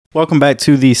Welcome back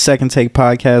to the Second Take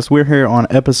Podcast. We're here on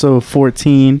episode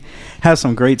 14. Have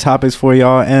some great topics for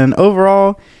y'all. And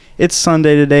overall, it's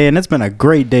Sunday today, and it's been a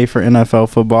great day for NFL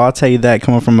football. I'll tell you that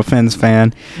coming from a Fins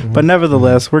fan. But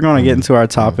nevertheless, we're going to get into our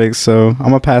topics. So I'm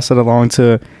going to pass it along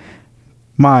to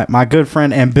my good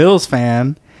friend and Bills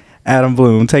fan, Adam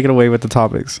Bloom. Take it away with the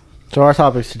topics. So our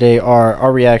topics today are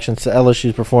our reactions to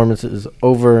LSU's performances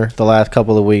over the last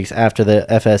couple of weeks after the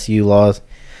FSU loss.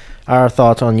 Our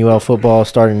thoughts on UL football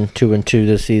starting 2-2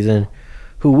 this season.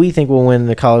 Who we think will win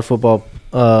the college football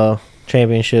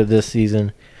championship this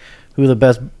season. Who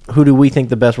do we think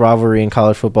the best rivalry in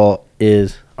college football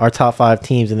is? Our top 5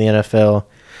 teams in the NFL.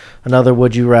 Another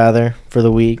would you rather for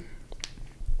the week.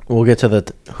 We'll get to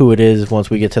who it is once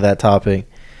we get to that topic.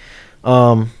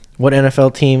 What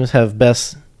NFL teams have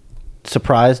best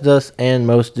surprised us and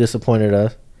most disappointed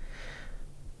us.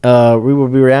 We will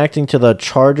be reacting to the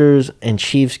Chargers and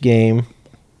Chiefs game,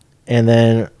 and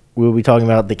then we'll be talking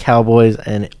about the Cowboys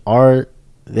and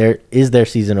is their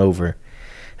season over,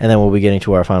 and then we'll be getting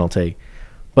to our final take.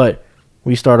 But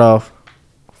we start off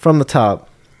from the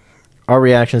top. Our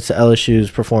reactions to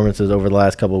LSU's performances over the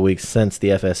last couple of weeks since the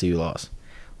FSU loss.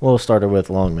 We'll start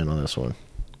with Longman on this one.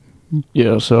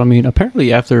 Yeah, so I mean,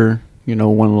 apparently after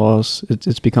one loss,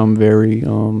 it's become very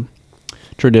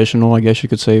traditional, I guess you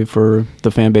could say, for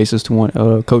the fan bases to want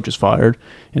coaches fired,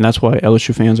 and that's why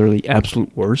LSU fans are the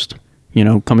absolute worst.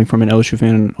 Coming from an LSU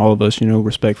fan, and all of us,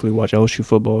 respectfully watch LSU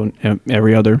football and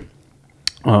every other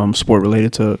sport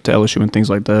related to LSU and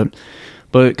things like that.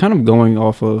 But kind of going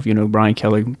off of Brian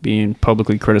Kelly being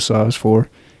publicly criticized for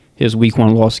his Week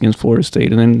 1 loss against Florida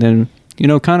State, and then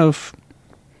kind of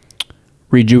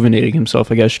rejuvenating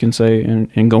himself, I guess you can say,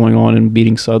 and going on and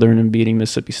beating Southern and beating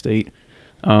Mississippi State.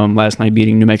 Last night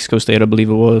beating New Mexico State, I believe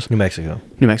it was. New Mexico.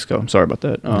 I'm sorry about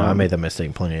that. No, I made that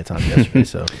mistake plenty of times yesterday.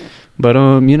 So, but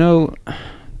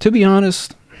to be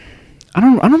honest, I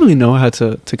don't really know how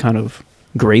to kind of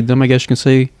grade them, I guess you can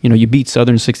say. You beat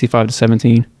Southern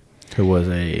 65-17. Who was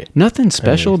nothing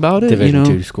special about it. Division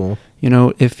II school.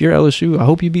 If you're LSU, I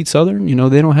hope you beat Southern.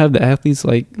 They don't have the athletes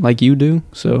like you do.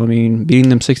 So I mean, beating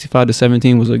them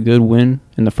 65-17 was a good win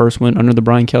and the first win under the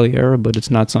Brian Kelly era, but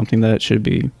it's not something that should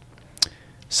be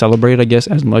celebrate, I guess,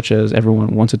 as much as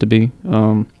everyone wants it to be.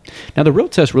 Now, the real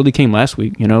test really came last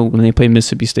week, when they played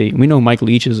Mississippi State. We know Mike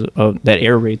Leach is that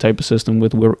air raid type of system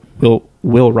with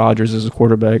Will Rogers as a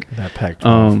quarterback. That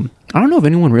Pac-12. I don't know if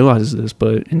anyone realizes this,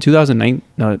 but in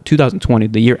 2020,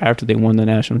 the year after they won the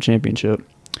national championship,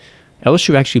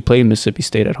 LSU actually played Mississippi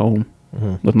State at home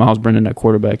with Miles Brennan at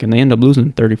quarterback, and they ended up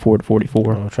losing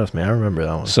 34-44. Oh, trust me, I remember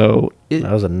that one. So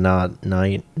that was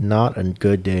not a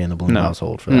good day in the Bloom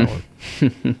household for that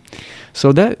one.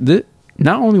 So that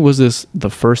not only was this the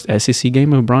first SEC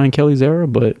game of Brian Kelly's era,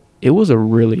 but it was a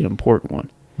really important one.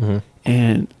 Mm-hmm.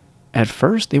 And at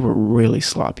first, they were really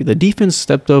sloppy. The defense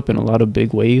stepped up in a lot of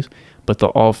big ways, but the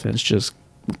offense just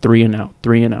 3 and out.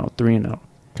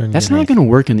 That's not going to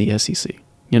work in the SEC.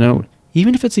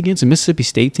 Even if it's against a Mississippi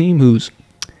State team who's,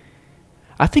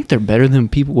 I think they're better than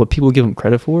what people give them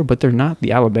credit for, but they're not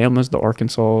the Alabamas, the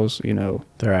Arkansas,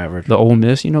 they're average. The Ole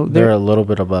Miss, they're a little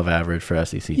bit above average for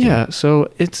SEC teams. Yeah, so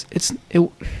it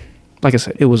like I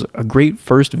said, it was a great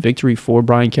first victory for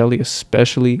Brian Kelly,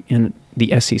 especially in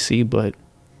the SEC, but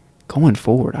going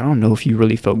forward, I don't know if you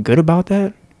really felt good about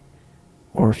that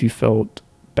or if you felt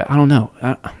bad. I don't know.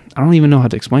 I don't even know how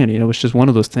to explain it. It's just one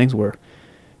of those things where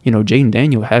Jaden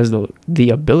Daniel has the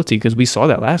ability, because we saw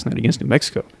that last night against New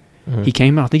Mexico. Mm-hmm. He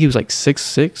came out, I think he was like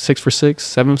 6 for 6,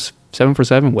 7 for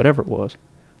 7, whatever it was.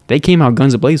 They came out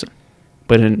guns a-blazing.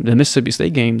 But in the Mississippi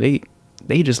State game,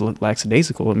 they just looked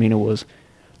lackadaisical. I mean, it was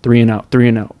 3 and out,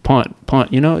 punt.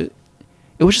 It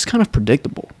was just kind of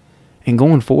predictable. And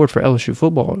going forward for LSU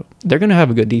football, they're going to have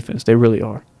a good defense. They really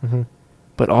are. Mm-hmm.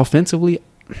 But offensively,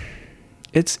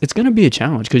 it's going to be a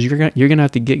challenge, because you're going to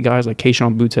have to get guys like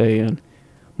Kayshon Boutte and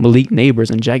Malik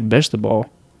Neighbors and Jack Bech the ball,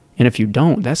 and if you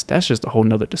don't, that's just a whole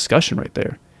nother discussion right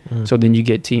there. So then you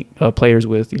get players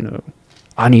with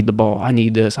I need the ball, I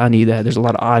need this, I need that. There's a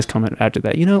lot of eyes coming after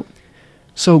that.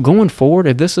 So going forward,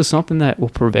 if this is something that will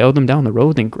prevail them down the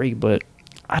road, then great. But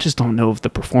I just don't know if the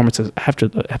performances after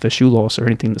the FSU loss are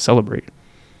anything to celebrate.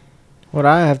 What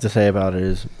I have to say about it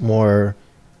is more.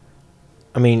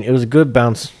 I mean, it was a good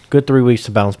 3 weeks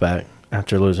to bounce back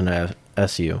after losing to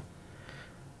SU.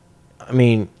 I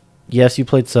mean, yes, you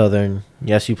played Southern.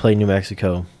 Yes, you played New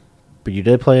Mexico. But you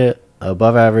did play an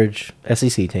above-average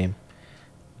SEC team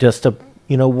just to,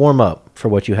 warm up for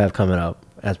what you have coming up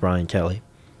as Brian Kelly.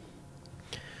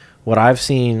 What I've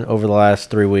seen over the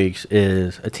last 3 weeks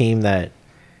is a team that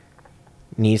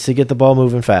needs to get the ball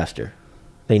moving faster.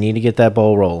 They need to get that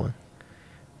ball rolling.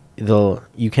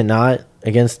 You cannot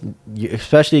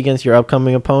especially against your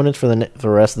upcoming opponents for the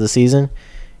rest of the season.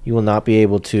 You will not be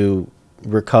able to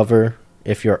recover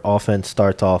if your offense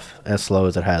starts off as slow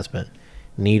as it has been.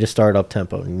 Need to start up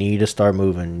tempo. Need to start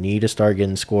moving. Need to start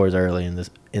getting scores early in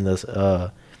this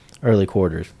early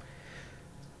quarters.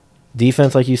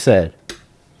 Defense, like you said,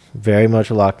 very much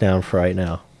a lockdown for right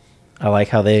now. I like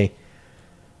how they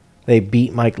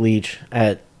beat Mike Leach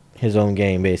at his own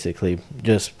game, basically,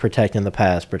 just protecting the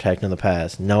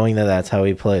pass, knowing that that's how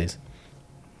he plays.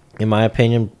 In my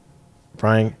opinion,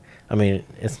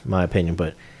 it's my opinion,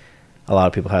 but a lot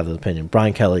of people have this opinion.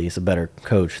 Brian Kelly is a better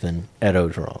coach than Ed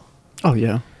Orgeron. Oh,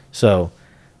 yeah. So,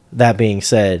 that being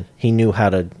said, he knew how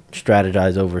to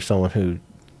strategize over someone who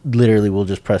literally will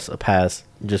just press a pass,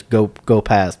 just go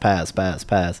pass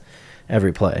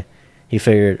every play. He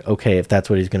figured, okay, if that's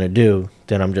what he's going to do,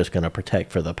 then I'm just going to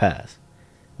protect for the pass,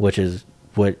 which is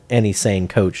what any sane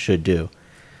coach should do.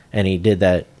 And he did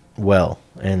that well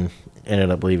and ended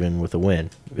up leaving with a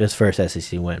win, his first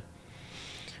SEC win.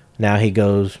 Now he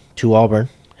goes to Auburn,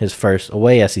 his first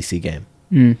away SEC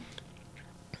game.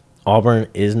 Auburn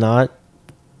is not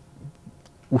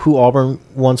who Auburn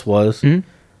once was.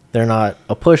 They're not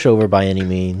a pushover by any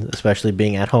means, especially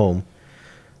being at home.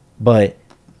 But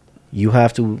you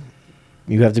have to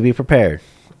be prepared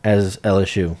as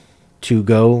LSU to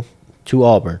go to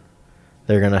Auburn.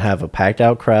 They're going to have a packed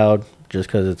out crowd just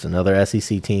because it's another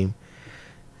SEC team.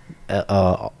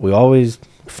 We always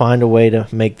find a way to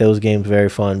make those games very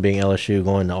fun, being LSU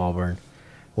going to Auburn.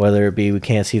 Whether it be we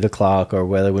can't see the clock or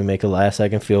whether we make a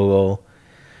last-second field goal.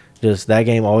 Just that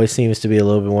game always seems to be a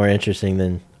little bit more interesting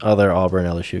than other Auburn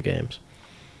LSU games.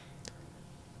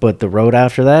 But the road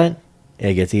after that,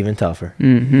 it gets even tougher.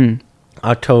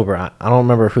 October, I don't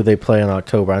remember who they play in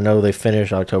October. I know they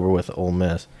finished October with Ole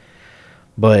Miss.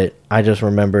 But I just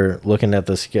remember looking at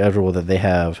the schedule that they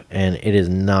have, and it is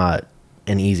not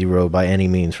an easy road by any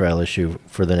means for LSU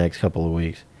for the next couple of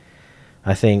weeks.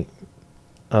 I think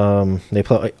they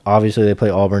play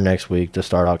Auburn next week to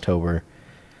start October.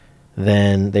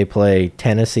 Then they play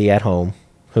Tennessee at home,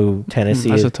 who Tennessee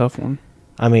that's is a tough one.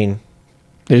 I mean,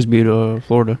 they just beat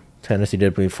Florida. Tennessee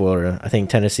did beat Florida. I think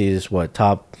Tennessee is what,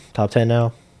 top 10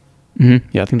 now? Yeah,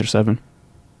 I think they're 7.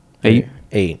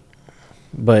 8.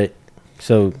 But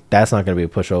so that's not going to be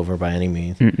a pushover by any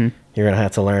means. You're going to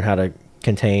have to learn how to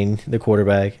contain the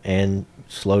quarterback and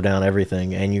slow down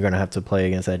everything, and you're going to have to play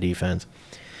against that defense.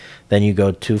 Then you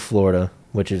go to Florida,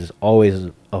 which is always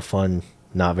a fun,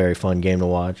 not very fun game to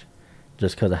watch,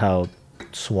 just because of how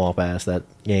swamp-ass that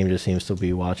game just seems to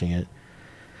be watching it.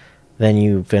 Then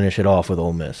you finish it off with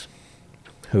Ole Miss,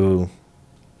 who,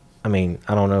 I mean,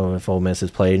 I don't know if Ole Miss has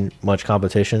played much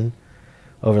competition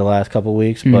over the last couple of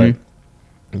weeks, but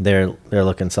they're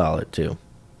looking solid too,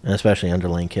 and especially under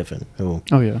Lane Kiffin, who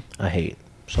I hate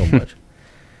so much.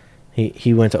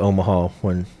 He went to Omaha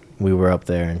when we were up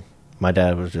there, and my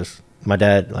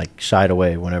dad like shied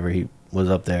away whenever he was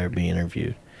up there being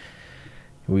interviewed.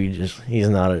 He's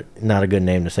not a good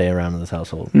name to say around in this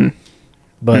household.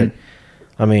 But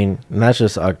I mean, that's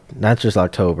just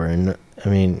October, and I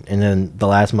mean, and then the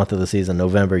last month of the season,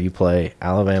 November, you play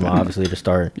Alabama obviously to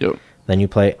start. Then you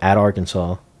play at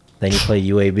Arkansas, then you play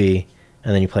UAB,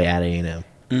 and then you play at A&M.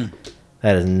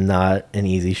 That is not an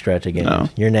easy stretch of games. No.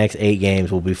 Your next 8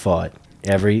 games will be fought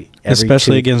every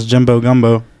especially against Jimbo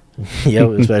Gumbo.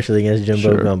 Especially against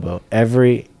Jimbo Gumbo.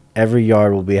 Every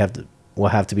yard will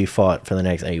have to be fought for the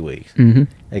next 8 weeks,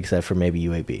 except for maybe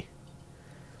UAB.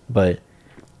 But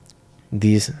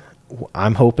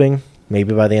I'm hoping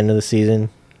maybe by the end of the season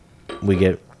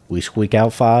we squeak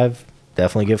out 5,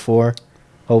 definitely get 4,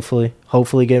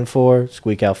 hopefully getting 4,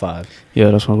 squeak out 5.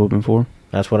 Yeah, that's what I'm hoping for.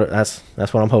 That's what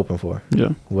I'm hoping for. Yeah.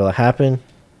 Will it happen?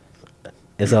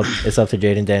 It's up to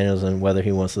Jaden Daniels and whether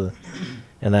he wants to,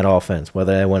 in that offense,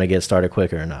 whether they want to get started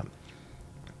quicker or not.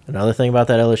 Another thing about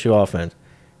that LSU offense,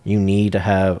 you need to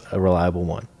have a reliable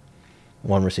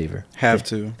one receiver.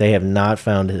 They have not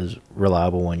found his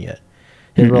reliable one yet.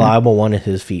 His reliable one is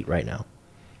his feet right now.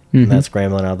 And that's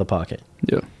scrambling out of the pocket.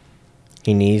 Yeah.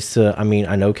 He needs to, I mean,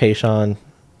 I know Kayshawn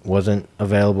wasn't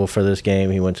available for this game.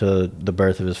 He went to the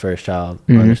birth of his first child.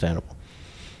 Understandable.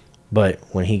 But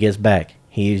when he gets back,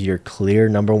 he is your clear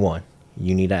number 1.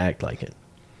 You need to act like it.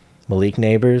 Malik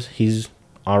Neighbors, he's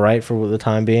all right for the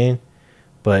time being,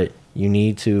 but you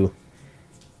need to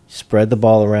spread the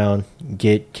ball around,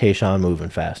 get Kayshawn moving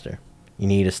faster. You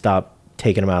need to stop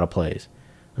taking him out of plays.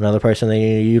 Another person they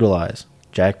need to utilize,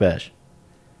 Jack Bech.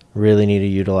 Really need to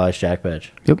utilize Jack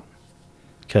Bech. Yep.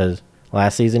 Because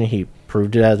last season he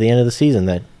proved it at the end of the season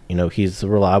that, he's a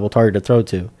reliable target to throw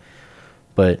to.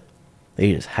 But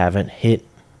they just haven't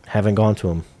gone to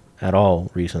him at all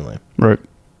recently. Right.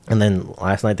 And then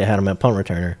last night they had him at punt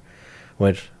returner,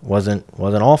 which wasn't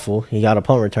awful. He got a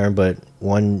punt return, but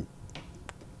one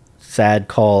sad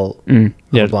call Yeah.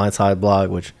 a blindside block,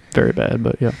 which Very bad,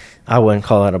 but yeah. I wouldn't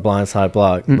call that a blindside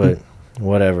block, but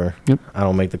whatever. Yep. I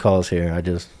don't make the calls here. I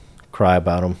just cry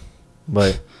about them.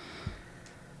 But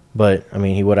I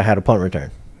mean, he would have had a punt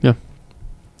return. Yeah.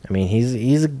 I mean,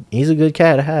 he's a good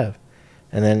cat to have.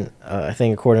 And then I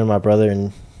think according to my brother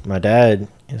and my dad,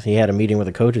 he had a meeting with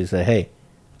the coaches. Said, "Hey,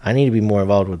 I need to be more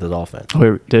involved with this offense."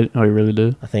 Oh, he did? Oh, he really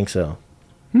did? I think so.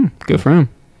 Good for him.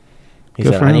 He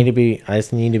Good said, for "I him.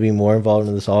 just need to be more involved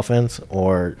in this offense,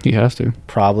 or He has to.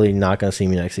 probably not going to see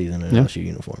me next season in an Yeah. LSU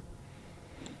uniform."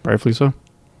 Rightfully so.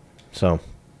 So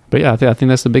But yeah, I think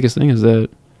that's the biggest thing is that,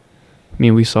 I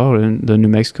mean, we saw it in the New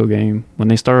Mexico game. When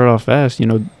they started off fast,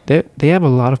 they have a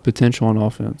lot of potential on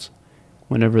offense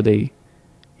whenever they,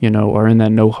 are in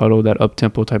that no huddle, that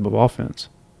up-tempo type of offense.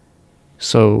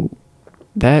 So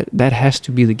that has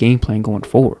to be the game plan going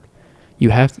forward. You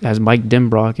have, as Mike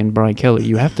Denbrock and Brian Kelly,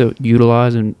 you have to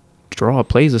utilize and draw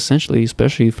plays essentially,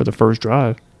 especially for the first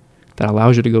drive, that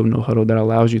allows you to go no huddle, that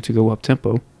allows you to go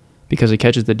up-tempo, because it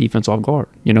catches the defense off guard.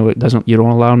 You don't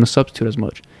allow them to substitute as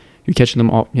much. You're catching them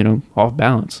off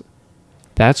balance.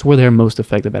 That's where they're most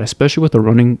effective at, especially with the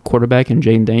running quarterback and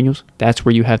Jaden Daniels. That's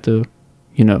where you have to,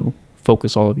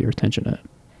 focus all of your attention at.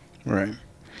 Right.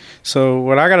 So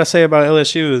what I got to say about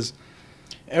LSU is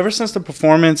ever since the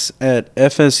performance at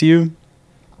FSU,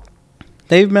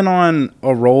 they've been on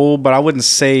a roll, but I wouldn't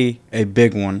say a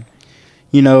big one.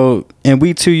 In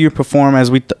week 2, you perform as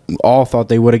we all thought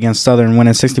they would against Southern,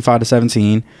 winning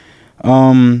 65-17.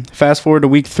 Fast forward to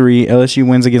week 3, LSU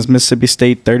wins against Mississippi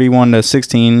State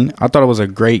 31-16. I thought it was a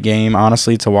great game,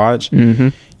 honestly, to watch. Mm-hmm.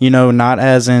 Not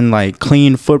as in like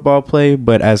clean football play,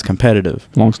 but as competitive.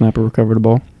 Long snapper recovered the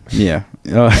ball. Yeah.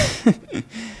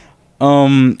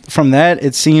 From that,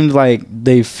 it seemed like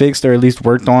they fixed or at least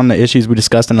worked on the issues we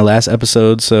discussed in the last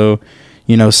episode. So,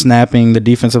 snapping, the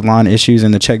defensive line issues,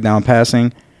 and the check down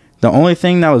passing. The only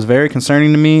thing that was very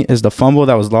concerning to me is the fumble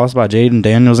that was lost by Jaden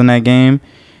Daniels in that game.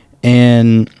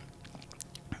 And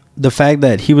the fact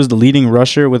that he was the leading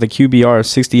rusher with a QBR of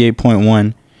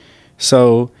 68.1.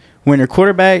 So when your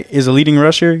quarterback is a leading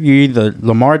rusher, you're either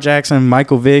Lamar Jackson,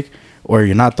 Michael Vick, or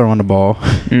you're not throwing the ball.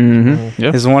 Mm-hmm.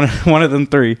 Yeah. It's one of them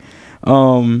three.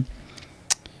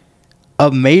 A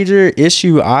major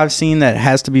issue I've seen that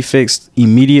has to be fixed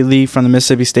immediately from the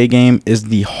Mississippi State game is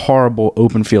the horrible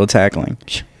open field tackling.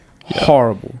 Yeah.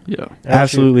 Horrible. Yeah.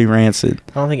 Absolutely rancid.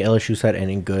 I don't think LSU's had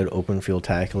any good open field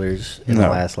tacklers in the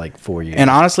last 4 years. And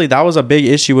honestly, that was a big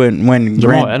issue when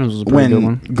Jamal Adams was a pretty good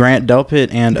one. Grant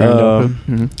Delpit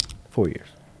and 4 years.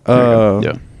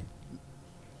 Yeah.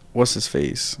 What's his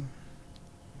face?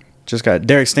 Just got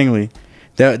Derek Stingley.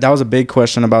 That was a big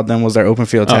question about them, was their open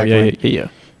field tackling. Yeah.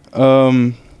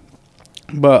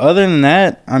 But other than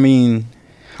that, I mean,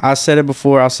 I said it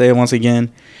before, I'll say it once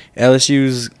again.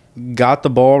 LSU's got the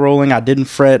ball rolling. I didn't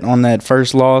fret on that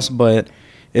first loss, but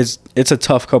it's a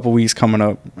tough couple weeks coming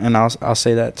up, and I'll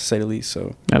say that to say the least.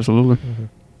 So Absolutely.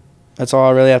 that's all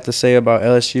I really have to say about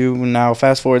LSU. Now,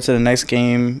 fast forward to the next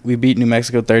game. We beat New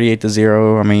Mexico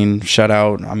 38-0. I mean,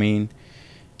 shutout. I mean,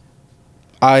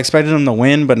 I expected them to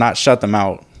win, but not shut them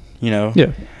out,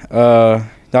 Yeah.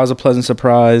 That was a pleasant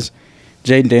surprise.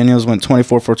 Jaden Daniels went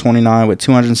 24 for 29 with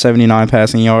 279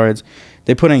 passing yards.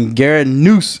 They put in Garrett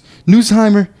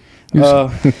Newsheimer.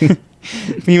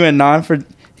 He went 9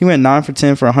 for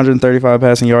 10 for 135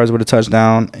 passing yards with a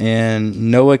touchdown.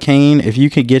 And Noah Cain, if you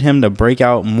could get him to break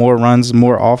out more runs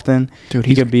more often, Dude,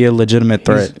 he could be a legitimate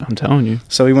threat. I'm telling you.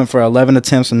 So he went for 11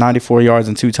 attempts and 94 yards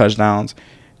and 2 touchdowns.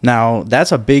 Now,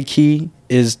 that's a big key,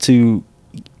 is to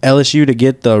LSU to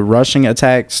get the rushing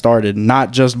attack started,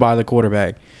 not just by the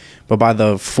quarterback, but by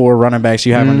the 4 running backs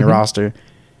you have on your roster.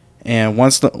 And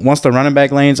once the running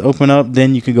back lanes open up,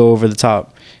 then you can go over the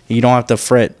top. You don't have to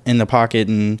fret in the pocket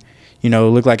and,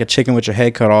 look like a chicken with your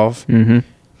head cut off. Mm-hmm.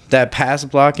 That pass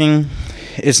blocking,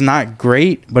 it's not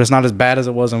great, but it's not as bad as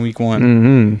it was in week 1.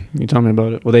 Mm-hmm. You tell me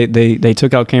about it. Well, they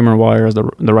took out Cameron Wire as the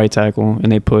right tackle,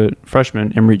 and they put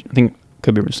freshman Emory, I think,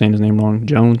 could be saying his name wrong,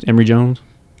 Emory Jones.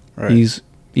 Right. He's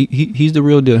the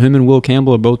real deal. Him and Will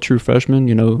Campbell are both true freshmen,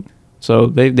 So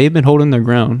they've been holding their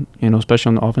ground, especially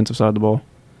on the offensive side of the ball.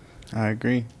 I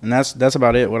agree. And that's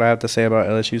about it, what I have to say about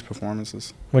LSU's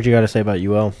performances. What you got to say about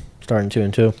UL starting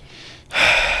 2-2?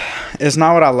 It's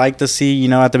not what I like to see.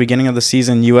 At the beginning of the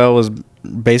season, UL was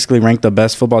basically ranked the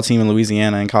best football team in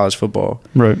Louisiana in college football.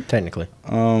 Right. Technically.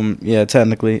 Yeah,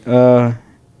 technically.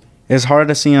 It's hard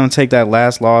to see them take that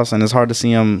last loss, and it's hard to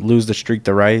see them lose the streak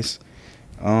to Rice.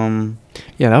 Yeah,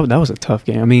 that was a tough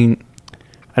game. I mean,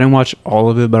 I didn't watch all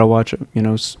of it, but I watched,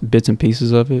 bits and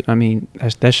pieces of it. I mean,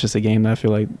 that's just a game that I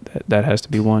feel like that has to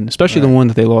be won, especially the one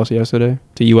that they lost yesterday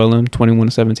to ULM,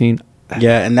 21-17.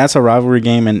 Yeah, and that's a rivalry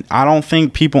game, and I don't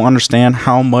think people understand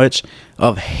how much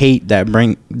of hate that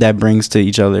brings to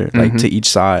each other, like to each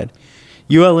side.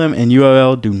 ULM and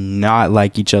ULL do not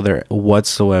like each other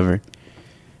whatsoever,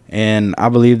 and I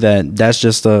believe that that's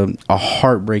just a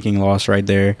heartbreaking loss right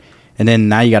there. And then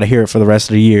now you got to hear it for the rest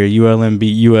of the year. ULM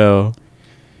beat UL.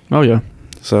 Oh yeah.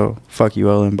 So fuck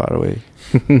ULM, by the way.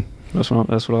 That's what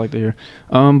I like to hear.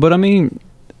 But I mean,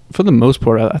 for the most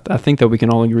part, I think that we can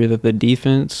all agree that the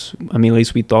defense, I mean, at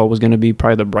least we thought was going to be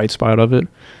probably the bright spot of it.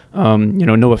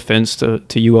 No offense to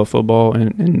UL football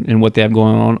and what they have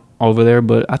going on over there,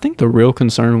 but I think the real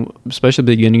concern, especially at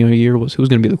the beginning of the year, was who's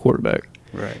going to be the quarterback.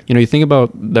 Right. You think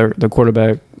about their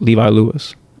quarterback, Levi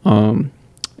Lewis,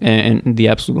 and the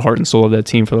absolute heart and soul of that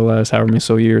team for the last however many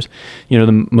so years.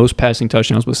 The most passing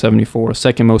touchdowns was 74,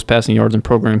 second most passing yards in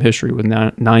program history with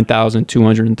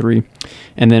 9,203.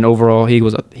 And then overall, he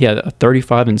had a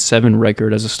 35-7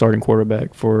 record as a starting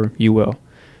quarterback for UL.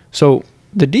 So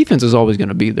the defense is always going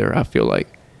to be there, I feel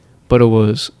like. But it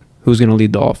was who's going to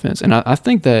lead the offense. And I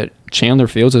think that Chandler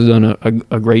Fields has done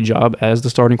a great job as the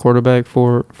starting quarterback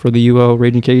for the UL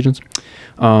Raging Cajuns.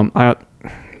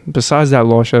 Besides that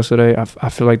loss yesterday, I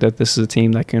feel like that this is a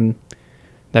team that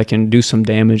can do some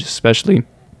damage, especially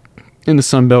in the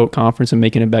Sun Belt Conference and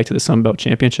making it back to the Sun Belt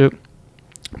Championship.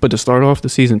 But to start off the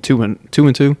season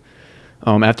 2-2,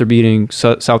 after beating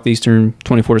Southeastern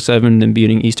 24-7, then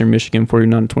beating Eastern Michigan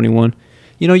 49-21,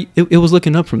 it was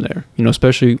looking up from there.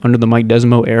 Especially under the Mike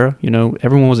Desmo era.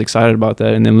 Everyone was excited about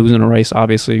that, and then losing to Rice,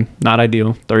 obviously not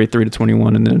ideal,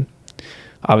 33-21, and then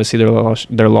obviously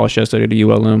their loss yesterday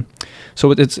to ULM.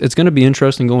 So it's going to be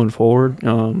interesting going forward.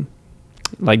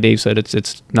 Like Dave said,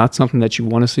 it's not something that you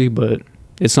want to see, but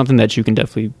it's something that you can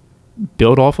definitely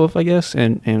build off of, I guess,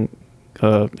 and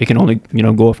it can only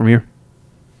go up from here.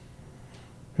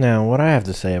 Now, what I have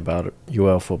to say about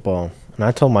UL football, and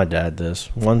I told my dad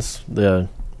this once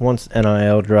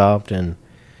NIL dropped, and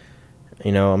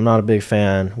I'm not a big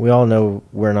fan. We all know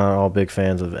we're not all big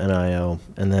fans of NIL,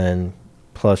 and then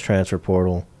plus transfer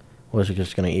portal was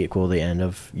just going to equal the end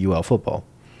of UL football.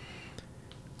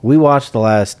 We watched the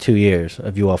last 2 years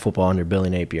of UL football under Billy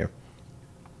Napier.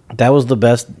 That was the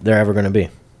best they're ever going to be.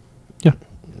 Yeah.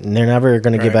 And they're never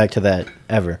going to get back to that,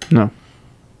 ever. No.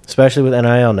 Especially with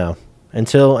NIL now.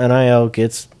 Until NIL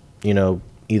gets,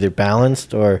 either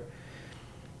balanced or,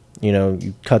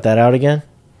 you cut that out again,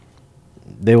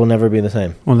 they will never be the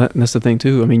same. Well, that's the thing,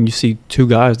 too. I mean, you see two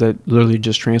guys that literally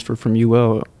just transferred from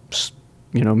UL,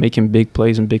 making big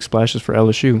plays and big splashes for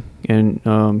LSU, and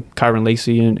Kyron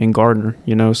Lacey and Gardner,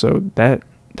 so that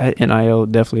NIL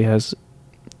definitely has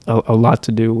a lot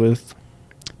to do with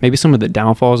maybe some of the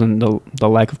downfalls and the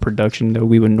lack of production that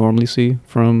we would normally see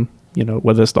from,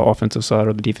 whether it's the offensive side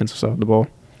or the defensive side of the ball.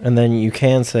 And then you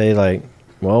can say,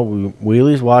 we at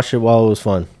least watched it while it was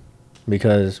fun,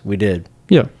 because we did.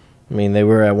 Yeah. I mean, they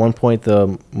were at one point,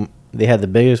 they had the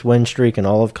biggest win streak in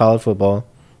all of college football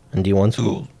and D1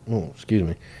 schools. Oh, excuse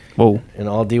me. Whoa. In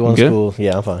all D1 schools.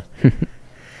 Yeah, I'm fine.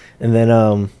 And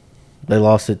then they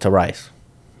lost it to Rice.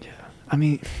 Yeah. I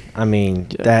mean,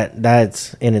 yeah.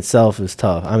 That's in itself is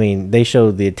tough. I mean, they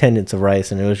showed the attendance of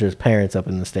Rice, and it was just parents up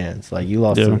in the stands. You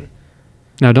lost to.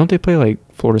 Now, don't they play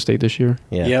Florida State this year?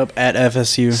 Yeah. Yep, at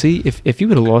FSU. See, if you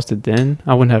would have lost it then,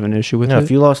 I wouldn't have an issue with it. No,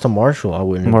 if you lost to Marshall, I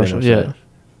wouldn't have been upset.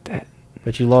 Yeah.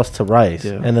 But you lost to Rice,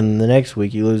 and then the next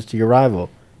week you lose to your rival.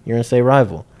 You're gonna say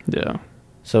rival. Yeah.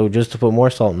 So just to put more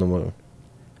salt in the wound.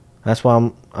 That's why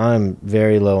I'm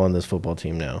very low on this football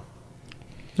team now.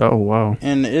 Oh wow.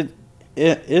 And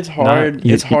it's hard.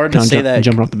 It's hard to say that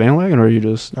jumping off the bandwagon, or you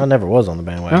just. I never was on the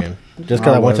bandwagon. Huh? Just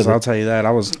because I went to. I'll tell you that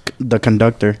I was the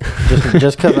conductor.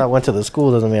 just because I went to the school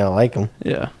doesn't mean I like them.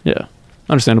 Yeah.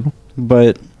 Understandable.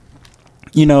 But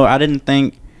I didn't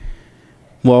think.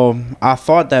 Well, I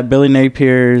thought that Billy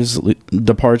Napier's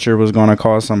departure was going to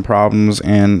cause some problems,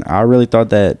 and I really thought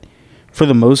that, for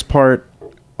the most part,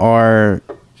 our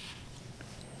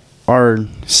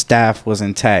staff was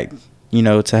intact,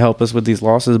 to help us with these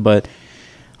losses. But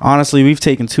honestly, we've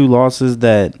taken 2 losses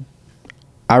that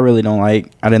I really don't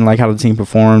like. I didn't like how the team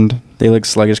performed. They looked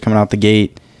sluggish coming out the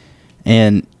gate.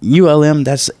 And ULM,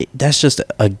 that's just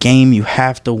a game you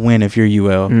have to win if you're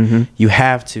UL. Mm-hmm. You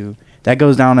have to. That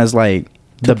goes down as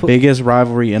the biggest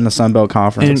rivalry in the Sun Belt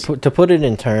Conference. And to put it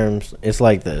in terms, it's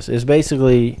like this. It's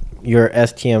basically your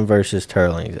STM versus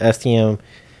Turlings. STM,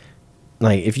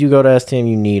 if you go to STM,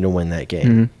 you need to win that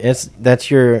game. Mm-hmm.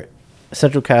 That's your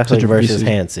Central Catholic versus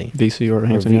Hansie. VC or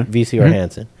Hanson, VC or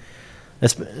Hanson.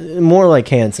 More like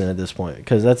Hanson at this point,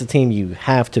 because that's a team you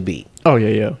have to beat. Oh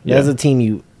yeah. That's a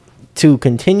team to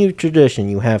continue tradition,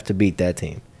 you have to beat that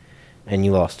team, and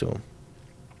you lost to them.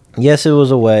 Yes, it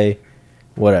was away,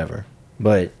 whatever,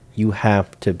 but you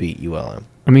have to beat ULM.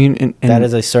 I mean, and that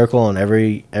is a circle on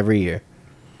every year.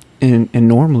 And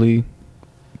normally,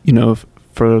 you know,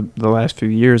 for the last few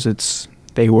years,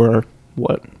 they were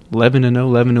what 11-0,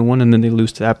 11-1, and then they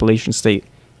lose to Appalachian State.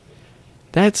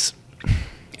 It's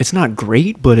not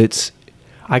great, but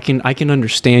I can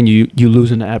understand you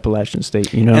losing to Appalachian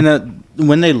State, you know. And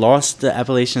when they lost to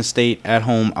Appalachian State at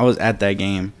home, I was at that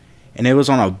game, and it was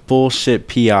on a bullshit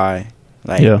PI,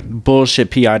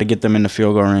 bullshit PI to get them in the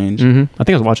field goal range. Mm-hmm. I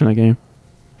think I was watching that game.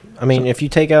 I mean, if you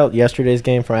take out yesterday's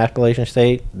game from Appalachian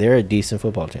State, they're a decent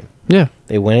football team. Yeah,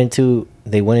 they went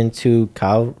into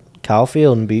Kyle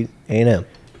Field and beat A&M.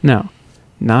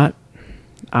 Now,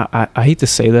 I hate to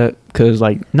say that because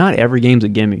like not every game's a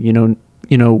gimme. You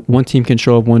know, one team can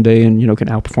show up one day and can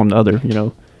outperform the other. You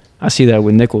know, I see that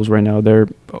with Nichols right now. They're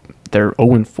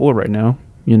 0-4 right now.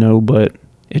 You know, but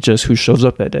it's just who shows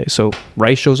up that day. So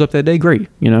Rice shows up that day, great.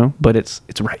 You know, but it's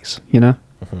Rice. You know.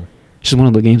 Mm-hmm. It's just one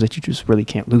of the games that you just really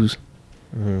can't lose.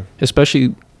 Mm-hmm.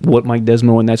 Especially what Mike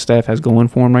Desmo and that staff has going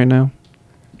for him right now.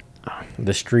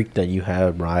 The streak that you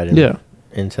have riding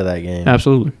into that game.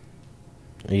 Absolutely.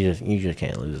 You just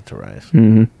can't lose it to Rice.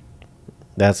 Mm-hmm.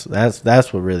 That's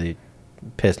what really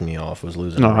pissed me off was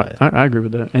losing to Rice. I agree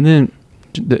with that. And then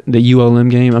the ULM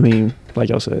game, I mean, like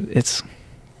y'all said, it's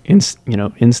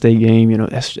in-state game,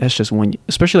 that's just one,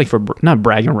 especially like for not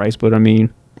bragging rights, but I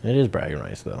mean, it is bragging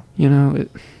rights though.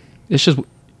 It's just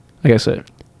like I said,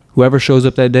 whoever shows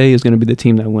up that day is going to be the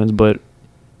team that wins. But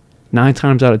 9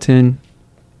 times out of 10,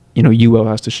 UL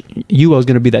has to. UL is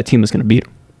going to be that team that's going to beat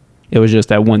them. It was just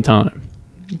that one time,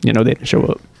 they didn't show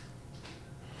up.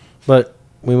 But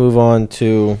we move on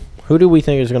to who do we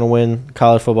think is going to win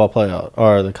college football playoff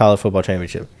or the college football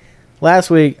championship? Last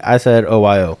week I said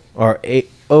OIO or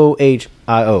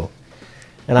OHIO,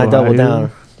 and I doubled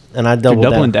down. And I doubled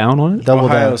You're doubling down on it.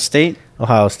 Ohio State.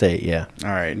 Ohio State, yeah.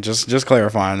 All right, just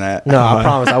clarifying that. No, I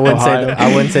promise I wouldn't say that.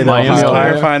 I wouldn't say that. Miami,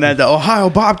 clarifying that the Ohio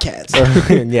Bobcats.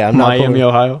 Yeah, I'm not Miami,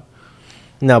 Ohio.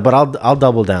 No, but I'll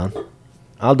double down.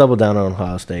 I'll double down on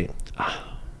Ohio State.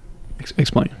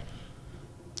 Explain.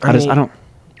 I don't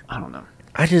know.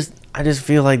 I just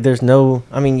feel like there's no.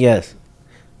 I mean, yes,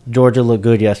 Georgia looked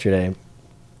good yesterday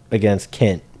against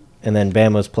Kent, and then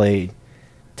Bama's played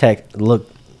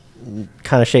looked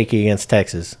kind of shaky against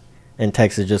Texas. And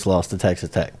Texas just lost to Texas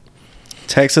Tech.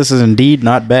 Texas is indeed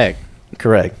not back.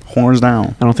 Correct. Horns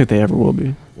down. I don't think they ever will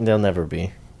be. They'll never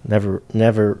be. Never.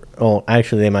 Oh,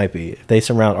 actually, they might be. If they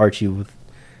surround Archie with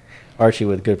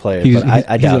good players, but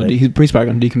I doubt it. He's probably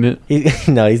going to decommit.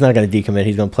 No, he's not going to decommit.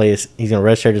 He's going to play. He's going to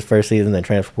redshirt his first season, then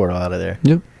transfer portal out of there.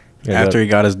 Yep. After he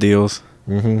got his deals.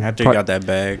 Mm-hmm. After he got that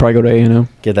bag. Probably go to A&M.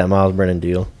 Get that Miles Brennan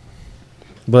deal.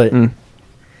 But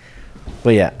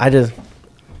yeah, I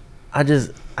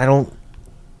don't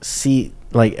see,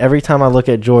 like, every time I look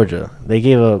at Georgia, they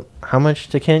gave how much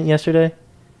to Kent yesterday?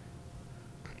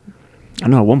 I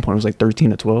know at one point it was like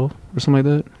 13-12 or something like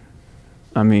that.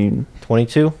 I mean,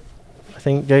 22. I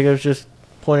think Jacob's just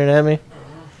pointed at me.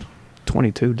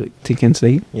 22 to Kent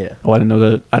State. Yeah. Oh, I didn't know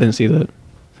that. I didn't see that.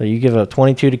 So you give up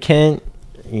 22 to Kent.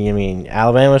 I mean,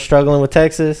 Alabama's struggling with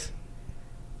Texas.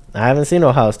 I haven't seen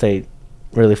Ohio State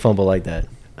really fumble like that.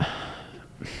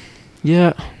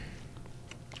 Yeah.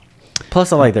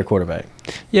 Plus, I like their quarterback.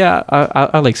 Yeah,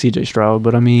 I like C.J. Stroud,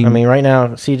 but I mean, right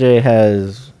now C.J.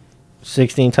 has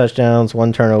 16 touchdowns,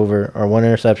 1 turnover or 1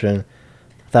 interception,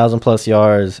 1,000+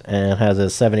 yards, and has a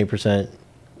 70%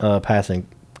 passing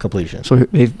completion. So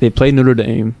they played Notre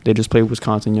Dame. They just played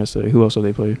Wisconsin yesterday. Who else have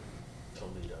they played?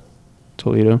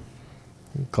 Toledo.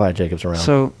 Glad Jacob's around.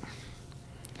 So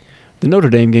the Notre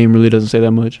Dame game really doesn't say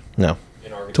that much. No.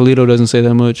 Toledo doesn't say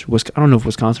that much. I don't know if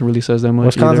Wisconsin really says that much.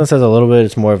 Wisconsin says a little bit.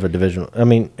 It's more of a divisional. I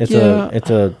mean, it's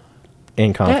a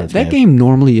in-conference that game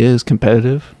normally is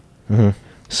competitive. Mm-hmm.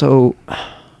 So,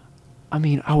 I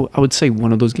mean, I would say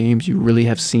one of those games you really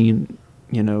have seen,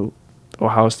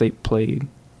 Ohio State play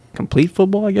complete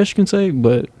football, I guess you can say.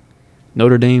 But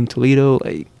Notre Dame, Toledo,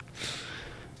 like,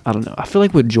 I don't know. I feel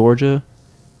like with Georgia,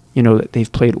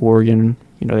 they've played Oregon.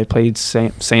 They played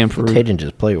Samford. They didn't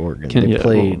just play Oregon. They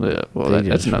played.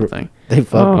 That's another thing. They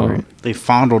fucked Oregon. They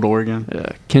fondled Oregon.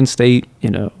 Yeah, Kent State.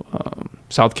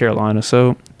 South Carolina.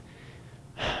 So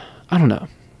I don't know.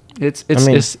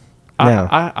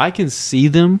 I can see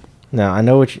them. Now I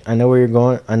know where you're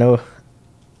going. I know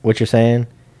what you're saying.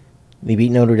 They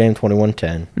beat Notre Dame 21-10.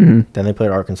 Mm-hmm. Then they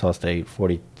played Arkansas State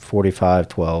 45-12.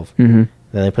 Mm-hmm. Then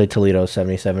they played Toledo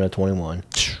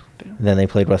 77-21. And then they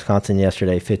played Wisconsin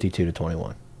yesterday,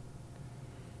 52-21.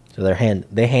 So they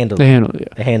handled They handled it. Yeah.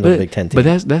 They handled the Big Ten team.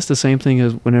 But that's the same thing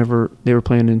as whenever they were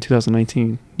playing in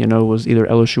 2019. You know, it was either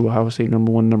LSU, Ohio State,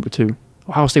 number 1, number 2.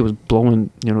 Ohio State was blowing,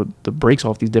 the brakes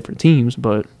off these different teams,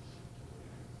 but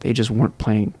they just weren't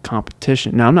playing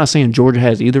competition. Now, I'm not saying Georgia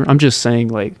has either. I'm just saying,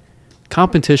 like,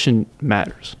 competition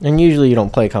matters. And usually you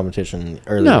don't play competition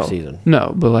early in the season.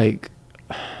 No, but, like...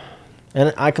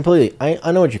 And I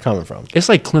know what you're coming from. It's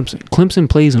like Clemson. Clemson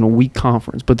plays in a weak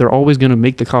conference, but they're always going to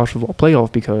make the college football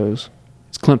playoff because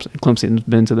it's Clemson. Clemson's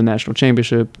been to the national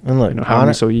championship, And look, how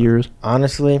many years.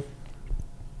 Honestly,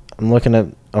 I'm looking at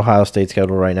Ohio State's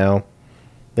schedule right now.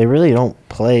 They really don't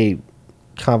play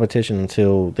competition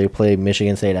until they play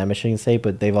Michigan State at Michigan State,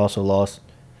 but they've also lost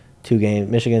 2 games.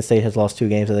 Michigan State has lost 2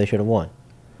 games that they should have won.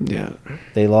 Yeah.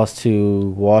 They lost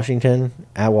to Washington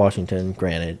at Washington,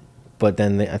 granted. But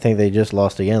then I think they just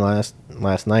lost again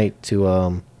last night to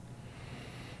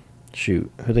who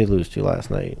they lose to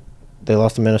last night? They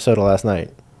lost to Minnesota last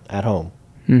night at home.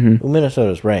 Mm-hmm. Well,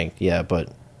 Minnesota's ranked, yeah, but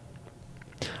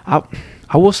I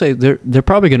will say they're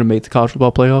probably going to make the college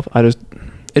football playoff.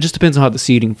 It just depends on how the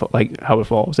seeding how it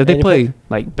falls. If they play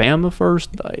like Bama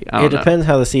first, I don't know. It depends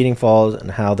how the seeding falls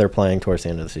and how they're playing towards the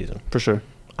end of the season. For sure.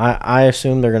 I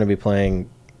assume they're going to be playing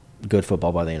good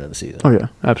football by the end of the season. Oh yeah,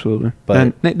 absolutely. But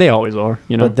and they always are,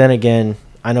 But then again,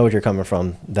 I know what you're coming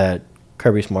from. That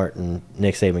Kirby Smart and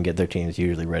Nick Saban get their teams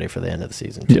usually ready for the end of the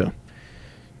season. Too. Yeah.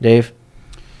 Dave.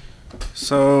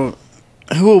 So,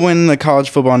 who will win the college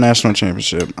football national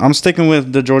championship? I'm sticking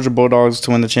with the Georgia Bulldogs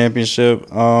to win the championship.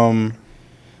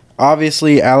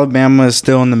 Obviously, Alabama is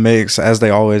still in the mix as they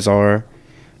always are.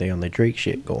 They on the Drake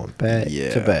shit going back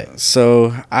to back.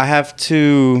 So I have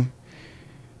to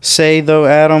say, though,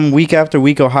 Adam, week after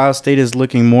week, Ohio State is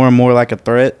looking more and more like a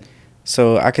threat.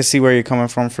 So I can see where you're coming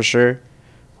from for sure.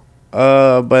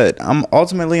 But I'm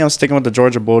sticking with the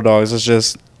Georgia Bulldogs. It's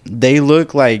just they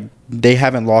look like they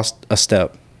haven't lost a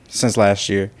step since last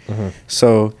year. Mm-hmm.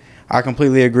 So I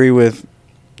completely agree with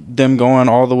them going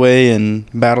all the way and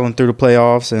battling through the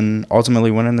playoffs and ultimately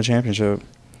winning the championship.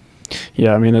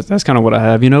 Yeah, I mean, that's kind of what I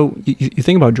have. You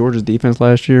think about Georgia's defense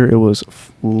last year, it was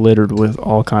littered with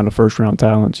all kind of first-round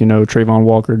talents. Trayvon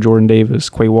Walker, Jordan Davis,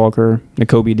 Quay Walker,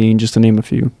 Nakobe Dean, just to name a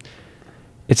few.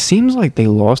 It seems like they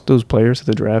lost those players at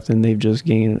the draft and they've just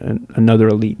gained another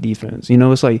elite defense.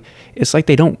 It's like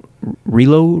they don't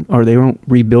reload or they don't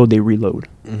rebuild, they reload.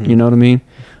 Mm-hmm. You know what I mean?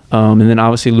 And then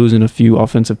obviously losing a few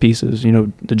offensive pieces,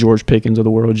 the George Pickens of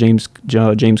the world, James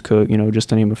Cook, just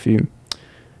to name a few.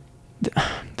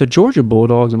 The Georgia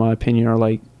Bulldogs, in my opinion, are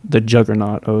like the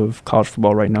juggernaut of college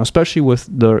football right now, especially with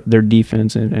their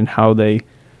defense and how they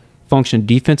function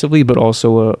defensively, but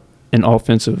also an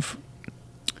offensive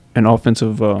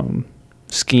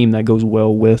scheme that goes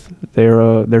well with their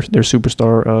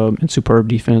superstar and superb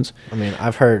defense. I mean,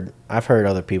 I've heard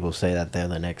other people say that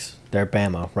they're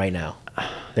Bama right now.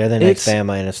 They're the next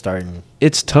Bama, and it's starting.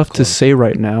 It's tough to say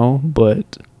right now,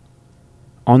 but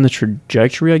on the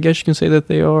trajectory, I guess you can say that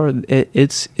they are.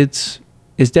 It's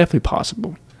definitely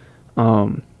possible.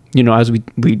 As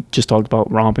we just talked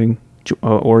about romping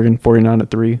Oregon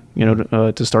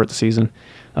 49-3, to start the season.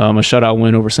 A shutout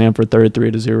win over Samford,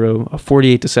 33-0, a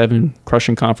 48-7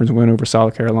 crushing conference win over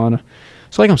South Carolina.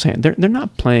 So, like I'm saying, they're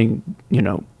not playing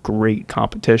great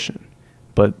competition,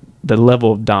 but the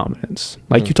level of dominance,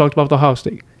 like you talked about with Ohio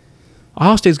State.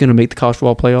 Ohio State's going to make the college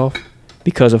football playoff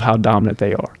because of how dominant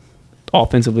they are,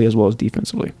 offensively as well as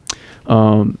defensively.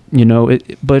 But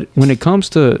when it comes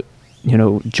to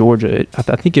Georgia,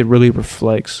 I think it really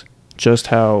reflects just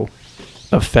how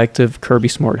effective Kirby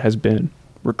Smart has been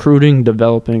recruiting,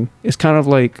 developing. It's kind of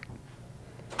like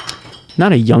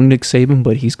not a young Nick Saban,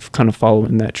 but he's kind of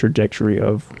following that trajectory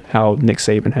of how Nick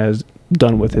Saban has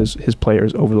done with his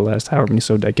players over the last however many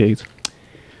so decades.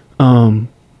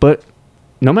 But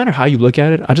no matter how you look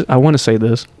at it, I want to say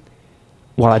this.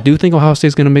 While I do think Ohio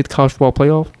State's going to make the college football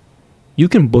playoff, you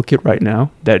can book it right now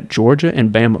that Georgia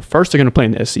and Bama first are going to play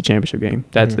in the SEC championship game.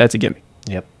 That's a gimme.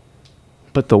 Yep.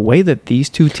 But the way that these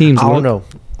two teams I don't know.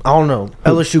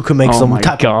 LSU could make some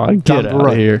type of get out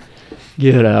of here.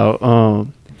 Get out.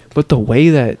 But the way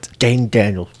that Jayden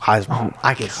Daniels, Heisman,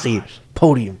 I can see it.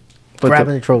 Podium.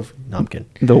 Grabbing the trophy. No, I'm kidding.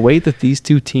 The way that these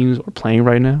two teams are playing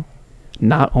right now,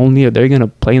 not only are they going to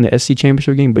play in the SEC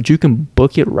championship game, but you can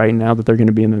book it right now that they're going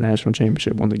to be in the national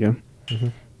championship once again.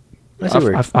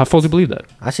 Mm-hmm. I fully believe that.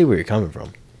 I see where you're coming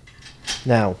from.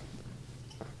 Now,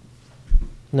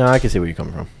 I can see where you're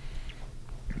coming from.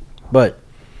 But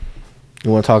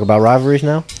you want to talk about rivalries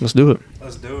now? Let's do it.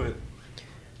 Let's do it.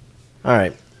 All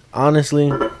right. Honestly,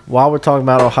 while we're talking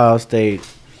about Ohio State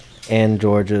and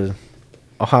Georgia,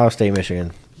 Ohio State,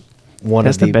 Michigan.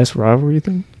 That's the best rivalry, you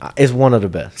think? It's one of the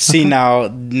best. See, now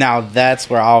that's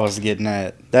where I was getting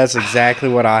at. That's exactly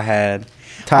what I had.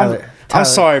 Tyler. I'm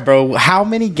sorry, bro. How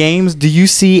many games do you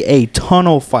see a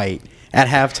tunnel fight at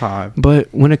halftime? But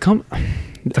when it comes,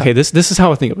 okay, this is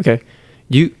how I think. Okay,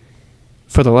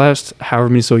 for the last however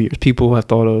many so years, people have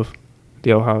thought of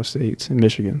the Ohio States and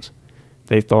Michigans.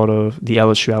 They thought of the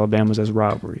LSU Alabamas as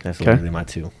rivalry. That's literally my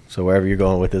two. So wherever you're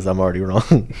going with this, I'm already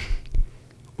wrong.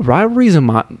 Rivalries,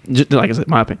 like I said,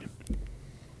 my opinion,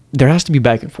 there has to be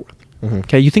back and forth. Mm-hmm.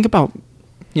 Okay, you think about,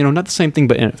 not the same thing,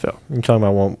 but NFL. You're talking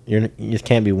about one. You just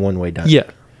can't be one way done.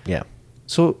 Yeah.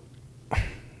 So,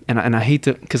 and I hate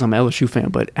to, because I'm an LSU fan,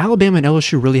 but Alabama and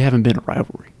LSU really haven't been a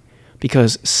rivalry,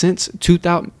 because since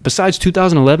 2000, besides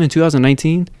 2011,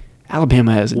 2019,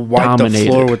 Alabama has dominated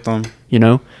the floor with them.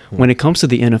 When it comes to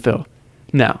the NFL.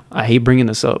 Now, I hate bringing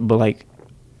this up, but like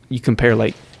you compare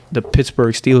like the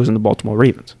Pittsburgh Steelers and the Baltimore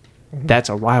Ravens. Mm-hmm. That's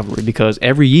a rivalry because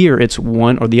every year it's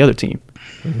one or the other team.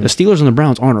 Mm-hmm. The Steelers and the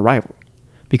Browns aren't a rival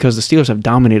because the Steelers have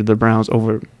dominated the Browns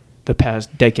over the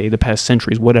past decade, the past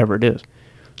centuries, whatever it is.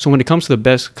 So when it comes to the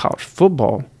best college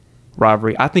football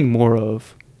rivalry, I think more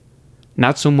of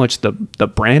not so much the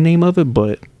brand name of it,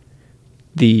 but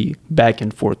the back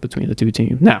and forth between the two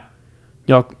teams. Now,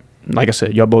 y'all, like I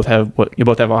said, y'all both have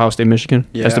Ohio State, Michigan.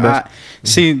 Yeah, that's the best.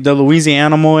 See, the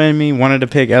Louisiana animal in me wanted to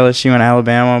pick LSU and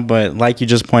Alabama, but like you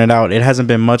just pointed out, it hasn't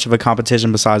been much of a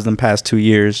competition besides the past 2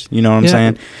 years. You know what I'm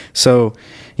saying? So,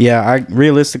 yeah,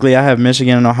 realistically, I have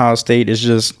Michigan and Ohio State. It's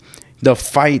just the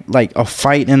fight, like a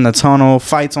fight in the tunnel,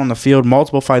 fights on the field,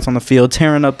 multiple fights on the field,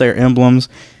 tearing up their emblems.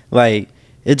 Like,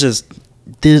 it just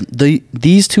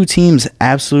these two teams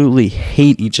absolutely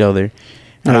hate each other.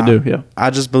 I do, yeah. I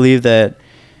just believe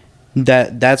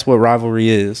that's what rivalry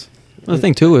is. The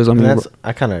thing too is,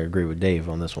 I kind of agree with Dave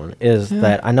on this one.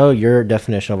 That I know your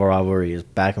definition of a rivalry is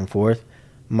back and forth.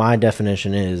 My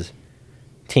definition is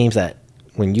teams that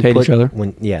when you hate each other.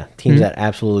 Teams that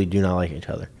absolutely do not like each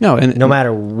other. No, and no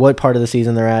matter what part of the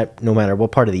season they're at, no matter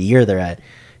what part of the year they're at.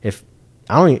 If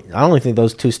I don't think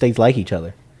those two states like each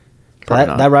other.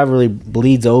 That rivalry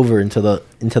bleeds over into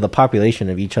the population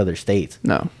of each other's states.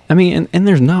 No, I mean, and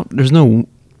there's no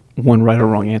one right or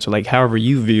wrong answer. Like however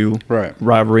you view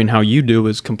rivalry and how you do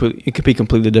is it could be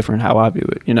completely different how I view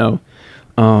it.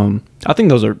 I think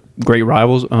those are great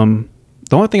rivals. The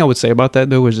only thing I would say about that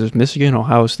though is just Michigan,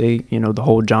 Ohio State. The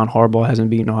whole John Harbaugh hasn't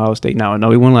beaten Ohio State. Now I know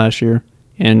he won last year,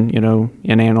 and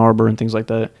in Ann Arbor and things like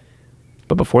that.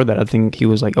 But before that, I think he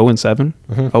was like 0-7,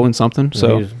 0 something.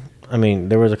 So.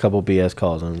 There was a couple BS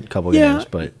calls on a couple games,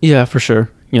 but yeah, for sure.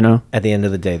 At the end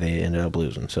of the day, they ended up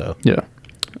losing. So yeah,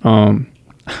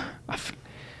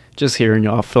 just hearing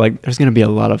y'all, I feel like there's gonna be a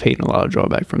lot of hate and a lot of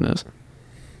drawback from this.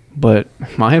 But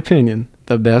my opinion,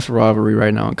 the best rivalry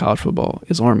right now in college football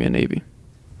is Army and Navy.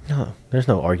 No, there's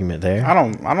no argument there. I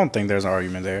don't think there's an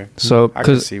argument there. So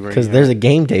because there's a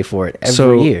game day for it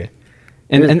every year.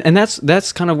 And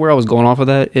that's kind of where I was going off of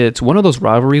that. It's one of those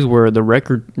rivalries where the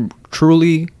record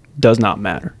truly does not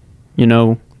matter.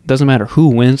 Doesn't matter who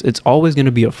wins. It's always going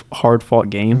to be a hard fought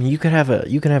game. You could have a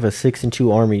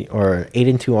 6-2 Army or an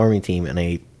 8-2 Army team and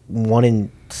a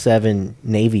 1-7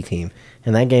 Navy team,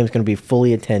 and that game's going to be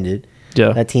fully attended.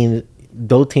 Yeah,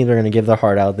 those teams are going to give their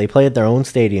heart out. They play at their own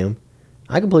stadium.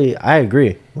 I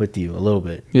agree with you a little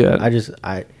bit. Yeah,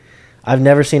 I've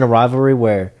never seen a rivalry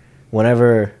where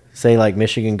whenever say like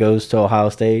Michigan goes to Ohio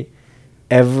State,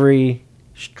 every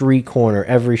street corner,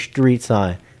 every street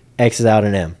sign X's out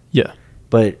an M. Yeah.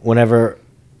 But whenever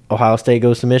Ohio State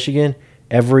goes to Michigan,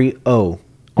 every O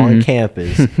on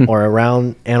campus or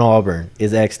around Ann Arbor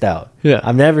is X'd out. Yeah.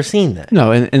 I've never seen that.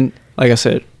 No, and like I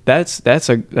said, that's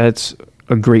a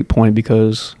great point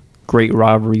because great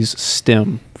rivalries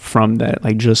stem from that,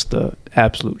 like just the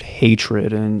absolute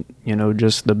hatred and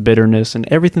just the bitterness and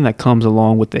everything that comes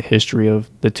along with the history of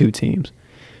the two teams.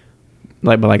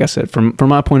 But like I said, from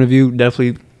my point of view,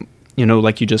 definitely,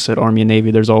 like you just said, Army and Navy,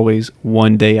 there's always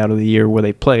one day out of the year where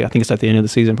they play. I think it's at the end of the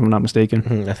season, if I'm not mistaken.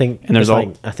 Mm-hmm.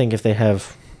 I think if they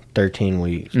have 13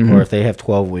 weeks or if they have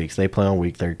 12 weeks, they play on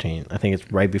week 13. I think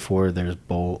it's right before there's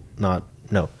right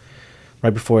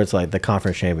before it's like the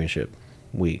conference championship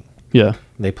week. Yeah.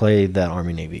 They play that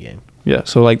Army Navy game. Yeah.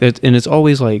 So like that, and it's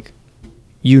always like,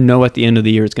 at the end of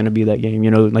the year it's going to be that game.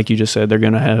 Like you just said, they're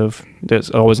going to have. There's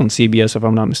always on CBS, if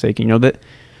I'm not mistaken. That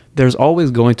there's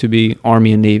always going to be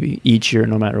Army and Navy each year,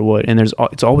 no matter what, and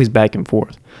it's always back and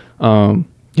forth.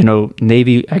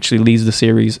 Navy actually leads the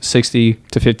series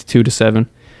 60-52-7,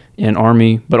 and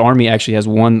Army actually has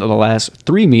won the last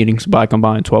 3 meetings by a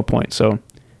combined 12 points. So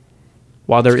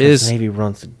while there is, Navy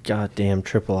runs the goddamn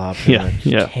triple option. Yeah, I just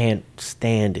yeah. can't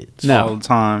stand it. No. all the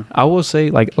time. I will say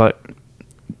like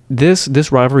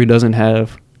this rivalry doesn't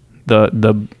have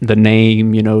the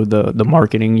name, the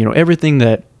marketing, everything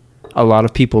that a lot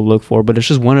of people look for, but it's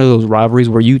just one of those rivalries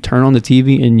where you turn on the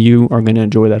TV and you are going to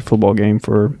enjoy that football game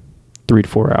for 3 to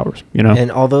 4 hours, And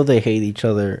although they hate each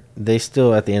other, they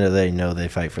still at the end of the day know they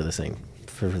fight for the same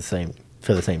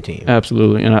team.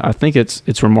 Absolutely. And I think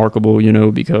it's remarkable,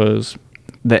 because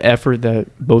the effort that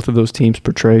both of those teams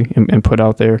portray and put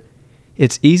out there,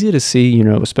 it's easy to see,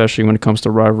 especially when it comes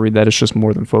to rivalry, that it's just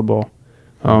more than football.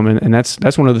 And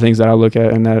that's one of the things that I look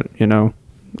at, and that,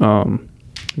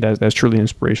 that's truly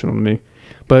inspirational to me.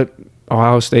 But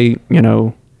Ohio State,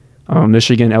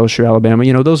 Michigan, LSU,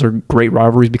 Alabama, those are great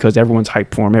rivalries because everyone's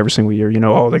hyped for them every single year. They're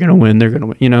going to win. They're going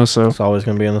to win, so. It's always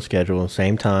going to be on the schedule,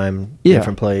 same time, Yeah,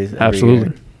 different plays. Absolutely.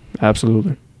 Year.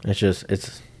 Absolutely. It's just,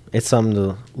 it's something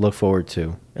to look forward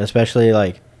to, especially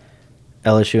like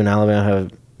LSU and Alabama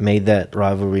have made that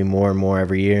rivalry more and more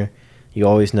every year. You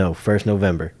always know, first Yep.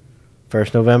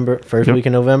 week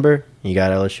in November, you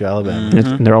got LSU, Alabama.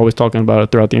 And they're always talking about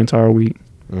it throughout the entire week,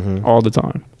 all the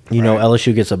time. You know,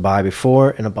 LSU gets a bye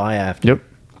before and a bye after. Yep.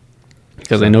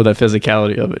 Because they know that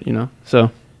physicality of it,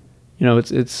 So,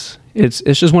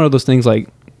 it's just one of those things. Like,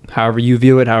 however you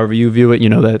view it,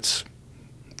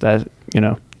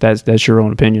 that's your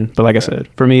own opinion. But like I said,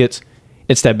 for me, it's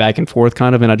that back and forth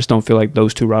kind of, and I just don't feel like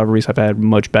those two rivalries have had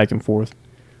much back and forth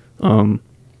over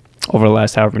the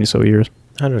last however many so years.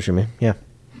 I know what you mean. Yeah.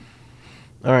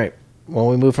 All right. Well,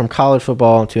 we move from college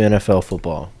football to NFL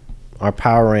football. Our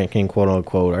power ranking, quote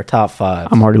unquote, our top 5.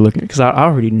 I'm already looking because I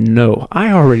already know.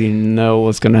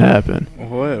 What's going to happen.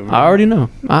 Whatever. I already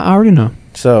know.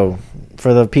 So,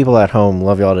 for the people at home,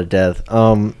 love y'all to death.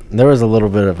 There was a little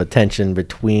bit of a tension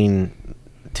between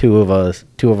two of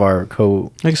our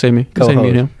Like I say, me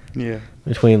and him. Yeah.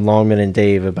 between Longman and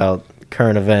Dave about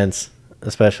current events,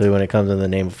 especially when it comes to the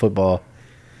name of football.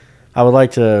 I would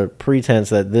like to pretense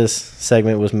that this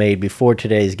segment was made before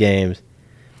today's games.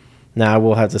 Now, I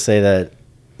will have to say that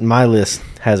my list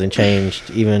hasn't changed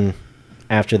even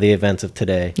after the events of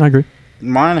today. I agree.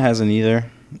 Mine hasn't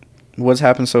either. What's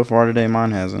happened so far today,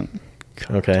 mine hasn't.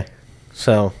 Okay.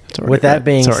 So, It's already with that bad.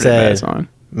 being It's already a bad said, sign.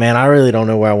 man, I really don't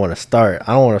know where I want to start.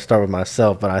 I don't want to start with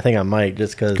myself, but I think I might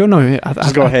just because Go no.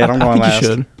 Just go ahead. I'm going I think last. you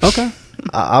should. Okay.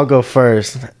 I'll go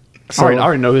first. So, I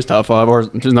already know his top 5 or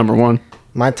his number 1.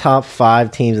 my top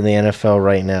 5 teams in the NFL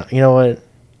right now. You know what?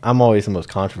 I'm always the most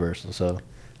controversial, so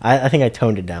I think I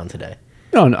toned it down today.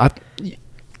 No,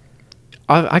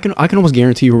 I can almost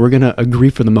guarantee you we're gonna agree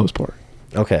for the most part.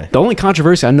 Okay. The only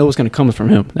controversy I know is gonna come from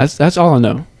him. That's all I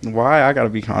know. Why I gotta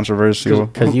be controversial?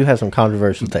 Because you have some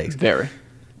controversial takes. Very.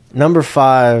 Number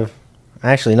 5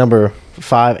 and number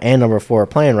 4 are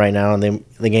playing right now in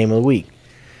the game of the week.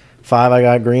 5, I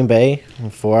got Green Bay.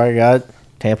 And 4, I got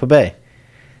Tampa Bay.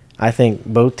 I think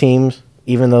both teams,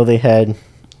 even though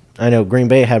I know Green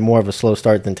Bay had more of a slow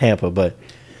start than Tampa, but,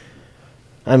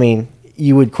 I mean,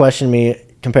 you would question me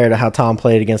compared to how Tom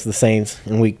played against the Saints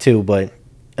in week 2, but,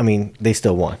 I mean, they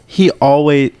still won. He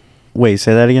always wait.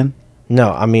 Say that again.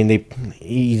 No, I mean,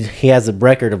 he has a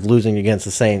record of losing against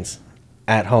the Saints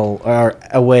at home or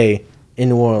away in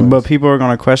New Orleans. But people are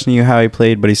gonna question you how he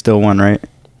played, but he still won, right?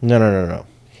 No.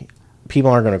 People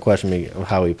aren't going to question me of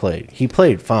how he played. He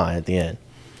played fine at the end,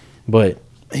 but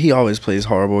He always plays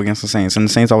horrible against the Saints, and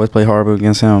the Saints always play horrible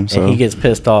against him. So and he gets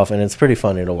pissed off, and it's pretty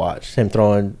funny to watch him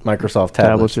throwing Microsoft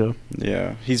tablets.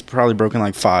 yeah, he's probably broken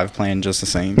like 5 playing just the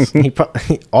Saints.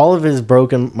 All of his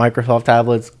broken Microsoft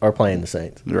tablets are playing the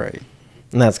Saints, Right.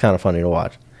 and that's kind of funny to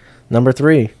watch. Number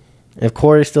 3, if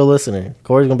Corey's still listening,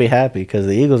 Corey's going to be happy because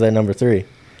the Eagles at number 3.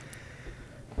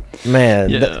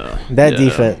 Man, that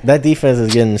defense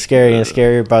is getting scarier and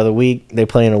scarier by the week. They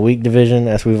play in a weak division,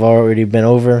 as we've already been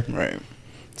over. Right.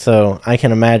 So I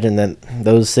can imagine that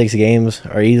those 6 games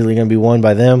are easily going to be won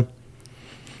by them.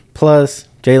 Plus,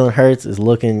 Jalen Hurts is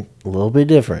looking a little bit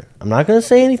different. I'm not going to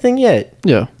say anything yet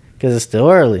Yeah. because it's still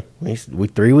early. We're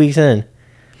 3 weeks in.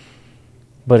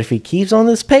 But if he keeps on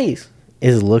this pace,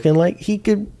 it's looking like he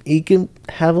could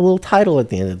have a little title at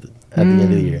the end of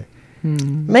the year.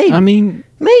 Maybe. I mean,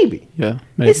 maybe. yeah.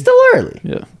 Maybe. It's still early.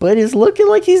 Yeah. But it's looking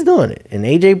like he's doing it. And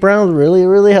A.J. Brown's really,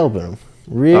 really helping him.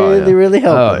 Really helping him.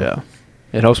 Oh, yeah.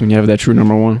 It helps when you have that true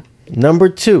number 1. Number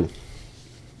 2,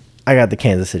 I got the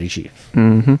Kansas City Chiefs.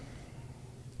 Mm-hmm.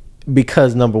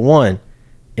 Because number 1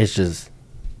 is just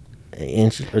an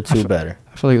inch or 2 better.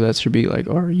 I feel like that should be like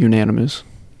our unanimous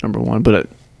number 1, but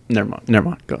never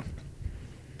mind. Go.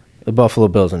 The Buffalo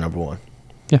Bills are number 1.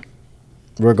 Yeah.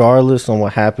 Regardless on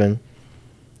what happened,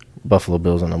 Buffalo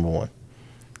Bills are number 1.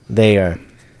 They are.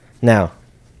 Now,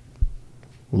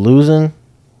 losing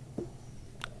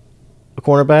a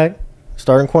cornerback,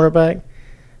 starting cornerback,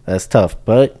 that's tough.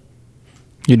 But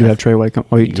You do have Trey White. You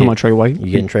talking about Trey White? you're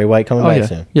getting Trey White coming back yeah.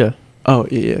 soon. Yeah. Oh,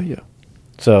 yeah.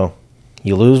 So,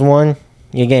 you lose one,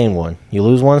 you gain one. You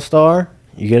lose one star,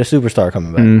 you get a superstar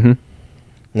coming back. Mm-hmm.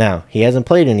 Now, he hasn't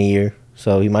played in a year,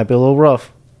 so he might be a little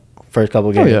rough first couple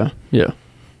Oh, games. yeah.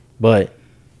 But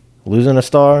losing a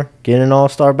star, getting an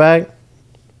all-star back,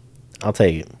 I'll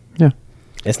take it. Yeah.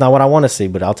 It's not what I want to see,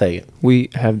 but I'll take it. We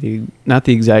have not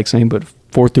the exact same, but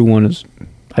 4 through 1 is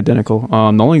identical. The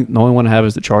only one I have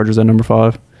is the Chargers at number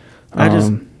 5.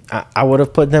 I would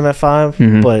have put them at 5,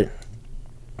 Mhm. but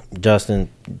Justin,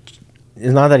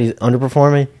 it's not that he's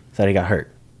underperforming, it's that he got hurt.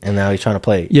 And now he's trying to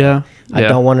play. Yeah. I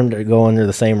don't want him to go under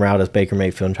the same route as Baker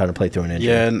Mayfield and try to play through an injury.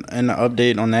 Yeah, and the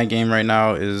update on that game right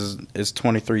now is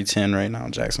 23-10 right now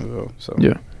in Jacksonville. So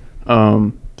Yeah.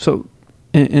 So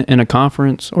in a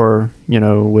conference, or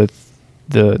with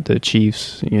the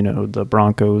Chiefs, the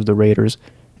Broncos, the Raiders,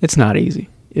 it's not easy.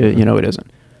 It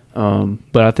isn't.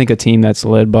 But I think a team that's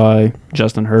led by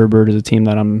Justin Herbert is a team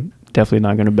that I'm definitely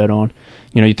not going to bet on.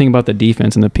 You think about the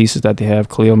defense and the pieces that they have: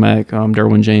 Khalil Mack,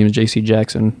 Derwin James, J.C.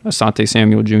 Jackson, Asante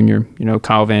Samuel Jr.,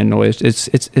 Kyle Van Noy.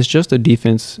 It's just a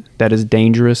defense that is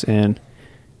dangerous, and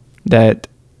that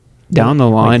down the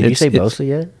line. Wait, did you say Bosa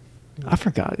yet? I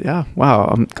forgot. Yeah. Wow.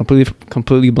 I'm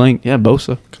completely blank. Yeah,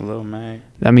 Bosa. Khalil Mack.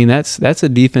 I mean, that's a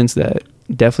defense that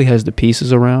definitely has the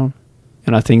pieces around,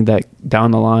 and I think that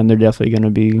down the line they're definitely going to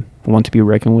be one to be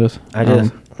reckoned with.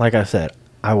 Like I said,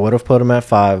 I would have put them at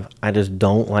 5. I just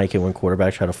don't like it when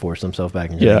quarterbacks try to force themselves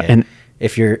back into the game. And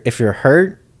if you're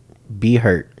hurt, be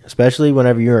hurt, especially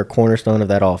whenever you're a cornerstone of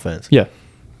that offense. yeah,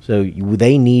 So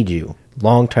they need you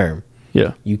long term.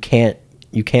 yeah. You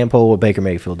can't pull what Baker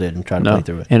Mayfield did and try to play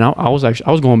through it. And I was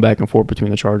going back and forth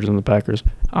between the Chargers and the Packers.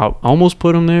 I almost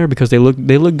put them there because they look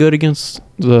good against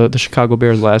the Chicago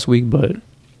Bears last week, but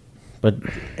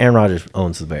Aaron Rodgers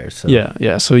owns the Bears. So.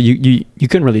 yeah. So you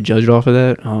couldn't really judge it off of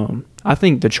that. I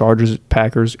think the Chargers,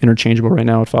 Packers, interchangeable right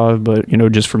now at 5, but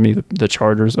just for me, the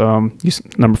Chargers.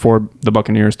 Number 4, the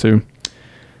Buccaneers too.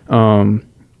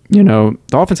 The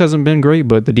offense hasn't been great,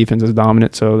 but the defense is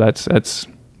dominant. So that's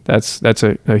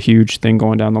a huge thing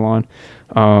going down the line.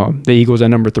 The Eagles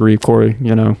at number 3, Corey.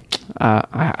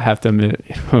 I have to admit,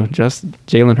 just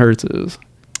Jalen Hurts is.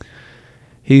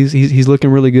 He's looking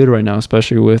really good right now,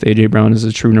 especially with A.J. Brown as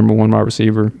a true number 1 wide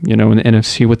receiver. In the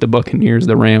NFC with the Buccaneers,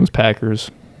 the Rams, Packers,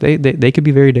 they could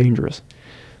be very dangerous.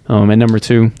 At number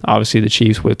 2, obviously the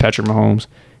Chiefs with Patrick Mahomes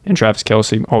and Travis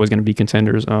Kelce, always going to be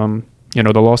contenders. The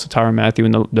loss of Tyrann Mathieu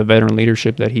and the veteran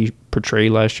leadership that he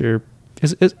portrayed last year,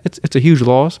 it's a huge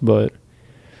loss, but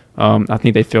I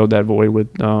think they filled that void with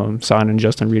signing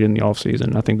Justin Reed in the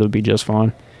offseason. I think they'll be just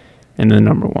fine. And then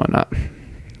number 1,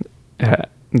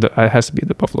 it has to be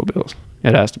the Buffalo Bills.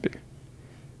 It has to be.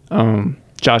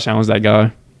 Josh Allen's that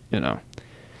guy.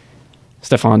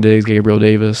 Stephon Diggs, Gabriel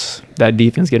Davis. That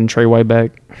defense getting Trey White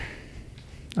back.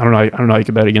 I don't know how you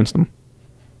could bet against them.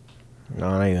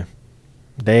 No, not either.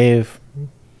 Dave,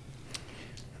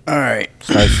 All right,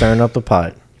 start stirring up the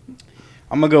pot.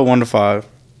 I'm gonna go 1 to 5.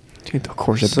 Dude, of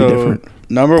course, it'd So be different.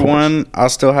 number 1, I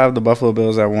still have the Buffalo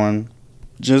Bills at 1,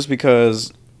 just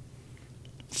because.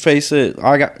 Face it,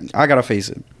 I gotta face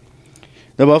it.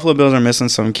 The Buffalo Bills are missing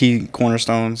some key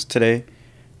cornerstones today,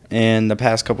 and the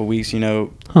past couple weeks.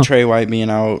 Trey White being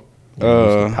out,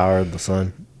 Power of the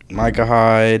sun. Micah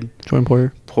Hyde, Jordan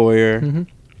Poyer. Poyer,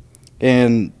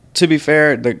 and to be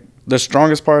fair, the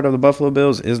strongest part of the Buffalo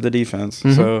Bills is the defense.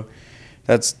 Mhm. So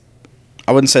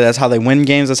I wouldn't say that's how they win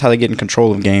games. That's how they get in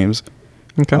control of games.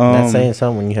 Okay. That's saying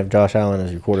something when you have Josh Allen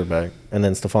as your quarterback and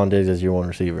then Stephon Diggs as your 1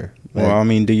 receiver. Well, I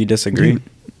mean, do you disagree?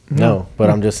 No, but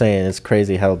I'm just saying it's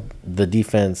crazy how the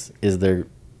defense is that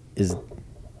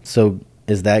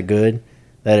good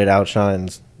that it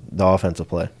outshines the offensive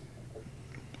play.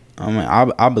 I mean,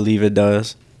 I believe it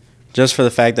does, just for the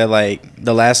fact that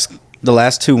the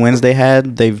last 2 wins they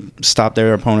had, they've stopped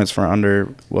their opponents for under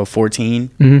 14.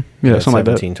 Mm-hmm. Yeah, something like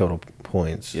that. 17 total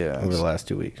points over the last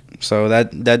 2 weeks. So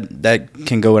that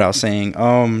can go without saying.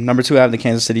 Number 2, I have the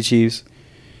Kansas City Chiefs.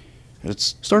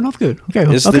 It's Starting off good. Okay.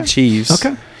 the Chiefs.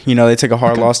 Okay. They took a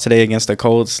hard loss today against the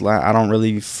Colts. I don't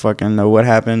really fucking know what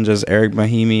happened. Just Eric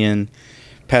Bieniemy and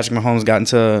Patrick Mahomes got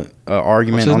into an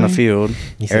argument on the name? field.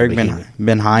 You said Eric Bieniemy.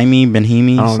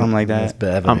 Benhimi, I don't something know. like That's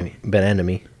that. Ben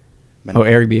Enemy, Oh,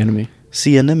 Eric Bieniemy.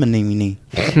 See a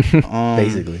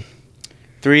Basically.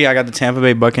 3, I got the Tampa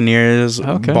Bay Buccaneers.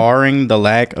 Okay. Barring the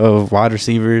lack of wide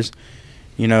receivers.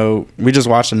 We just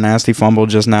watched a nasty fumble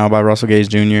just now by Russell Gage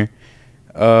Jr.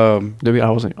 I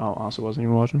also wasn't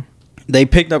even watching. They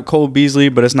picked up Cole Beasley,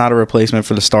 but it's not a replacement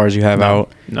for the stars you have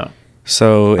out. No.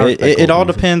 So I respect it Cole all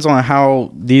Beasley. depends on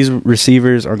how these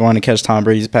receivers are going to catch Tom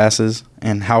Brady's passes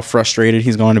and how frustrated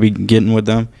he's going to be getting with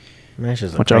them. Man, it's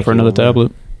just a Watch out for cranky another little man.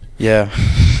 tablet. Yeah,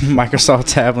 Microsoft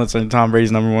tablets are Tom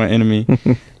Brady's number one enemy.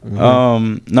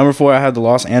 Mm-hmm. Number 4, I have the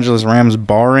Los Angeles Rams,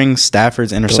 barring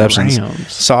Stafford's interceptions.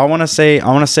 Rams. So I want to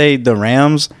say the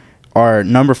Rams are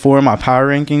number 4 in my power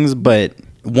rankings. But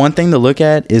one thing to look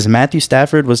at is Matthew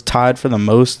Stafford was tied for the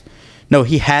most. No,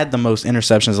 he had the most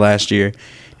interceptions last year,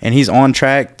 and he's on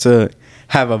track to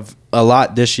have a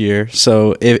lot this year.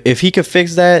 So if he could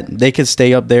fix that, they could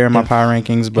stay up there in my power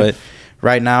rankings. But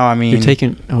right now, I mean, You're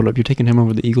taking him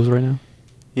over the Eagles right now?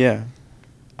 yeah.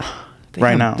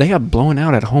 Now. They got blown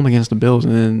out at home against the Bills,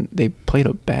 and then they played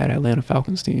a bad Atlanta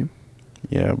Falcons team.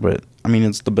 Yeah, but I mean,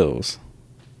 it's the Bills.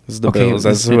 It's the Okay, Bills.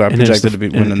 That's and- who I and it's projected the- to be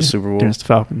and- winning the and- Super Bowl. And it's the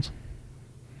Falcons.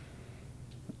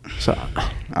 So,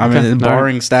 I mean, okay,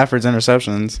 barring Stafford's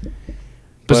interceptions.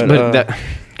 but But, that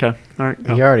okay, all right.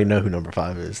 go. You already know who number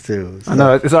 5 is too. So. I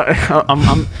know. It's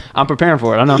I'm preparing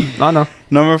for it. I know.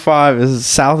 Number 5 is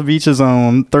South Beach's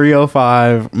own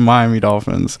 305 Miami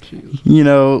Dolphins. You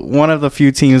know, one of the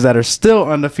few teams that are still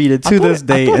undefeated to this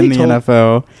day in the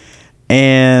NFL.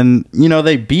 And, you know,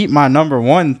 they beat my number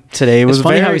 1 today. It was It's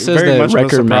funny very, how he says very that much of a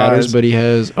record matters, surprise. but he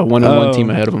has a 1-1 team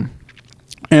ahead of him.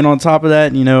 And on top of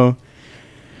that, you know,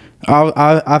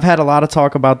 I've had a lot of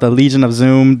talk about the Legion of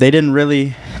Zoom. They didn't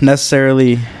really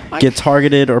necessarily get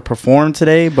targeted or perform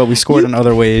today, but we scored in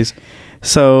other ways.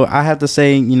 So I have to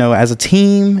say, you know, as a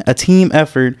team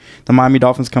effort, the Miami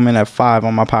Dolphins come in at 5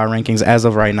 on my power rankings as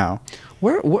of right now.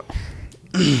 Where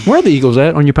are the Eagles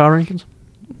at on your power rankings?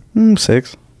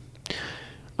 6.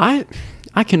 I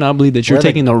cannot believe that you're Where the-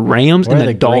 taking the Rams where and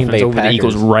the the Green Dolphins Bay over the Packers?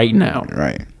 Eagles right now.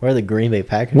 Right. Where are the Green Bay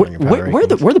Packers Where on your power where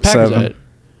the rankings? Packers 7. at?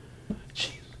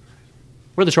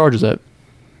 Where the Chargers at?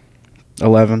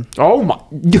 11. Oh my!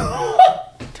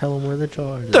 Tell them where the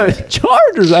Chargers. The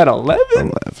Chargers at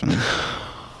 11. 11.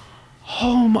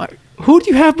 Oh my! Who do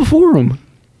you have before them?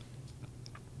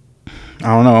 I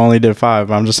don't know. I only did 5.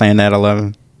 But I'm just saying that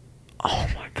 11. Oh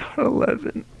my God!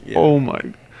 11. Yeah. Oh my!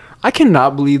 I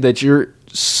cannot believe that you're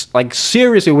like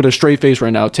seriously with a straight face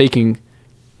right now taking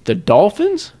the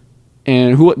Dolphins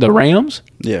and the Rams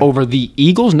over the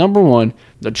Eagles number 1,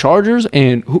 the Chargers,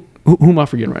 and who am I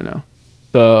forgetting right now?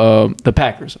 The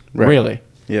Packers. Right. Really?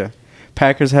 Yeah.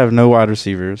 Packers have no wide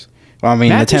receivers. Well, I mean,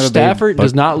 Matthew the Tampa Bay Stafford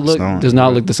does not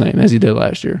look the same as he did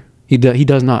last year. He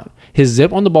does not. His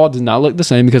zip on the ball does not look the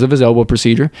same because of his elbow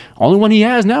procedure. Only one he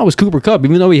has now is Cooper Kupp,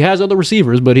 even though he has other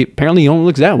receivers, but apparently he only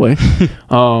looks that way.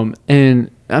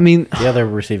 And I mean, The other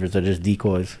receivers are just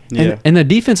decoys. Yeah. and the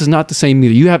defense is not the same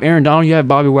either. You have Aaron Donald, you have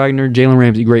Bobby Wagner, Jalen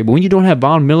Ramsey, great. But when you don't have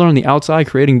Von Miller on the outside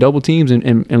creating double teams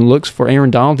and looks for Aaron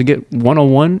Donald to get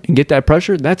one-on-one and get that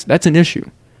pressure, that's an issue.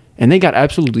 And they got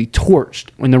absolutely torched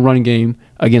in the running game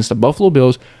against the Buffalo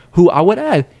Bills, who I would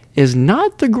add is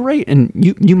not the great, and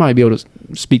you might be able to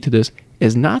speak to this,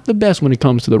 is not the best when it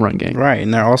comes to the run game. Right,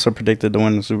 and they're also predicted to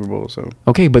win the Super Bowl. So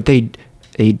Okay, but they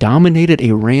dominated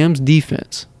a Rams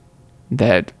defense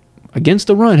that against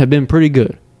the run have been pretty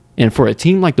good. And for a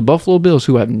team like the Buffalo Bills,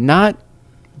 who have not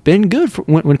been good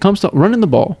when it comes to running the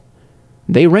ball,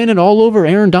 they ran it all over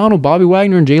Aaron Donald, Bobby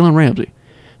Wagner, and Jalen Ramsey.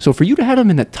 So for you to have them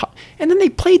in the top, and then they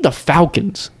played the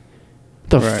Falcons.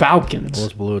 Falcons.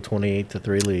 Bulls blew a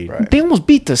 28-3 lead. Right. They almost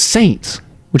beat the Saints,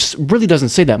 which really doesn't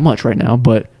say that much right now,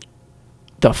 but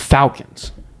the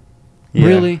Falcons. Yeah.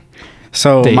 Really?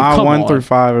 So Dave, my come 1 on. through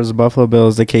 5 is the Buffalo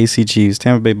Bills, the KC Chiefs,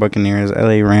 Tampa Bay Buccaneers,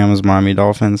 LA Rams, Miami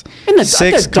Dolphins. And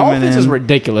the Dolphins is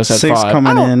ridiculous at 6 5.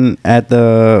 coming in at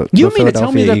the You the mean to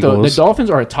tell me that Philadelphia the Eagles. Dolphins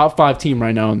are a top 5 team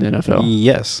right now in the NFL?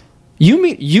 Yes. You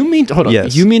mean hold on.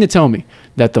 Yes. You mean to tell me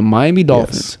that the Miami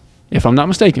Dolphins, if I'm not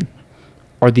mistaken,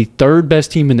 are the 3rd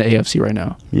best team in the AFC right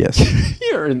now? Yes.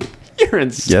 You're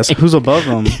insane. Yes. Who's above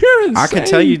them? You're insane. I can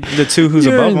tell you the 2 who's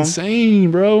You're above them.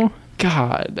 insane, bro.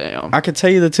 God damn. I can tell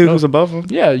you the 2 who's above them.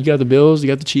 Yeah, you got the Bills, you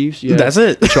got the Chiefs. You got That's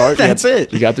it. The That's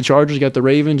it. You got the Chargers, you got the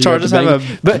Ravens. Chargers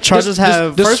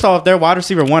have first off, their wide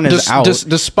receiver 1 is out.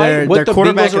 Despite what their the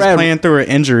quarterback Bengals is are at, playing through an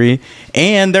injury,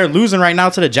 and they're losing right now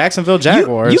to the Jacksonville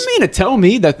Jaguars. You mean to tell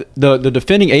me that the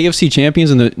defending AFC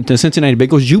champions and the Cincinnati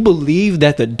Bengals, you believe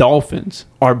that the Dolphins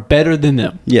are better than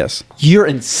them? Yes. You're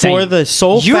insane. For the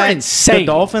sole You're fact insane. the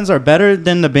Dolphins are better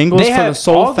than the Bengals They for have the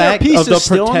sole all their fact of pieces the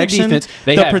still on the protection, defense.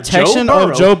 They the have protection Joe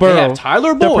of Joe Burrow. They have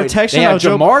Tyler Boyd. The protection They have of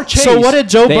Joe Jamar Chase. So what did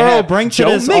Joe They Burrow have bring to Joe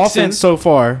this Mixon. offense so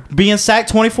far? Being sacked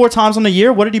 24 times in a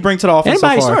year? What did he bring to the offense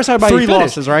Anybody so far? starts, everybody 3 finished.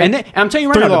 losses, right? And I'm telling you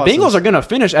right 3 now, losses. the Bengals are going to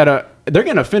finish at a they're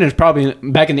gonna finish probably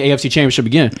back in the AFC Championship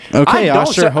again. Okay, I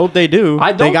sure hope they do.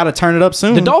 They got to turn it up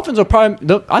soon. The Dolphins are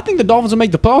probably. I think the Dolphins will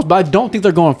make the playoffs, but I don't think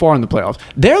they're going far in the playoffs.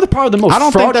 They're probably the most. I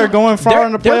don't think they're going far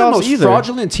in the playoffs They're the most either.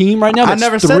 fraudulent team right now. I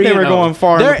never said they were going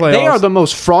far in the playoffs. They are the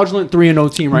most fraudulent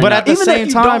 3-0 team right now. But at the same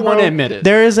time, want to admit it,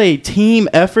 there is a team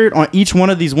effort on each one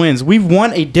of these wins. We've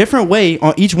won a different way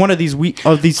on each one of these three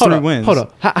wins. Hold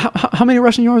up. How many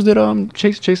rushing yards did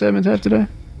Chase Edmonds have today?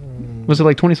 Was it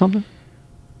like 20 something?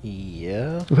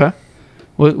 Yeah. Okay.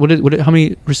 How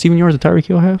many receiving yards did Tyreek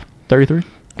Hill have? 33.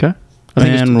 Okay.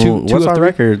 What's our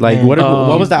record? Like, what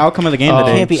was the outcome of the game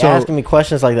today? You can't be asking me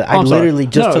questions like that. I literally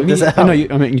just took this out. No,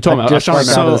 you told me.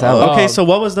 Okay, so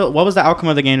what was the outcome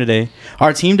of the game today?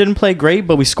 Our team didn't play great,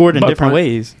 but we scored in different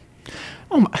ways.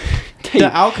 Oh my! The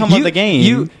outcome of the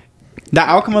game. The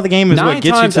outcome of the game is what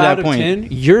gets you to that point. 10,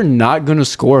 you're not going to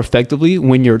score effectively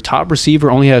when your top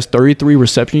receiver only has 33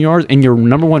 reception yards and your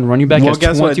number one running back has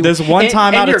 20. What? There's one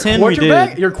time out of 10 we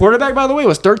did. Your quarterback, by the way,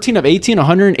 was 13 of 18,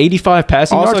 185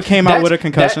 passing yards. Also came out with a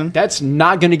concussion. That's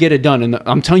not going to get it done. And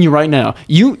I'm telling you right now,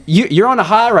 you're on a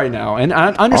high right now. And I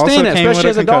understand that,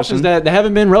 especially as the Dolphins that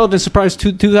haven't been relevant since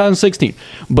 2016.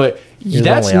 But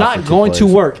that's not going to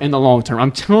work in the long term.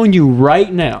 I'm telling you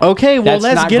right now. Okay, well,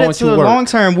 let's get it to the long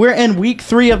term. We're in week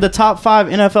 3 of the top 5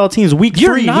 NFL teams. Week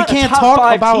 3, we can't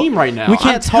talk about team right now. We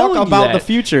can't talk about the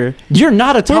future. You're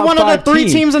not a top 5 team. We're one of the 3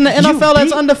 teams in the NFL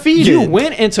that's undefeated. You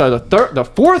went into the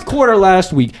fourth quarter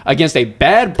last week against a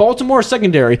bad Baltimore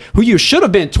secondary who you should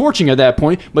have been torching at that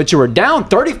point, but you were down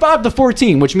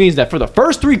 35-14, which means that for the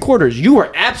first 3 quarters you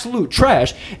were absolute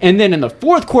trash, and then in the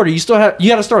fourth quarter you got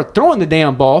to start throwing the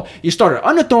damn ball. You started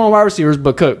underthrowing wide receivers,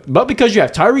 but because you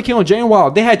have Tyreek Hill and Jalen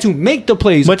Waddle, they had to make the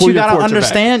plays. But you gotta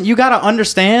understand. You gotta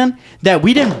understand that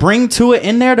we didn't bring Tua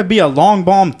in there to be a long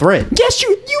bomb threat. Yes,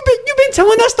 you've been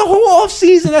telling us the whole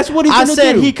offseason that's what he's gonna do. I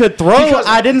said he could throw.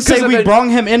 I didn't say we brought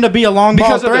him in to be a long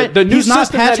bomb threat. He's not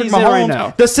Patrick Mahomes.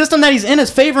 Right, the system that he's in is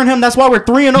favoring him. That's why we're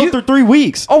 3-0 through 3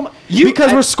 weeks.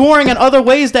 Because we're scoring in other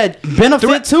ways that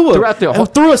benefit Tua.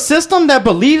 Through a system that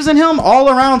believes in him, all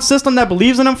around system that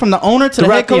believes in him, from the owner to the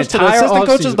head coach to the assistant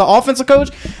coaches, the offensive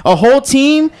coach, a whole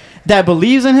team that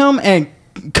believes in him and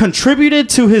contributed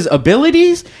to his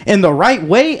abilities in the right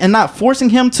way and not forcing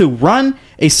him to run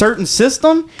a certain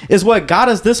system is what got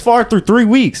us this far through 3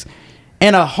 weeks.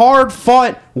 And a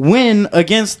hard-fought win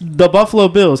against the Buffalo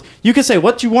Bills. You can say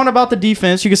what you want about the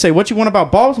defense. You can say what you want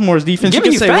about Baltimore's defense. You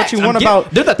can say what you want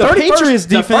about the Patriots'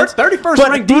 defense. 31st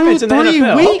ranked defense in the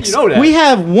NFL. Weeks, you know that. We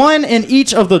have one in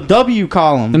each of the W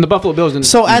column. And the Buffalo Bills.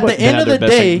 So at the end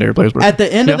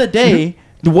of the day,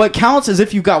 what counts is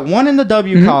if you got one in the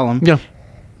W column. Yeah.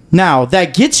 Now,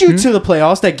 that gets you to the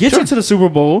playoffs, that gets you to the Super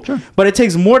Bowl, but it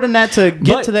takes more than that to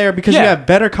get to there because you have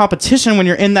better competition when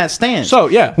you're in that stand. So,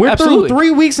 we're through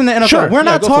 3 weeks in the NFL. We're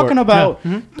not talking about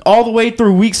all the way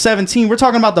through week 17. We're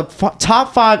talking about the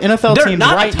top 5 NFL teams right now. They're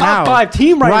not a top 5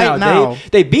 team right now.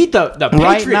 They beat the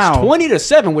Patriots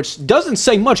 20-7, which doesn't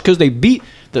say much because they beat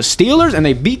the Steelers and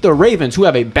they beat the Ravens, who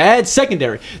have a bad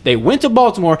secondary. They went to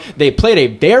Baltimore. They played a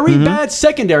very bad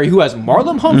secondary who has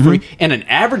Marlon Humphrey and an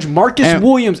average Marcus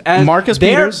Williams as Marcus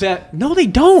Peters. No, they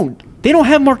don't. They don't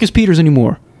have Marcus Peters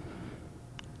anymore.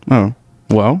 Oh,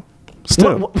 well.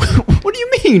 Still. What do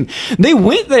you mean? They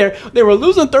went there. They were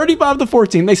losing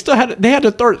 35-14. They had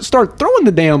to start throwing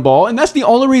the damn ball, and that's the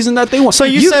only reason that they won. So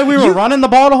you said we were running the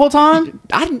ball the whole time?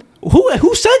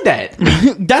 Who said that?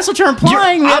 That's what you're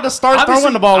implying. We had to start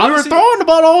throwing the ball. We were throwing the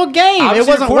ball the whole game. It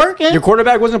wasn't working. Your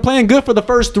quarterback wasn't playing good for the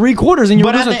first 3 quarters, and you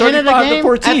were losing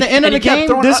 35-14. At the end of the game,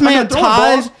 this man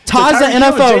ties the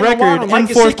NFL record in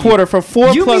fourth quarter for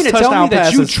 4+ touchdown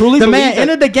passes. The man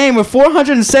ended the game with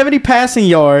 470 passing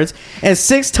yards and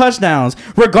 6 touchdowns.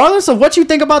 Regardless of what you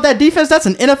think about that defense, that's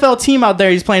an NFL team out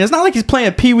there he's playing. It's not like he's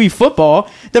playing pee-wee football.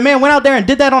 The man went out there and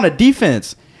did that on a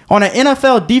defense. On an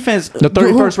NFL defense, the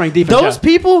 31st ranked defense.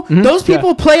 Those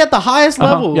people play at the highest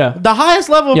level, the highest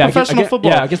level of professional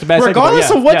football. Against the bad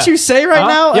regardless of what you say right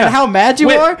now and how mad you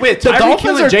are. The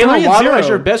Dolphins are 3-0. As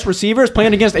your best receivers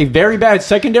playing against a very bad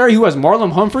secondary who has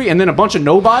Marlon Humphrey and then a bunch of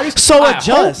nobodies. So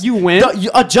adjust. You win.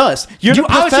 Adjust. You're the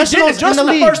professionals in the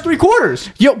league. The first 3 quarters.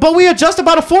 But we adjust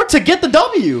about a 4 to get the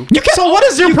W. So what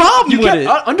is your problem with it?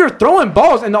 Underthrowing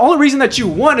balls, and the only reason that you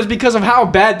won is because of how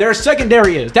bad their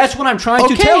secondary is. That's what I'm trying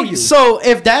to tell you. So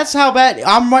if that's how bad,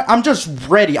 I'm just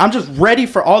ready. I'm just ready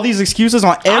for all these excuses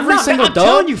on every single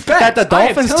dub that the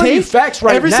Dolphins take.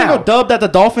 Every single dub that the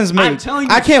Dolphins make.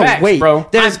 I can't wait. Bro.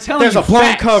 There's a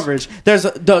blown coverage. There's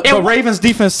the Ravens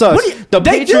defense sucks. The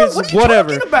Patriots,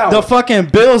 whatever. The fucking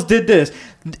Bills did this.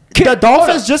 The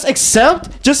Dolphins just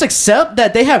accept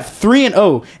that they have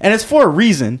 3-0, and it's for a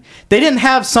reason. They didn't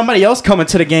have somebody else come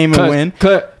into the game and win.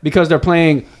 Because they're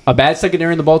playing a bad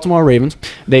secondary in the Baltimore Ravens.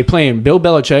 They playing Bill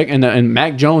Belichick and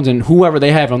Mac Jones and whoever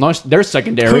they have on their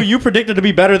secondary. Who you predicted to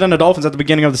be better than the Dolphins at the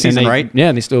beginning of the season, right?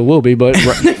 Yeah, they still will be, but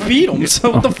they beat them.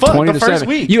 So what the fuck? The first 20-7.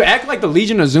 week. You act like the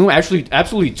Legion of Zoom actually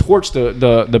absolutely torched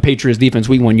the Patriots defense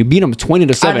week 1. You beat them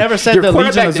 20-7. I never said the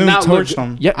Legion of Zoom torched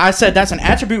them. Yeah. I said that's an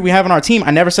attribute we have on our team.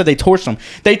 I never said they torched them.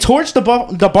 They torched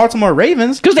the Baltimore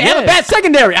Ravens because they have a bad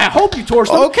secondary. I hope you torched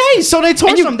them. Okay, so they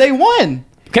torched them. They won.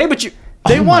 Okay, but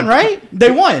they won, right?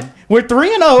 They won. We're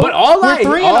 3-0. But all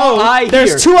I hear,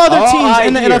 there's two other teams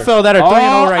in the NFL that are 3-0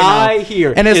 right now. All I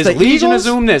hear and it's the Legion Eagles. of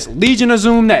Zoom this, Legion of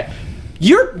Zoom that.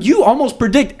 You almost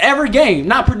predict every game.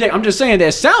 Not predict. I'm just saying that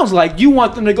it sounds like you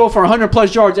want them to go for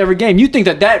 100+ yards every game. You think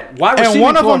that wide receiver and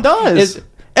one of them does.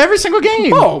 Every single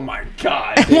game. Oh my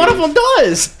god! And one of them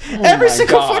does. Every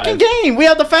single fucking game. We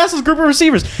have the fastest group of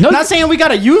receivers. Not saying we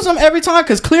gotta use them every time,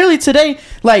 because clearly today,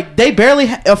 like, they barely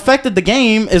affected the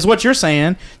game, is what you're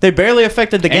saying. They barely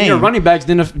affected the game. And your running backs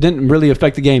didn't really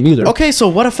affect the game either. Okay, so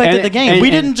what affected the game? We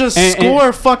didn't just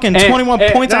score fucking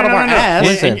 21 points out of our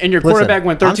ass. And your quarterback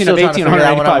went 13 of 18,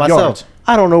 185 yards.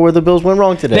 I don't know where the Bills went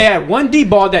wrong today. They had one deep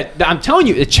ball that I'm telling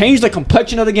you, it changed the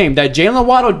complexion of the game. That Jalen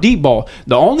Waddle deep ball,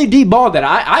 the only deep ball that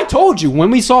I told you when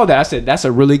we saw that, I said, that's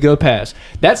a really good pass.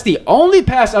 That's the only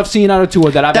pass I've seen out of Tua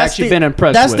that I've actually been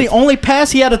impressed with. That's the only pass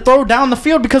he had to throw down the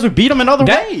field because we beat him in other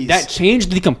ways. That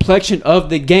changed the complexion of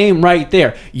the game right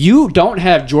there. You don't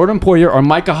have Jordan Poyer or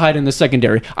Micah Hyde in the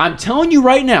secondary. I'm telling you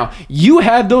right now, you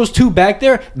have those two back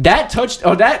there. That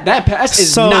pass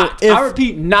is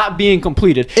not being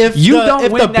completed. If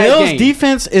the Bills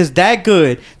defense is that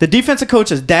good, the defensive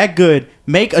coach is that good,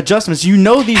 make adjustments. You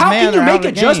know these men are out of the game. How can you make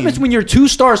adjustments when your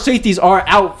 2-star safeties are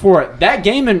out for that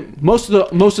game and most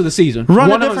of the season?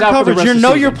 Run a different coverage.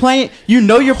 You're playing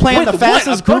the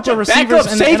fastest group of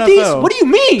receivers in the NFL. What do you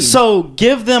mean? So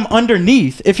give them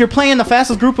underneath. If you're playing the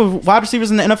fastest group of wide receivers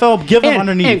in the NFL, give them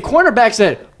underneath. And cornerbacks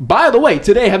that, by the way,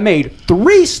 today have made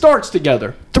 3 starts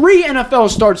together. 3 NFL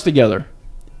starts together.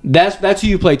 That's who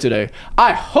you play today.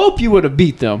 I hope you would have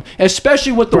beat them,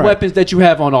 especially with the weapons that you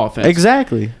have on offense.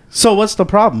 Exactly. So what's the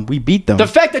problem? We beat them. The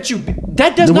fact that we're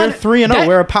 3-0.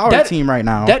 We're a power team right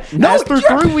now. As through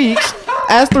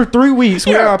 3 weeks,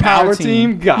 we're a power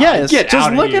team. Yes,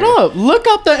 just look it up. Look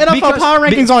up the NFL power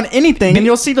rankings on anything, and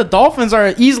you'll see the Dolphins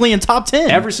are easily in top 10.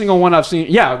 Every single one I've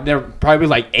seen, they're probably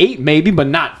like 8 maybe, but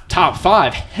not top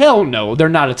 5. Hell no, they're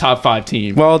not a top 5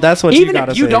 team. Well, that's what you gotta say. Even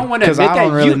if you don't want to admit I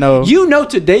don't really know. You know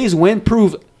today's win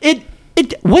proved it.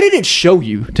 What did it show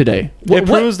you today? It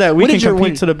proves that we can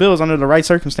compete to the Bills under the right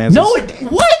circumstances. No,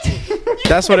 what?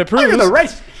 That's what it proves. Under the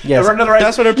right. Yes.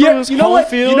 That's what it proves. You know what?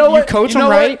 Field, you coach them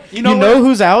right. You know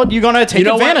who's out. You're going to take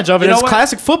advantage of it. It's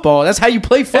classic football. That's how you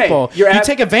play football. You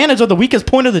take advantage of the weakest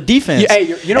point of the defense.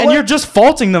 You're just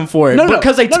faulting them for it.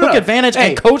 Because they took advantage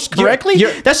and coached correctly?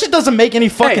 That shit doesn't make any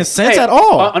fucking sense at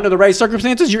all. Under the right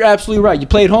circumstances, you're absolutely right. You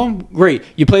played home, great.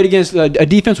 You played against a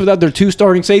defense without their 2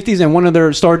 starting safeties and one of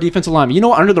their star defensive linemen. You know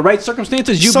what? Under the right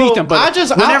circumstances, you beat them. But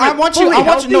I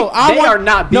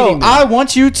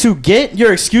want you to get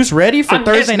your excuse ready for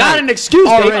Thursday night. It's not an excuse,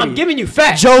 Dave. I'm giving you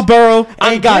facts. Joe Burrow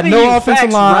ain't got no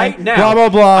offensive line. Right now. Blah blah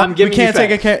blah. I'm giving we can't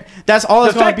take a. That's all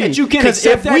it's going to be. That you can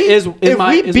accept that is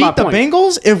my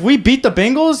point. If we beat the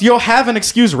Bengals, you'll have an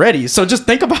excuse ready. So just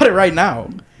think about it right now.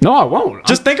 No, I won't.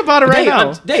 Just think about it right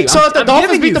now. Dave, so if the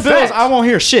Dolphins beat the Bills, I won't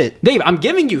hear shit. Dave, I'm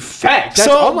giving you facts. That's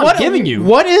all I'm giving you.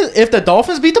 What is if the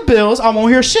Dolphins beat the Bills? I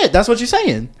won't hear shit. That's what you're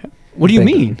saying. What do you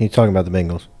mean? He's talking about the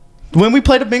Bengals. When we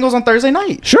play the Bengals on Thursday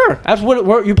night. Sure. That's what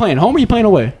are you playing? Home or are you playing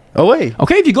away? Away.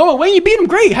 Okay, if you go away and you beat them,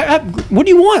 great. What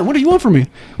do you want? What do you want from me?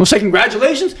 Well, say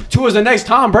congratulations. Tua's the next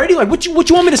Tom Brady. Like, what you want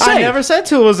me to say? I never said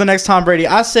Tua was the next Tom Brady.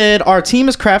 I said our team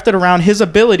is crafted around his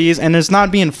abilities and is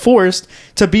not being forced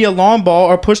to be a long ball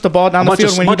or push the ball down the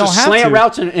field when he don't have to. Slant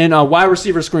routes and wide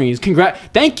receiver screens.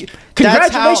 Thank you.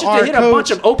 Congratulations to hit a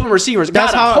bunch of open receivers.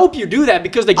 God, I hope you do that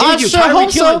because they gave you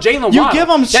Tyreek Hill and Jalen Waddle. You give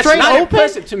them straight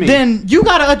open, to me. Then you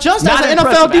got to adjust as an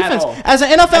NFL defense. As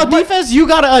an NFL defense, you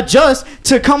got to adjust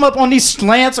to come up on these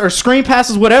slants or screen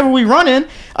passes, whatever we run in,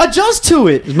 adjust to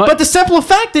it. But the simple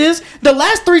fact is, the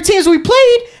last 3 teams we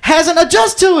played hasn't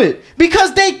adjusted to it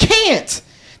because they can't.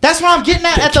 That's what I'm getting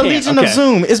at the Legion of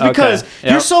Zoom. Is because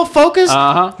you're so focused.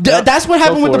 That's what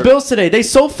happened with the Bills today. They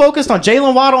so focused on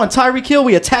Jalen Waddle and Tyreek Hill,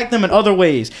 we attacked them in other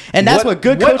ways. And that's what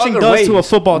good coaching does to a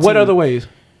football team. What other ways?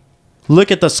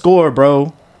 Look at the score,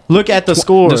 bro. Look at the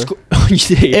score.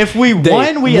 If we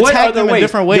won, we attacked them in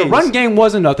different ways. Your run game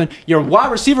wasn't nothing. Your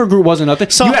wide receiver group wasn't nothing.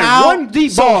 So you had how, one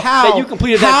deep so ball how, that you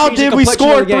completed. How that did we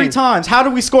score 3 times? How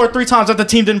did we score 3 times if the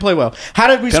team didn't play well? How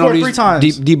did we score 3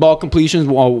 times? Deep ball completions.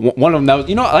 Well, one of them that was,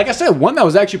 like I said, one that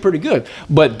was actually pretty good.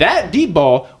 But that deep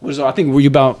ball was, I think, were you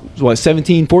about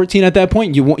 17, 14 at that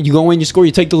point? You go in, you score,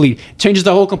 you take the lead. Changes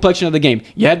the whole complexion of the game.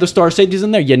 You had the star safeties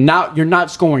in there. You're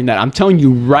not scoring that. I'm telling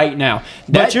you right now.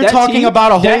 But you're talking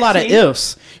about a whole lot of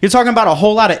ifs. You're talking about a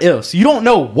whole lot of ifs. You don't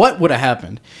know what would have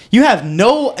happened. You have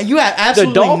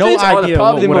absolutely no idea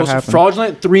probably what the most happened.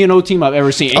 fraudulent 3-0 team I've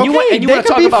ever seen. And they want to talk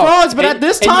could be about frauds, but at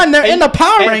this time they're in the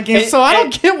power rankings, so I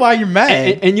don't get why you're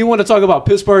mad. And you want to talk about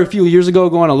Pittsburgh a few years ago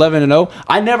going 11-0?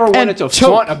 I never wanted to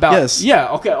flaunt about. Yes. Yeah.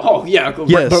 Okay. Oh yeah.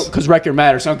 Yes. Because record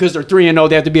matters. Because they're 3-0,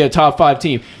 they have to be a top 5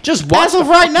 team. Just watch As of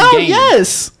right now, game.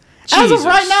 yes. As of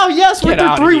right now, yes, we're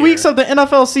through 3 weeks of the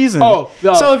NFL season.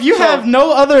 So if you have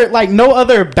no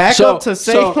other backup to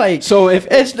say,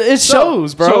 it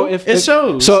shows, bro. It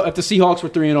shows. So if the Seahawks were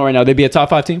 3-0 right now, they'd be a top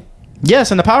 5 team.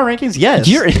 Yes, in the power rankings, yes.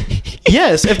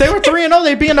 Yes, if they were 3-0,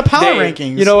 they'd be in the power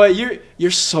rankings. You know what?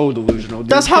 You're so delusional, dude.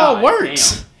 That's how it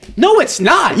works. Damn. No, it's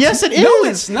not. Yes, it is. No,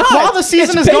 it's not. While the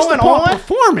season is going on,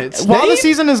 performance. While the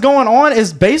season is going on,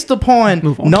 is based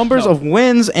upon numbers of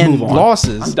wins and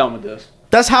losses. I'm done with this.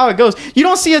 That's how it goes. You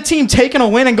don't see a team taking a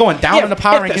win and going down in the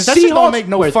power rankings. That shit don't make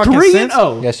no fucking sense.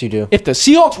 Yes, you do. If the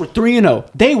Seahawks were 3-0,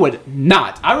 they would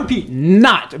not, I repeat,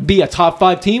 not be a top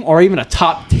 5 team or even a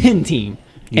top 10 team.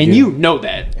 You know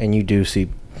that. And you do see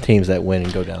teams that win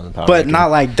and go down the power but ranking. not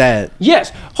like that.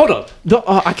 Yes. Hold up.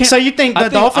 I can't. So you think the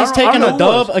Dolphins taking a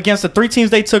dub against the 3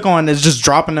 teams they took on is just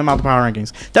dropping them out the power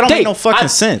rankings? That don't make no fucking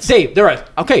sense. Dave, they're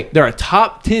a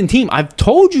top 10 team. I've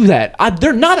told you that.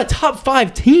 They're not a top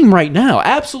 5 team right now.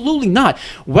 Absolutely not.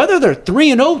 Whether they're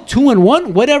 3-0,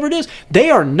 2-1, whatever it is, they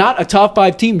are not a top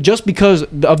 5 team just because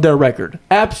of their record.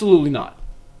 Absolutely not.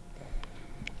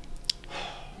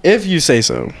 If you say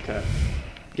so. Okay.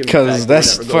 Because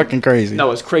that's fucking crazy. No,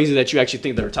 it's crazy that you actually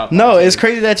think they're a top 5 No, team. it's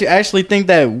crazy that you actually think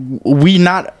that we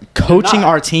not coaching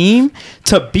our team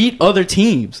to beat other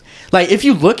teams. Like, if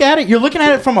you look at it, you're looking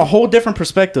at it from a whole different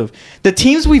perspective. The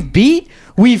teams we've beat,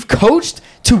 we've coached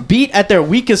to beat at their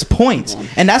weakest points.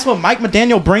 And that's what Mike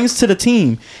McDaniel brings to the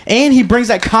team. And he brings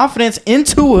that confidence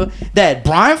into it that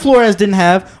Brian Flores didn't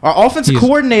have, our offensive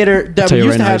coordinator that we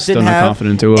used to have didn't have,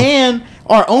 and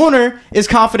our owner is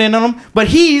confident in him, but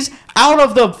he's out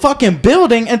of the fucking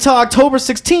building until October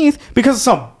 16th because of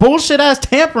some bullshit ass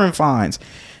tampering fines.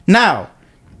 Now,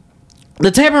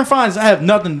 the tampering fines have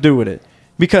nothing to do with it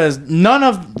because none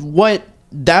of what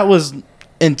that was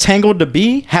entangled to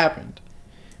be happened.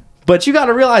 But you got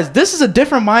to realize this is a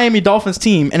different Miami Dolphins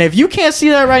team, and if you can't see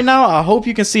that right now, I hope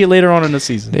you can see it later on in the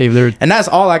season. Dave, and that's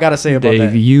all I got to say about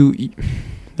that.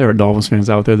 There are Dolphins fans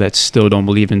out there that still don't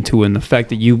believe in Tua, and the fact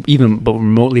that you even but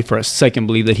remotely for a second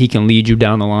believe that he can lead you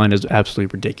down the line is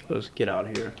absolutely ridiculous. Get out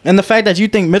of here. And the fact that you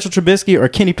think Mitchell Trubisky or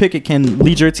Kenny Pickett can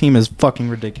lead your team is fucking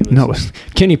ridiculous. No,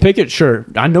 Kenny Pickett, sure.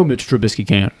 I know Mitchell Trubisky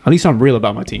can. At least I'm real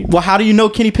about my team. Well, how do you know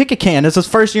Kenny Pickett can? It's his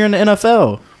first year in the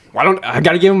NFL. I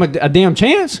got to give him a damn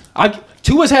chance.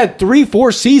 Tua's had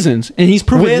 3-4 seasons, and he's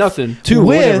proven nothing.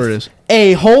 Whatever it is.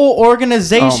 A whole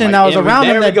organization that was around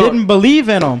him that didn't believe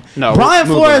in him. No, Brian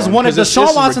Flores wanted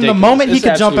Deshaun Watson the moment he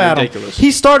could jump at him.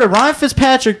 He started Ryan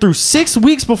Fitzpatrick through 6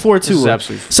 weeks before Tua.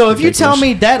 So if you tell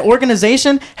me that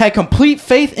organization had complete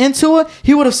faith in Tua,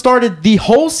 he would have started the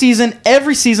whole season,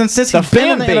 every season since he's been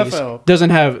in the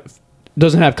NFL.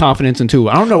 Doesn't have confidence in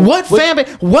Tua. I don't know what fan base.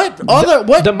 What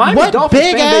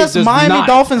big ass Miami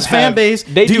Dolphins fan base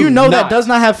do you know that does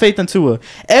not have faith in Tua?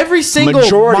 Every single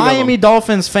Miami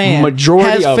Dolphins fan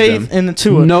has faith in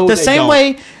Tua. No, the same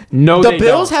way. No, the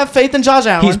Bills have faith in Josh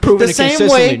Allen. He's proven the it same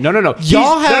consistently. way. No.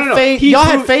 Y'all have faith. Y'all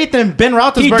had faith in Ben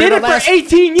Roethlisberger. He did it for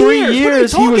 18 years. 3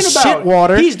 years. He was shit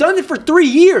water. He's done it for 3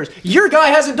 years. Your guy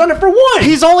hasn't done it for 1.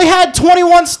 He's only had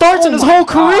 21 starts in his whole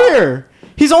career.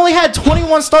 He's only had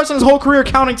 21 starts in his whole career,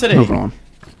 counting today. Moving on.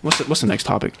 What's the next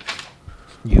topic?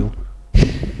 You.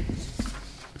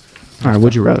 All right.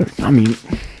 Would you rather? I mean,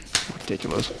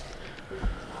 ridiculous.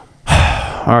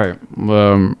 All right.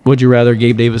 Would you rather?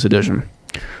 Gabe Davis edition.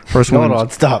 First one. Hold on.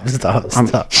 Stop.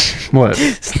 What?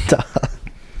 Stop.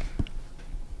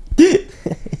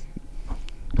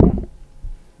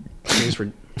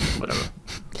 Whatever.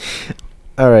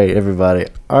 All right, everybody.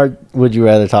 Our Would You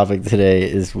Rather topic today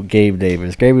is Gabe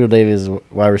Davis. Gabriel Davis is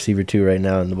wide receiver 2 right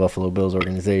now in the Buffalo Bills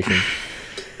organization.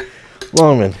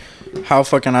 Longman. How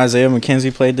fucking Isaiah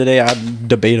McKenzie played today, I'd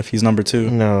debate if he's number 2.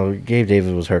 No, Gabe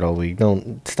Davis was hurt all week.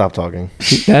 Don't stop talking.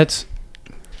 That's...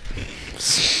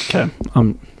 Okay.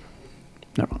 Never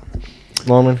mind.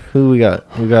 Norman, who we got?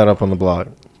 Who got up on the block?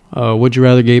 Would you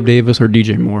rather Gabe Davis or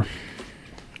DJ Moore?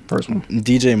 First one.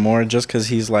 DJ Moore, just because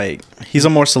he's a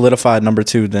more solidified number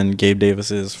 2 than Gabe Davis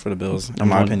is for the Bills, in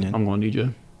my opinion. I'm going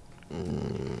DJ.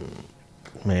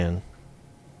 Man,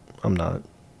 I'm not.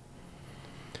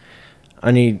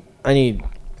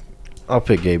 I'll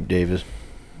pick Gabe Davis.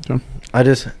 Okay.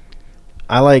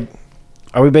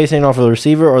 Are we basing it off of the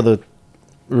receiver or the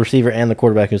receiver and the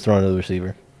quarterback who's throwing to the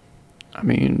receiver? I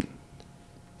mean,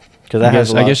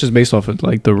 Because I guess just based off of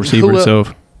like the receiver Who,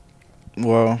 itself.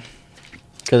 Well,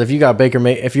 because if you got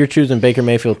if you're choosing Baker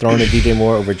Mayfield throwing to DJ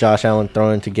Moore over Josh Allen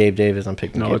throwing to Gabe Davis, I'm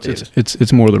picking No, Gabe Davis.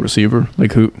 it's more the receiver.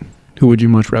 Like who would you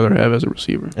much rather have as a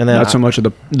receiver? And then not so much of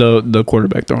the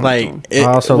quarterback throwing. I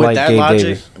also with like that Gabe logic.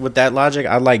 Davis. With that logic,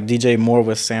 I like DJ Moore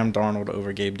with Sam Darnold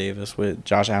over Gabe Davis with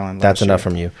Josh Allen. That's enough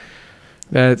from you.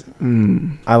 That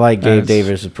I like Gabe That's-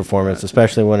 Davis' performance,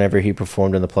 especially whenever he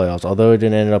performed in the playoffs. Although it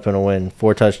didn't end up in a win,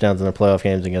 4 touchdowns in the playoff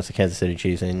games against the Kansas City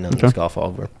Chiefs, ain't nothing to Okay. scoff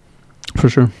over. for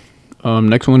sure.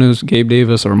 Next one is Gabe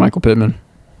Davis or Michael Pittman.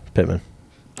 Pittman.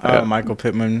 Michael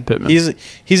Pittman. Pittman.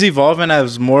 He's evolving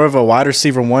as more of a wide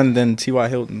receiver 1 than T.Y.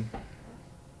 Hilton.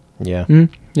 Yeah.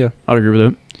 Yeah, I'd agree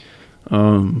with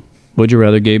that. Would you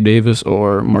rather Gabe Davis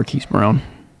or Marquise Brown?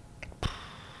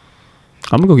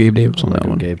 I'm gonna go Gabe Davis on I'm that gonna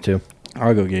one. go Gabe too.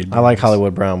 I'll go Gabe Davis. I like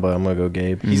Hollywood Brown, but I'm gonna go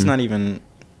Gabe. He's not even.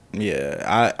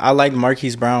 Yeah, I like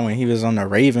Marquise Brown when he was on the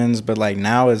Ravens, but like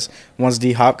now is once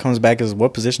D Hop comes back, is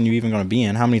what position you even going to be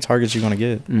in? How many targets you going to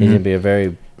get? He's gonna be a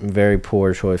very, very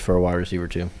poor choice for a wide receiver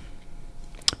too.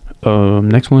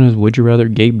 Next one is would you rather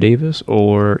Gabe Davis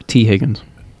or T Higgins?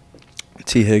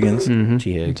 T Higgins. Mm-hmm.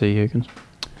 T. Higgins. T Higgins.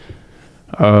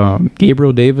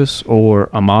 Gabriel Davis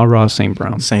or Amon-Ra St.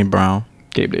 Brown? St. Brown.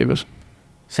 Gabe Davis.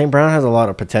 St. Brown has a lot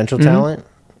of potential talent.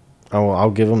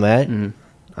 I'll give him that. Mhm.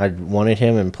 I wanted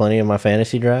him in plenty of my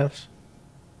fantasy drafts,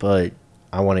 but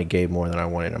I wanted Gabe more than I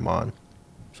wanted him on.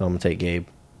 So I'm going to take Gabe.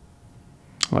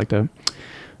 I like that.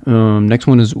 Next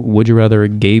one is would you rather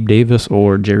Gabe Davis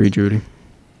or Jerry Judy?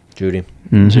 Judy.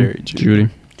 Mhm. Jerry Jeudy.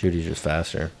 Judy's just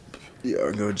faster. Yeah,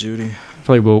 I'll go Judy. I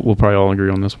feel like we'll probably all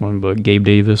agree on this one, but Gabe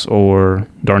Davis or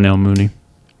Darnell Mooney?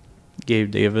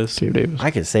 Gabe Davis. Gabe Davis. I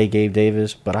could say Gabe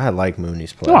Davis, but I like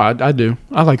Mooney's play. No, I do.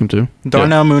 I like him too.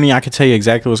 Darnell Mooney, I can tell you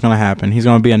exactly what's going to happen. He's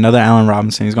going to be another Allen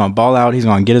Robinson. He's going to ball out. He's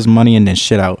going to get his money and then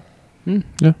shit out. Yeah.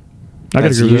 I can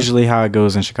That's agree with usually how it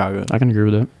goes in Chicago. that. I can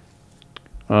agree with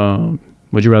that.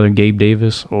 Would you rather Gabe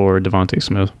Davis or Devontae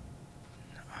Smith?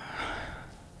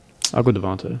 I'll go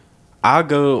Devontae. I'll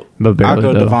go But barely,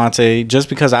 though. Devontae just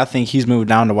because I think he's moved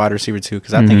down to wide receiver too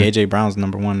because I think A.J. Brown's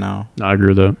number 1 now. No, I agree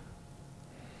with that.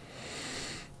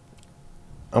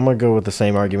 I'm going to go with the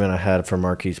same argument I had for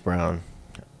Marquise Brown.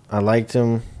 I liked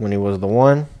him when he was the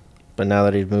 1, but now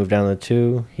that he's moved down to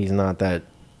 2, he's not that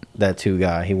 2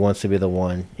 guy. He wants to be the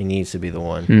 1. He needs to be the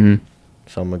 1. Mm-hmm.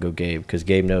 So I'm going to go Gabe because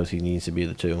Gabe knows he needs to be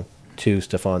the 2. 2,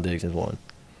 Stephon Diggs is 1.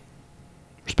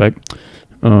 Respect.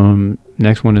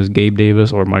 Next one is Gabe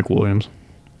Davis or Mike Williams.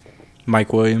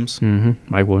 Mike Williams. Mm-hmm.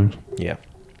 Mike Williams. Yeah.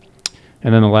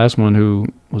 And then the last one, who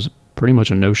was pretty much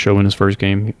a no-show in his first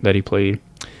game that he played,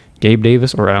 Gabe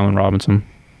Davis or Allen Robinson.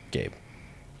 Gabe.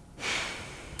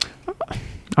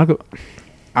 I'll go.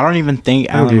 I don't even think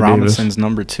I'll Allen give Davis. Robinson's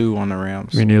number 2 on the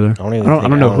Rams. Me neither. I don't even I don't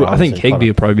think know Allen who. I think Robinson Higbee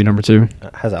would probably be number 2.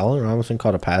 Has Allen Robinson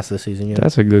caught a pass this season yet?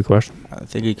 That's a good question. I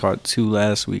think he caught 2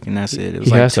 last week, and that's it. It was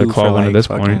He like has to 2 call for one at like this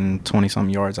point. fucking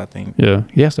 20-something yards, I think. Yeah,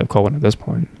 he has to have called one at this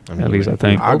point. I mean, At least I we-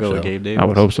 think. I'll hope go with so. Gabe Davis. I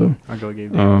would hope so. I'll go with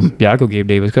Gabe Davis. Yeah, I go Gabe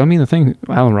Davis. 'Cause, I mean, the thing,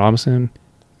 Allen Robinson.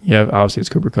 Yeah, obviously it's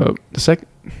Cooper Kupp. I feel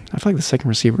like the second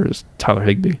receiver is Tyler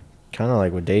Higbee. Kind of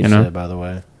like what Dave You know? said, by the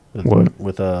way. What?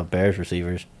 With Bears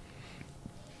receivers.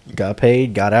 Got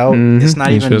paid, got out. It's not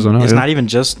He's even. fizzling out, It's yeah. not even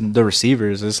just the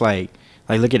receivers. It's like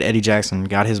look at Eddie Jackson.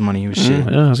 Got his money. He was shit.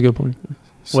 Yeah, that's a good point.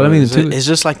 So Well, I mean, it's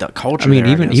just like the culture. I mean,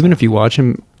 there, even guess. even if you watch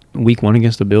him week 1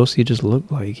 against the Bills, he just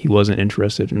looked like he wasn't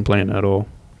interested in playing at all.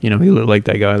 You know, he looked like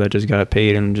that guy that just got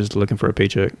paid and just looking for a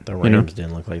paycheck. The you know? Rams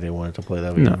didn't look like they wanted to play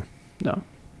that No, weekend. no.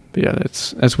 But yeah,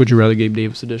 that's Would You Rather Gabe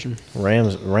Davis edition.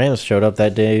 Rams showed up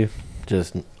that day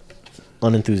just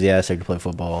unenthusiastic to play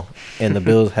football. And the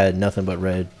Bills had nothing but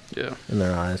red Yeah. in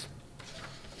their eyes.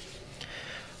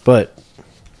 But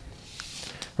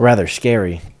rather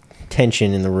scary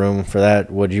tension in the room for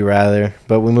that. Would you rather?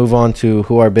 But we move on to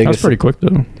who our That biggest. was pretty quick though.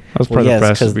 That was Well, probably yeah, the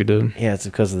it's fastest 'cause- we did. Yeah, it's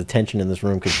because of the tension in this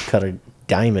room could cut a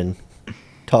diamond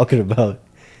talking about.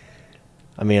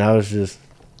 I mean, I was just.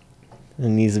 It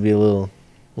needs to be a little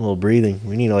breathing.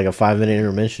 We need like a 5-minute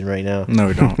intermission right now. no,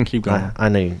 we don't. Keep going. I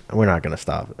know we're not gonna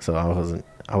stop, so I wasn't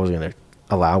gonna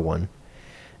allow one.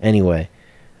 Anyway,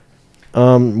 we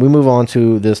move on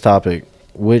to this topic,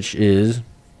 which is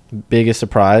biggest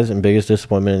surprise and biggest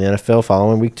disappointment in the NFL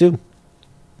following week 2?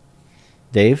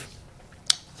 Dave?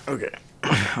 Okay.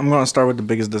 I'm going to start with the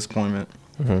biggest disappointment.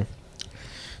 Mm-hmm.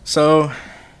 So,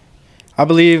 I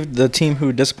believe the team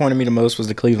who disappointed me the most was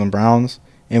the Cleveland Browns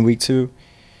in week 2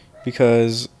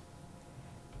 because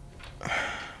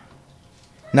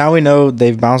now we know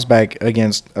they've bounced back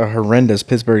against a horrendous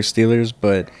Pittsburgh Steelers,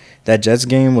 but that Jets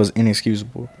game was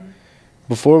inexcusable.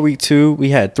 Before week 2,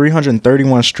 we had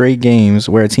 331 straight games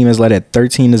where a team has led at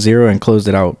 13-0 and closed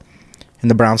it out.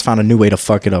 And the Browns found a new way to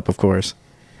fuck it up, of course.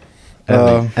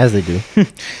 As they do.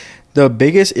 The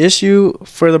biggest issue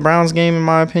for the Browns game, in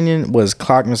my opinion, was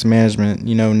clock mismanagement.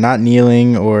 You know, not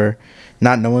kneeling or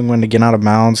not knowing when to get out of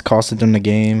bounds costed them the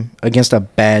game against a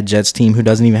bad Jets team who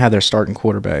doesn't even have their starting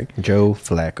quarterback. Joe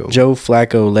Flacco. Joe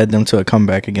Flacco led them to a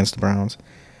comeback against the Browns.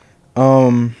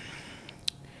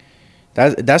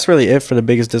 That's really it for the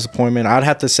biggest disappointment. I'd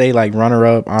have to say, like,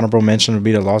 runner-up, honorable mention would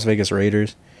be the Las Vegas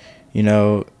Raiders. You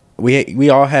know, we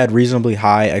all had reasonably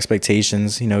high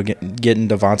expectations, you know, getting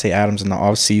Devontae Adams in the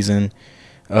offseason,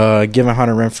 giving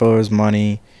Hunter Renfrow his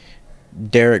money,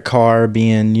 Derek Carr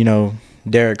being, you know,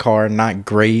 Derek Carr, not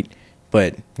great,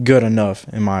 but good enough,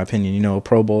 in my opinion. You know, a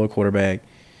Pro Bowler quarterback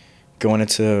going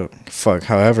into,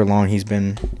 however long he's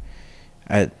been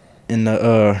in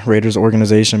the Raiders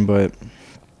organization, but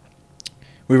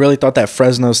we really thought that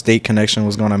Fresno State connection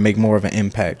was going to make more of an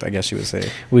impact, I guess you would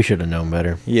say. We should have known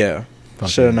better. Yeah.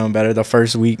 Should have known better. The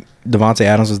first week, Devontae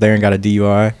Adams was there and got a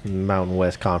DUI. Mountain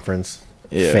West Conference.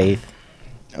 Yeah. Faith.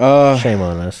 Shame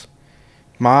on us.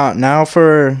 Now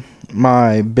for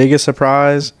my biggest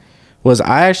surprise was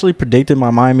I actually predicted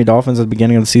my Miami Dolphins at the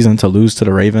beginning of the season to lose to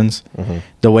the Ravens. Mm-hmm.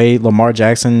 The way Lamar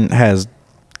Jackson has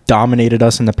dominated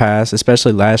us in the past,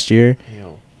 especially last year.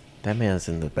 Yo, that man's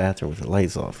in the bathroom with the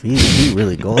lights off. He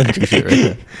really going through shit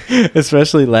right now.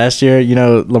 Especially last year, you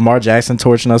know, Lamar Jackson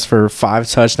torching us for 5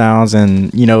 touchdowns,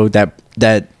 and you know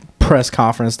that press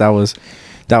conference that was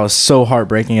so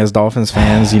heartbreaking as Dolphins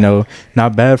fans. You know,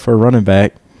 not bad for a running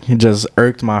back. It just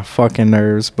irked my fucking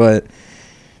nerves. But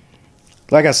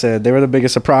like I said, they were the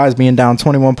biggest surprise, being down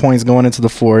 21 points going into the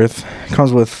fourth.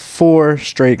 Comes with 4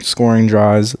 straight scoring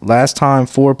drives. Last time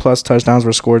 4+ touchdowns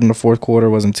were scored in the fourth quarter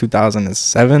was in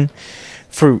 2007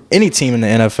 for any team in the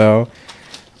NFL.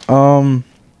 I'm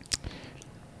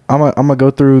gonna go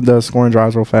through the scoring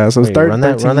drives real fast. So Wait, run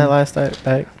that last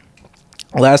back.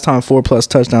 Last time 4+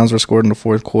 touchdowns were scored in the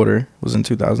fourth quarter was in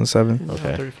 2007.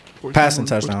 Okay. Passing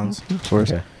touchdowns, of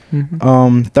course. Okay.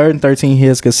 Mm-hmm. 3rd and 13, he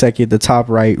has Gesicki at the top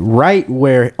right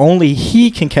where only he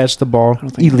can catch the ball.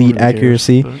 Elite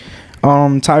accuracy.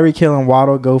 Tyreek Hill and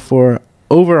Waddle go for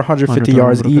over 150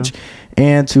 yards each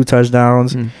and 2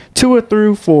 touchdowns. Tua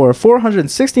threw for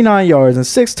 469 yards and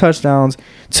 6 touchdowns,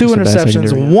 2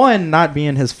 interceptions, 1 not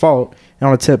being his fault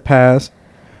on a tip pass.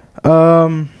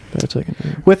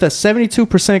 With a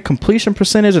 72% completion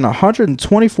percentage and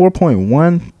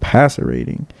 124.1 passer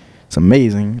rating. It's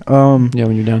amazing. When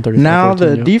you're down 30. Now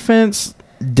the defense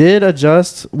did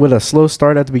adjust with a slow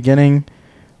start at the beginning.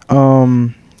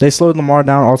 They slowed Lamar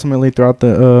down ultimately throughout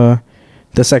the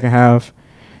second half.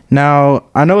 Now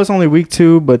I know it's only week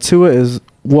 2, but Tua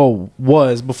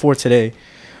was before today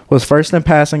was first in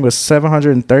passing with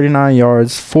 739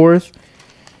 yards, fourth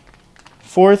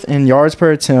in yards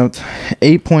per attempt,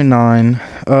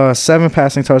 8.9, 7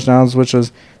 passing touchdowns, which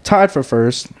was tied for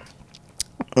first.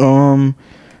 And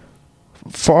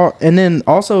then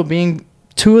also being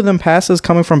 2 of them passes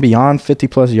coming from beyond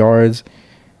 50+ yards.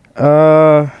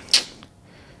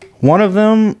 One of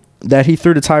them that he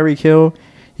threw to Tyreek Hill,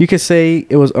 you could say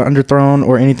it was underthrown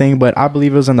or anything, but I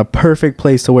believe it was in the perfect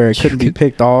place to where it couldn't be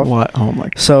picked off. What? Oh my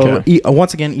God. So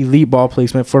once again, elite ball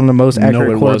placement from the most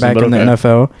accurate quarterback in the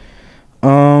NFL.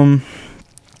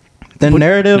 The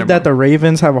narrative that the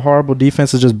Ravens have a horrible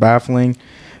defense is just baffling.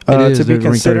 To be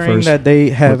considering that they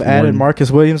have added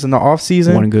Marcus Williams in the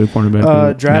offseason. One good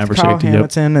cornerback. Draft Kyle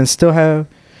Hamilton and still have,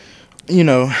 you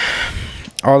know,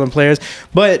 all them players.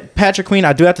 But Patrick Queen,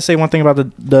 I do have to say one thing about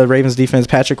the Ravens defense.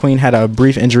 Patrick Queen had a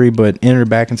brief injury but entered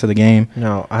back into the game.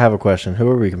 Now, I have a question. Who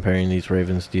are we comparing these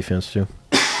Ravens defense to?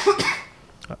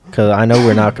 Because I know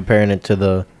we're not comparing it to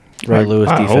the Ray Lewis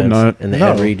defense and the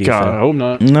Ed Reed defense. God, I hope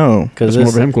not. No. Because it's more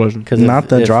of a him question. Not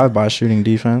the drive-by shooting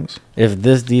defense. If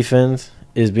this defense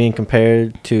is being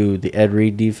compared to the Ed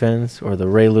Reed defense or the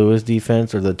Ray Lewis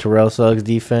defense or the Terrell Suggs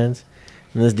defense,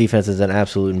 then this defense is an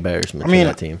absolute embarrassment for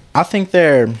that team. I think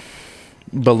they're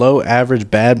below average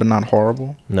bad, but not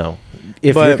horrible. No.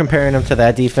 If you're comparing them to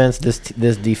that defense, this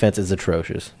defense is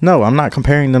atrocious. No, I'm not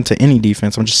comparing them to any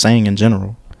defense. I'm just saying in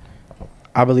general.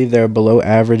 I believe they're below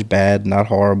average bad, not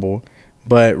horrible.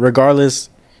 But regardless,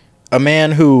 a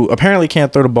man who apparently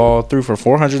can't throw the ball, threw for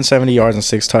 470 yards and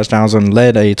 6 touchdowns and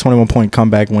led a 21-point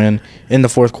comeback win in the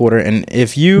fourth quarter. And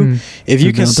if you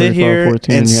can sit here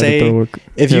and say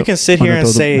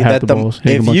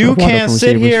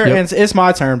it's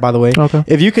my turn, by the way. Okay.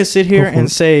 If you can sit here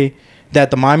and say that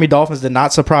the Miami Dolphins did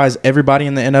not surprise everybody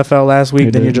in the NFL last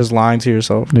week, then you're just lying to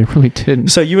yourself. They really didn't.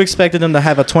 So you expected them to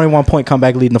have a 21-point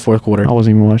comeback lead in the fourth quarter. I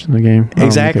wasn't even watching the game.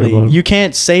 Exactly. You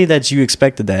can't say that you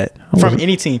expected that from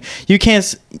any team. You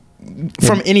can't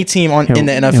from any team in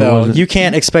the NFL. You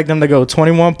can't expect them to go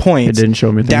 21 points it didn't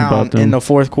show me down about them. in the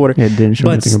fourth quarter. It didn't show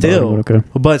me anything about them.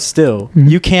 But still,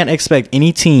 you can't expect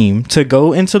any team to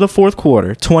go into the fourth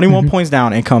quarter 21 points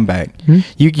down and come back.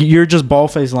 You're just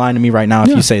ball-faced lying to me right now if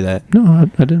you say that. No,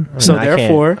 I didn't. So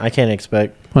therefore, I can't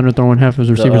expect Hunter throwing half his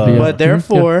receivers. But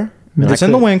therefore, it's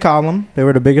in the win column. They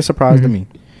were the biggest surprise to me.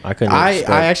 I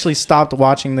actually stopped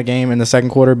watching the game in the second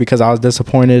quarter because I was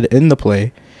disappointed in the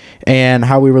play, and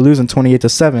how we were losing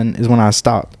 28-7 is when I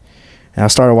stopped. And I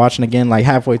started watching again like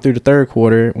halfway through the third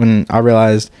quarter when I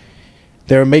realized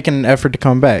they were making an effort to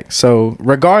come back. So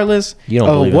regardless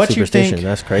of what you think,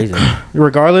 that's crazy.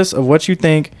 Regardless of what you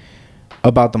think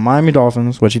about the Miami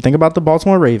Dolphins, what you think about the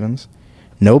Baltimore Ravens,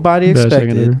 nobody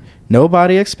expected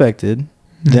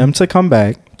them to come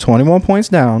back 21 points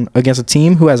down against a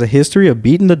team who has a history of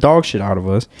beating the dog shit out of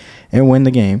us and win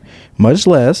the game. Much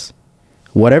less,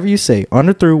 whatever you say,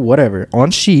 underthrew, whatever.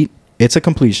 On sheet, it's a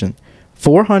completion.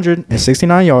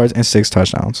 469 yards and 6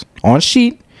 touchdowns. On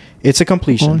sheet, it's a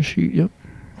completion. On sheet, yep.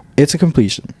 It's a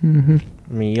completion. I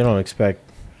mean, you don't expect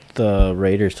the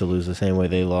Raiders to lose the same way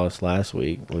they lost last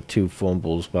week with 2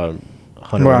 fumbles by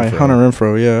Hunter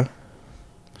Renfrow, yeah.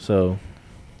 So,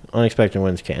 unexpected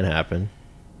wins can happen.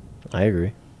 I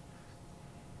agree.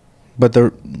 But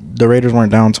the Raiders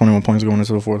weren't down 21 points going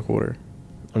into the fourth quarter.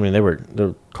 I mean,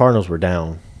 the Cardinals were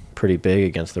down pretty big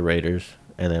against the Raiders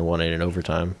and then won it in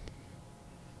overtime.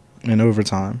 In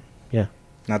overtime? Yeah.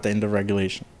 Not the end of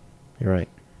regulation. You're right.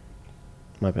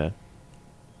 My bad.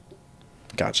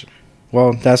 Gotcha.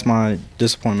 Well, that's my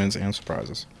disappointments and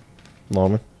surprises.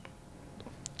 Lawman?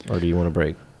 Or do you want to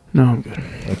break? No, I'm good.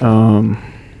 Okay.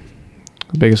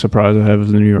 The biggest surprise I have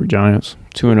is the New York Giants.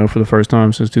 2-0 for the first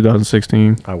time since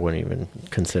 2016. I wouldn't even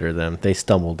consider them. They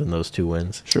stumbled in those 2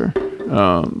 wins. Sure.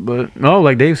 But, no,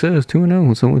 like Dave says,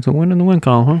 2-0. So it's a win in the win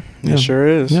column, huh? Yeah. It sure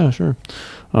is. Yeah, sure.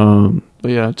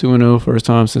 But, yeah, 2-0, first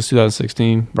time since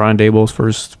 2016. Brian Daboll's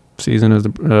first season as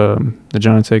the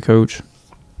Giants head coach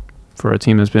for a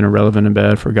team that's been irrelevant and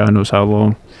bad for God knows how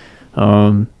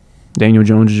long. Daniel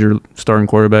Jones is your starting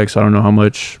quarterback, so I don't know how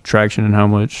much traction and how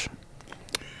much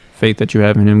faith that you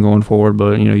have in him going forward,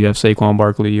 but you have Saquon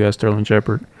Barkley, you have Sterling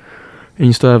Shepard, and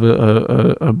you still have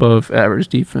a above average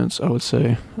defense, I would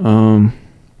say. Now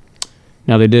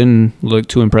they didn't look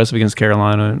too impressive against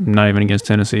Carolina, not even against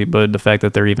Tennessee, but the fact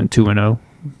that they're even 2-0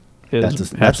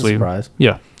 is that's a surprise.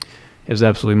 Yeah, it's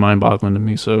absolutely mind-boggling to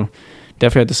me. So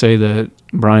definitely have to say that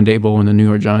Brian Daboll and the New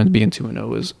York Giants being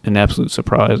 2-0 is an absolute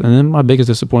surprise. And then my biggest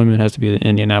disappointment has to be the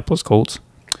Indianapolis Colts.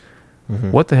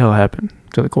 What the hell happened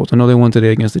to the Colts? I know they won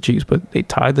today against the Chiefs, but they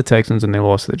tied the Texans and they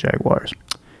lost to the Jaguars.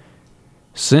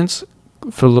 Since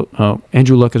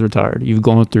Andrew Luck is retired, you've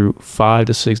gone through 5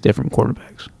 to 6 different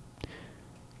quarterbacks.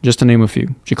 Just to name a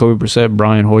few. Jacoby Brissett,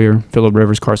 Brian Hoyer, Phillip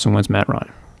Rivers, Carson Wentz, Matt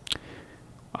Ryan.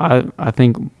 I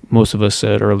think most of us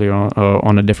said earlier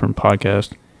on a different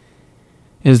podcast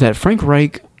is that Frank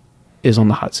Reich is on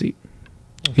the hot seat.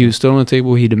 He was still on the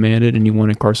table. He demanded, and he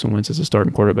wanted Carson Wentz as a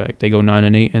starting quarterback. They go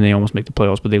 9-8, and they almost make the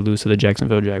playoffs, but they lose to the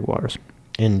Jacksonville Jaguars.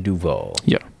 In Duval.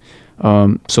 Yeah.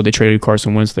 So they traded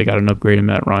Carson Wentz. They got an upgrade in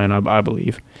Matt Ryan, I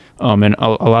believe. And a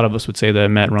lot of us would say that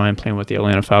Matt Ryan playing with the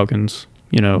Atlanta Falcons,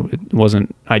 it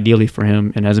wasn't ideally for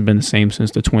him and hasn't been the same since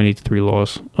the 28-3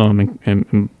 loss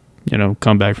and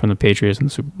come back from the Patriots in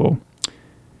the Super Bowl.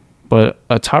 But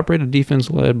a top-rated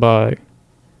defense led by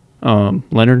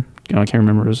Leonard. I can't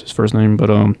remember his first name,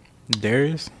 but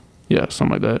Darius? Yeah,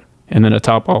 something like that. And then a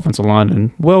top offensive line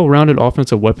and well-rounded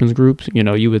offensive weapons groups.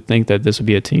 You would think that this would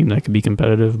be a team that could be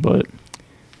competitive, but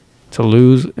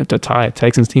to tie a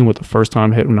Texans team with a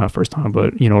first-time hit, well, not first-time,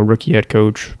 but, a rookie head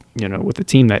coach, with a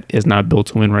team that is not built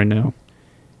to win right now.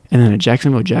 And then a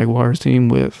Jacksonville Jaguars team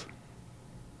with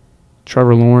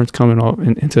Trevor Lawrence coming off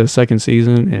into the second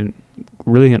season and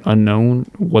really an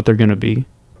unknown what they're going to be.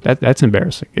 That's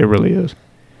embarrassing. It really is.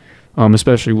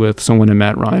 Especially with someone in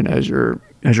Matt Ryan as your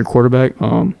quarterback.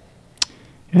 And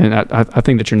I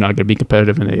think that you're not going to be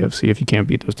competitive in the AFC if you can't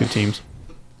beat those two teams.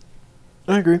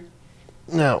 I agree.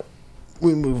 Now,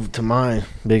 we move to my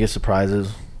biggest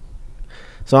surprises.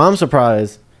 So I'm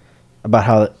surprised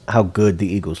about how good the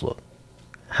Eagles look.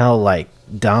 How,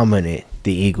 dominant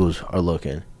the Eagles are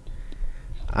looking.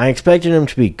 I expected them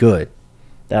to be good.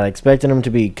 I expected them to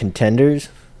be contenders.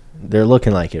 They're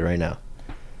looking like it right now.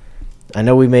 I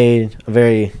know we made a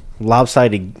very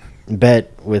lopsided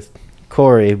bet with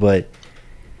Corey, but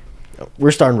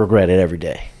we're starting to regret it every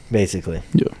day, basically.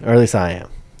 Yeah. Or at least I am.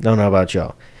 Don't know about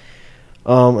y'all.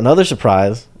 Another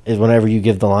surprise is whenever you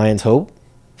give the Lions hope,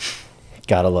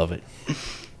 gotta love it.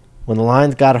 When the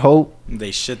Lions got hope,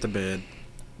 They shit the bed.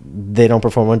 they don't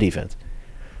perform on defense.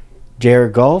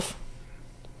 Jared Goff,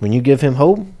 when you give him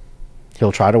hope,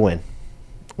 he'll try to win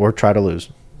or try to lose.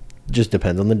 Just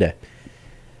depends on the day.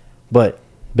 But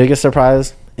biggest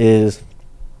surprise is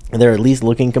they're at least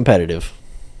looking competitive.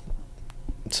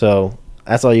 So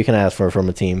that's all you can ask for from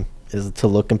a team, is to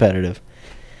look competitive.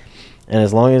 And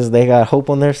as long as they got hope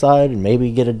on their side and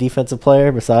maybe get a defensive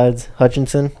player besides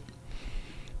Hutchinson,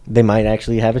 they might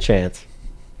actually have a chance.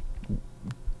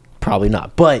 Probably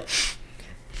not. But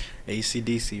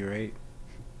ACDC, right?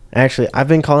 actually, I've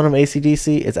been calling them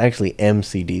ACDC. It's actually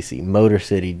MCDC, Motor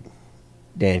City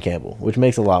Dan Campbell, which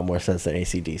makes a lot more sense than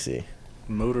ACDC.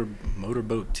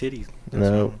 Motorboat titties.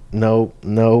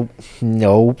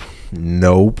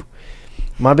 Nope.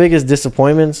 My biggest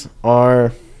disappointments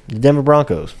are the Denver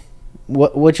Broncos.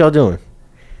 What y'all doing?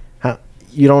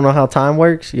 You don't know how time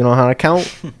works? You don't know how to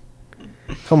count?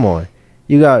 Come on.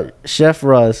 You got Chef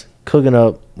Russ cooking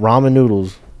up ramen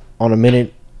noodles on that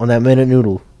minute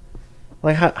noodle.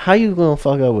 Like how you gonna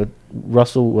fuck up with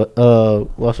Russell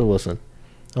Wilson?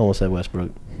 I almost said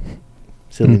Westbrook.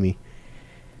 Silly me.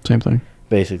 Same thing.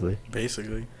 Basically.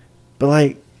 But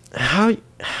like how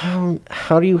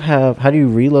do you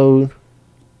reload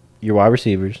your wide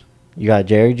receivers? You got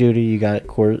Jerry Jeudy, you got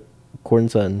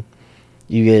Courtland Sutton,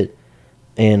 you get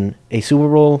a Super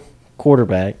Bowl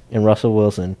quarterback in Russell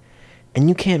Wilson, and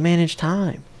you can't manage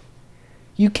time.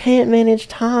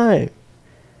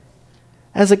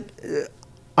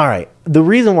 All right, the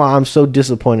reason why I'm so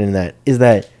disappointed in that is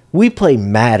that we play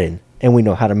Madden and we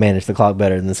know how to manage the clock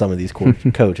better than some of these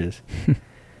coaches.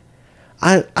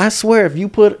 I swear, if you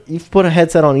put a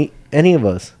headset on any of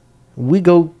us, we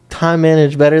go time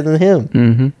manage better than him.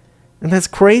 Mm-hmm. And that's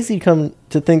crazy come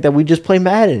to think that we just play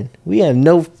Madden. We have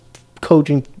no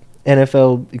coaching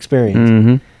NFL experience.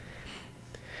 Mm-hmm.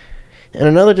 And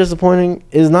another disappointing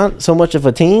is not so much of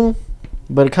a team,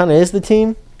 but it kind of is the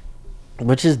team,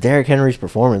 which is Derrick Henry's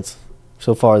performance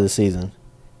so far this season.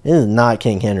 This is not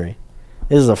King Henry.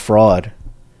 This is a fraud.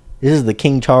 This is the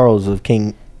King Charles of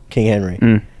King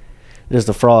Henry. Just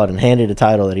a fraud and handed a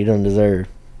title that he doesn't deserve.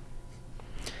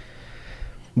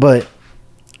 But,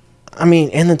 I mean,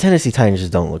 and the Tennessee Titans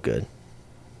just don't look good.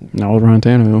 Not with Ryan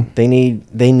Tannehill.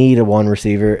 They need a one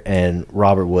receiver, and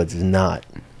Robert Woods is not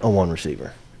a one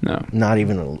receiver. No. Not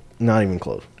even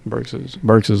close. Burks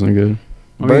isn't good.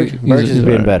 Burks is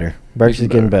getting better. Burks is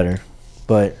getting better.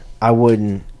 But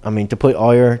to put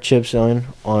all your chips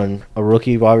on a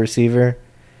rookie wide receiver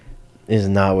is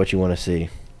not what you want to see.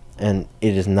 And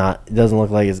it doesn't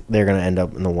look like they're going to end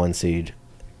up in the 1 seed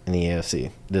in the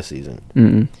AFC this season.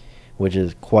 Mm-mm. Which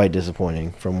is quite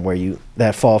disappointing.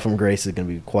 That fall from grace is going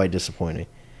to be quite disappointing.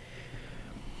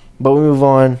 But we move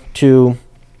on to,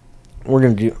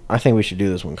 I think we should do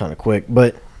this one kind of quick,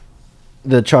 but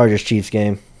the Chargers-Chiefs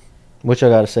game. What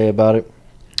y'all got to say about it?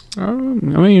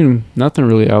 Nothing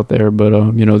really out there, but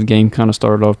the game kind of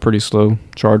started off pretty slow.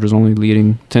 Chargers only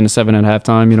leading 10-7 at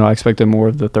halftime. I expected more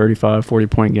of the 35-40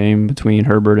 point game between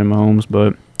Herbert and Mahomes,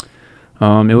 but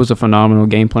it was a phenomenal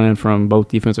game plan from both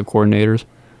defensive coordinators.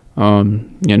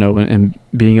 And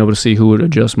being able to see who would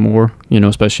adjust more,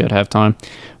 especially at halftime.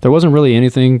 There wasn't really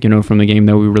anything, from the game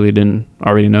that we really didn't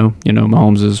already know.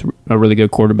 Mahomes is a really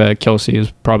good quarterback. Kelsey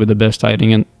is probably the best tight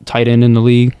end in the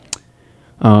league.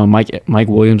 Mike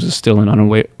Williams is still an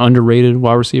underrated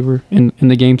wide receiver in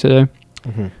the game today.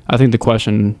 Mm-hmm. I think the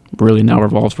question really now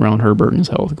revolves around Herbert and his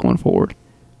health going forward.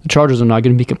 The Chargers are not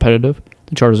going to be competitive.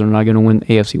 The Chargers are not going to win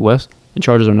AFC West. The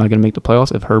Chargers are not going to make the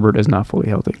playoffs if Herbert is not fully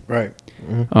healthy. Right.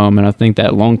 Mm-hmm. And I think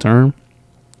that long term,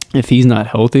 if he's not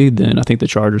healthy, then I think the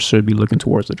Chargers should be looking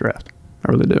towards the draft.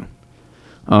 I really do.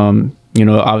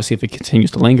 Obviously, if it continues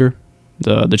to linger,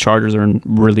 the Chargers are in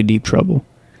really deep trouble.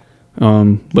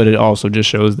 But it also just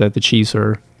shows that the Chiefs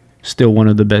are still one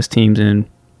of the best teams in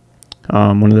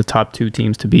one of the top 2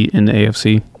 teams to beat in the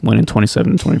AFC, winning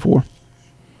 27-24.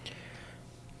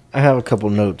 I have a couple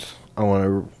notes I want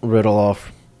to riddle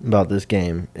off about this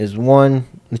game. Is one,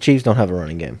 the Chiefs don't have a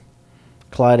running game.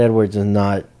 Clyde Edwards is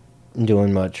not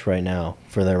doing much right now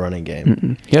for their running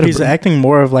game. He's acting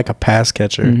more of like a pass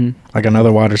catcher, like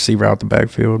another wide receiver out the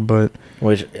backfield. But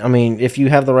if you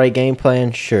have the right game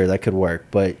plan, sure, that could work.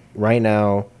 But right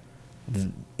now,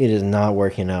 it is not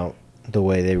working out the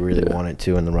way they really wanted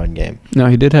to in the run game. No,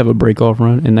 he did have a break-off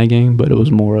run in that game, but it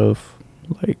was more of,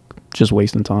 like, just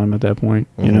wasting time at that point,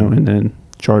 you know, and then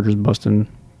Chargers busting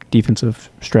defensive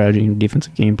strategy and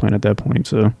defensive game plan at that point.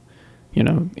 So, you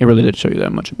know, it really didn't show you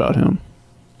that much about him.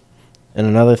 And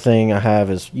another thing I have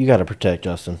is you got to protect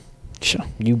Justin. Sure.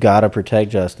 You got to protect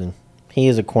Justin. He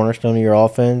is a cornerstone of your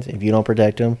offense. If you don't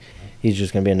protect him, he's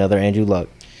just going to be another Andrew Luck.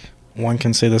 One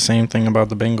can say the same thing about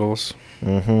the Bengals.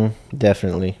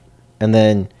 Definitely. And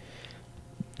then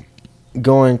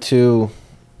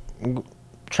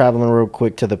traveling real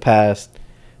quick to the past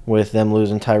with them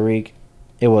losing Tyreek,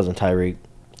 it wasn't Tyreek.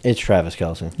 It's Travis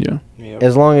Kelce. Yeah. Yep.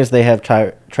 As long as they have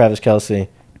Travis Kelce,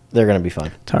 they're going to be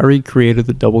fine. Tyreek created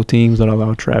the double teams that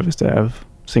allow Travis to have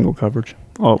single coverage,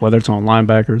 whether it's on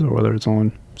linebackers or whether it's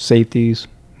on safeties,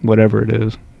 whatever it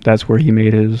is. That's where he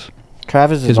made his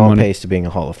Travis is on pace to being a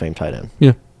Hall of Fame tight end.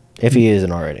 Yeah. If he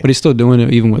isn't already. But he's still doing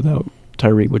it even without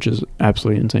Tyreek, which is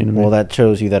absolutely insane to me. Well, that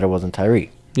shows you that it wasn't Tyreek.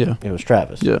 Yeah. It was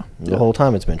Travis. Yeah. The whole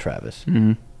time it's been Travis.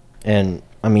 Mm-hmm. And,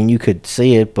 I mean, you could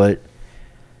see it, but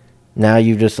now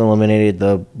you've just eliminated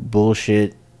the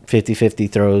bullshit 50-50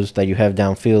 throws that you have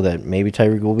downfield that maybe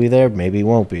Tyreek will be there, maybe he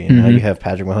won't be. And now you have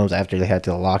Patrick Mahomes after they had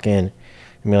to lock in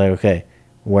and be like, okay,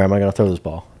 where am I going to throw this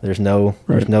ball? There's no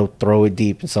throw it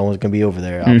deep and someone's going to be over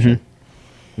there option.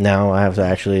 Now I have to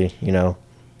actually, you know,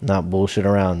 not bullshit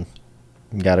around.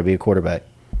 You got to be a quarterback.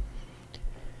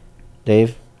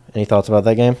 Dave, any thoughts about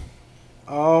that game?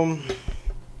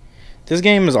 This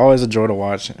game is always a joy to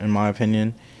watch, in my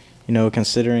opinion. You know,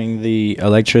 considering the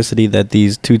electricity that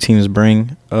these two teams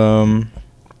bring,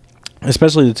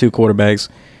 especially the two quarterbacks.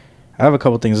 I have a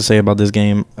couple things to say about this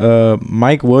game.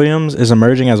 Mike Williams is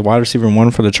emerging as wide receiver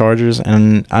 1 for the Chargers,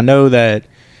 and I know that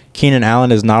Keenan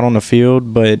Allen is not on the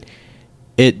field, but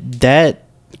that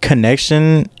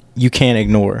connection you can't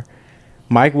ignore.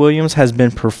 Mike Williams has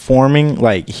been performing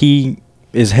like he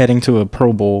is heading to a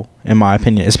Pro Bowl, in my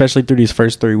opinion, especially through these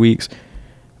first 3 weeks.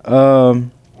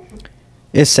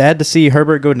 It's sad to see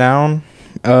Herbert go down.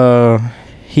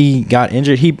 He got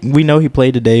injured. We know he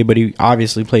played today, but he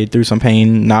obviously played through some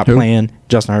pain, not playing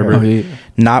Justin Herbert. Oh, yeah.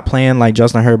 Not playing like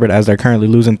Justin Herbert, as they're currently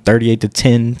losing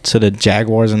 38-10 to the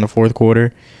Jaguars in the fourth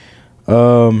quarter.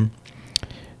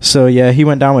 So, yeah, he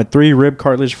went down with 3 rib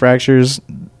cartilage fractures.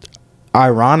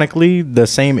 Ironically, the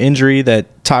same injury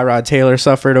that Tyrod Taylor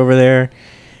suffered over there.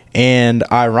 And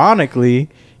ironically,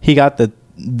 he got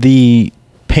the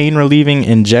pain-relieving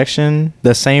injection,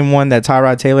 the same one that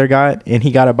Tyrod Taylor got, and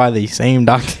he got it by the same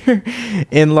doctor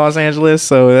in Los Angeles.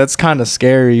 So that's kind of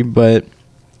scary. But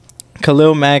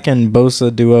Khalil Mack and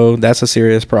Bosa duo, that's a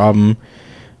serious problem.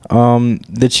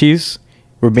 The Chiefs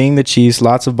were being the Chiefs,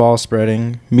 lots of ball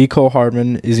spreading. Mecole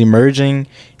Hardman is emerging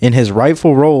in his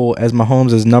rightful role as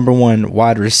Mahomes' number 1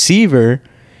 wide receiver,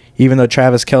 even though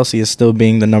Travis Kelce is still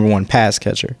being the number 1 pass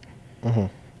catcher.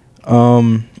 And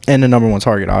the number 1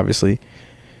 target, obviously.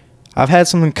 I've had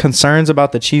some concerns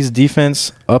about the Chiefs'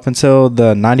 defense up until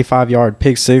the 95-yard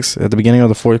pick six at the beginning of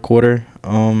the fourth quarter.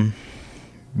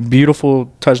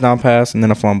 Beautiful touchdown pass and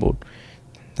then a fumble.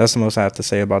 That's the most I have to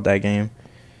say about that game.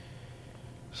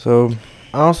 So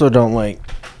I also don't like.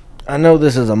 I know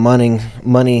this is a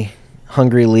money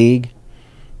hungry league,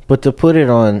 but to put it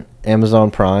on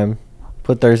Amazon Prime,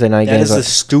 put Thursday night games. That is the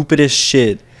stupidest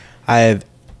shit I have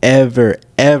ever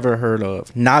heard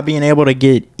of. Not being able to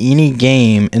get any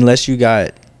game unless you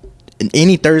got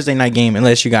any Thursday night game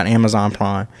unless you got Amazon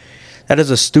Prime. That is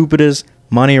the stupidest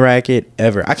money racket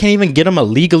ever. I can't even get them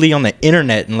illegally on the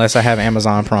internet unless I have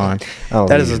Amazon Prime.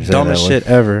 That is the dumbest shit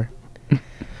ever.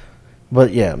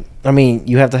 But yeah, I mean,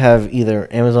 you have to have either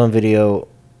Amazon Video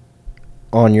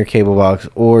on your cable box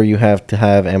or you have to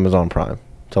have Amazon Prime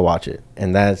to watch it.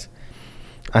 And that's,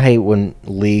 I hate when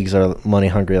leagues are money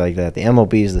hungry like that. The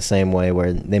MLB is the same way,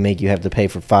 where they make you have to pay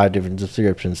for 5 different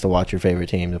subscriptions to watch your favorite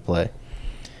team to play.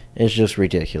 It's just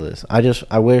ridiculous.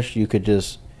 I wish you could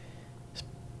just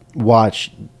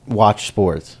watch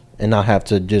sports and not have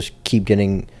to just keep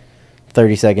getting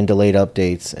 30-second delayed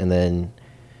updates and then,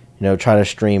 you know, try to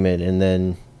stream it. And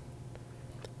then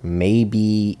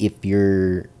maybe if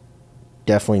you're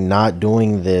definitely not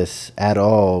doing this at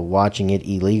all, watching it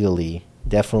illegally.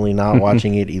 Definitely not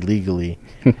watching it illegally.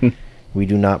 We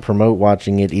do not promote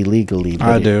watching it illegally.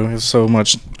 I do. It's so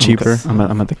much cheaper. I'm going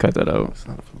to have to cut that out.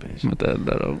 I'm going to cut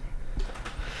that out.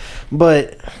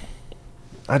 But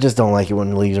I just don't like it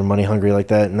when the leagues are money hungry like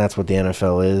that, and that's what the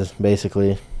NFL is,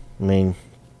 basically. I mean,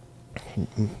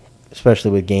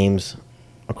 especially with games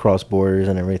across borders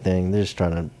and everything, they're just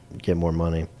trying to get more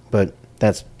money. But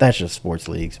that's just sports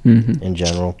leagues in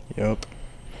general. Yep.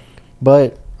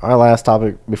 But our last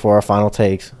topic before our final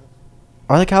takes,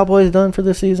 are the Cowboys done for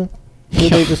this season?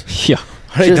 They just Yeah.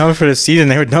 What are they done for the season?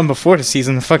 They were done before the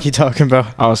season. The fuck you talking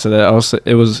about? I'll say that.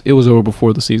 It was over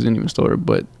before the season even started,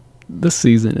 but the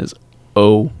season is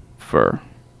over.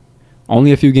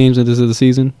 Only a few games into the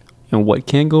season, and what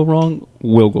can go wrong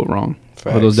will go wrong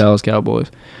for those Dallas Cowboys.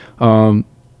 The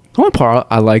only part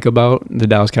I like about the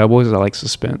Dallas Cowboys is I like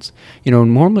suspense. You know,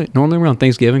 normally around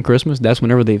Thanksgiving, Christmas, that's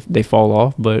whenever they fall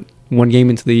off. But one game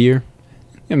into the year,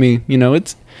 I mean, you know,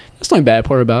 that's the only bad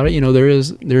part about it. You know, there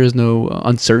is no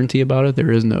uncertainty about it.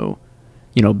 There is no,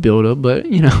 you know, build up. But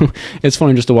you know, it's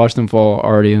funny just to watch them fall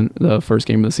already in the first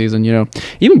game of the season. You know,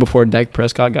 even before Dak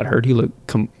Prescott got hurt, he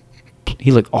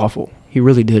looked awful. He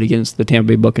really did against the Tampa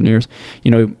Bay Buccaneers.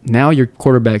 You know, now your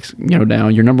quarterback's, you know,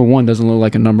 down. Your number one doesn't look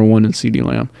like a number one in CeeDee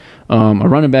Lamb. A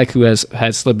running back who has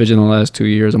had slippage in the last 2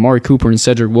 years. Amari Cooper and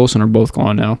Cedric Wilson are both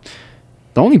gone now.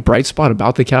 The only bright spot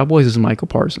about the Cowboys is Michael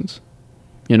Parsons.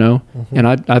 You know? Mm-hmm. And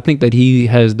I think that he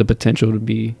has the potential to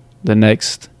be the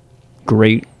next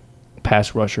great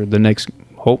pass rusher, the next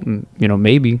hope, you know,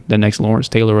 maybe the next Lawrence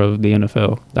Taylor of the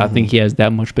NFL. Mm-hmm. I think he has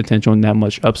that much potential and that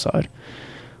much upside.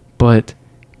 But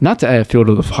not to add fuel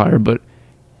to the fire, but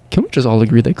can we just all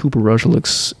agree that Cooper Rush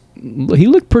looked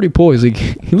pretty poised.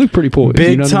 He looked pretty poised.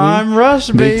 Big you know time I mean? rush,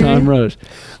 baby. Big time rush.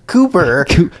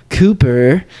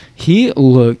 Cooper. He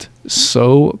looked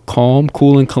so calm,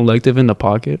 cool, and collective in the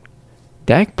pocket.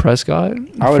 Dak Prescott.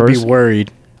 I would be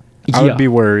worried. I would be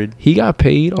worried. He got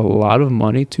paid a lot of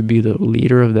money to be the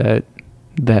leader of that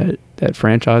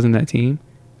franchise and that team.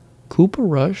 Cooper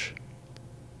Rush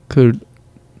could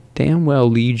damn well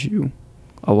lead you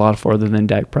a lot farther than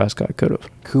Dak Prescott could have.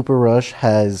 Cooper Rush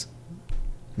has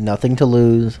nothing to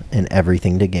lose and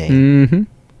everything to gain. Mm-hmm.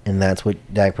 And that's what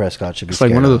Dak Prescott should be It's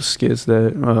like one of those skits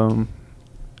that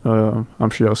I'm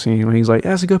sure y'all seen when he's like,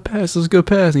 that's a good pass, that's a good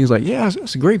pass. And he's like, yeah,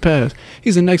 that's a great pass.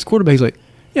 He's the next quarterback. He's like,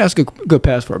 yeah, that's a good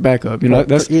pass for a backup. You know,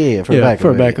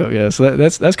 for a backup. Yeah, so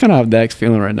that's kind of how Dak's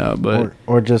feeling right now. But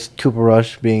or just Cooper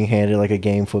Rush being handed like a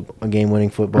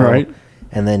game-winning football. Right.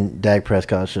 And then Dak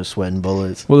Prescott's just sweating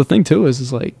bullets. Well, the thing, too,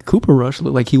 is like Cooper Rush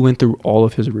looked like he went through all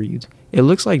of his reads. It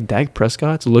looks like Dak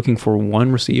Prescott's looking for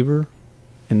one receiver,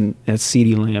 and that's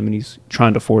CeeDee Lamb, and he's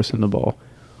trying to force him the ball.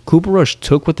 Cooper Rush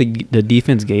took what the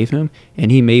defense gave him,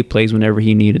 and he made plays whenever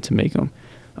he needed to make them.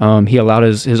 He allowed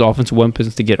his offensive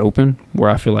weapons to get open, where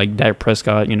I feel like Dak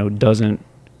Prescott, you know, doesn't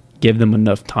give them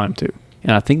enough time to.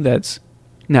 And I think that's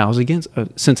now it was against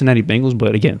Cincinnati Bengals,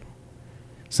 but again,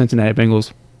 Cincinnati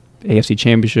Bengals, AFC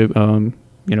Championship,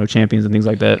 you know, champions and things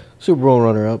like that. Super Bowl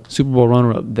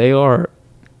runner-up.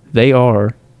 They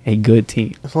are a good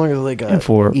team. As long as they got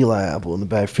Eli Apple in the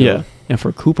backfield. Yeah, and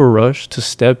for Cooper Rush to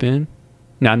step in.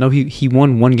 Now, I know he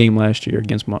won one game last year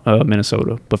against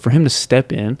Minnesota, but for him to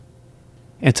step in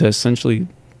and to essentially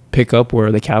pick up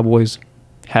where the Cowboys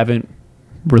haven't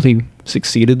really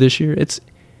succeeded this year, it's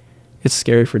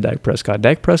scary for Dak Prescott.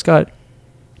 Dak Prescott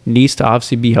needs to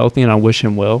obviously be healthy, and I wish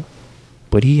him well,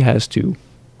 but he has to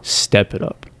step it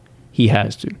up. He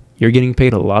has to. You're getting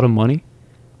paid a lot of money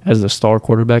as the star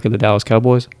quarterback of the Dallas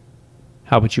Cowboys.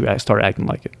 How about you start acting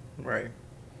like it? Right.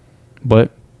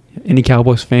 But any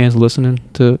Cowboys fans listening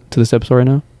to this episode right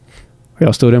now? Are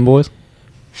y'all still them boys?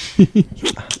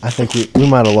 I think we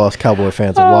might have lost Cowboy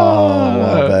fans a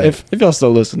while back. If y'all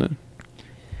still listening.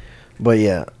 But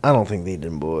yeah, I don't think they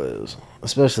them boys.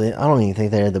 Especially, I don't even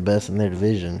think they're the best in their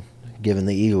division, given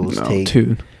the Eagles take.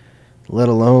 Dude. Let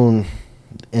alone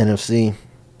NFC.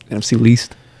 NFC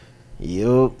least.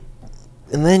 Yup.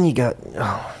 And then you got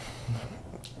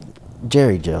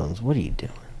Jerry Jones. What are you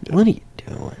doing? What are you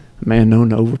doing? Man known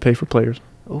to overpay for players.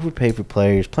 Overpay for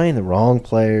players, playing the wrong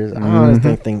players. I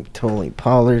honestly think Tony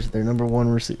Pollard's their number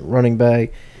one running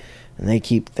back, and they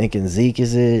keep thinking Zeke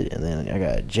is it. And then I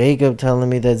got Jacob telling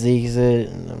me that Zeke is it,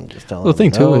 and I'm just telling the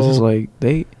thing no. too is like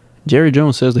Jerry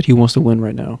Jones says that he wants to win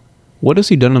right now. What has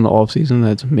he done in the offseason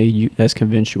that's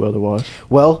convinced you otherwise?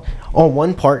 Well, on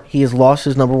one part, he has lost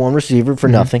his number one receiver for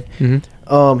nothing.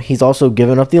 Mm-hmm. He's also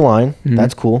given up the line. Mm-hmm.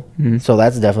 That's cool. Mm-hmm. So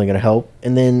that's definitely going to help.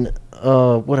 And then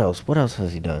what else? What else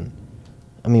has he done?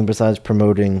 I mean, besides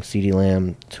promoting CeeDee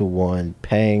Lamb to one,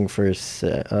 paying for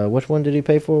which one did he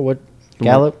pay for? What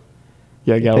Gallup?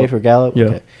 Yeah, Gallup. Pay for Gallup. Yeah,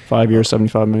 okay. 5 years,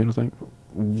 $75 million, I think.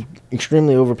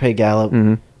 Extremely overpay Gallup.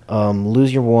 Mm-hmm.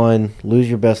 Lose your one, lose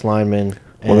your best lineman.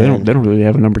 Well, they don't really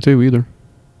have a number 2 either,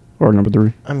 or a number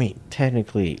 3. I mean,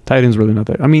 technically, tight end's really not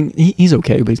that. I mean, he's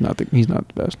okay, but he's not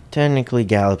the best. Technically,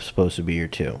 Gallup's supposed to be your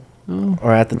 2, oh.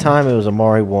 or at the time it was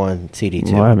Amari 1, CD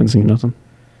 2. Well, I haven't seen nothing.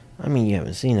 I mean, you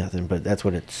haven't seen nothing, but that's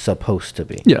what it's supposed to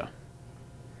be. Yeah.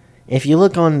 If you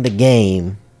look on the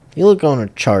game, you look on a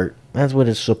chart, that's what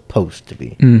it's supposed to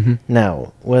be. Mm-hmm.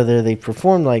 Now, whether they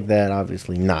perform like that,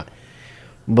 obviously not.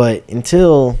 But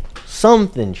until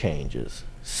something changes,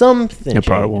 It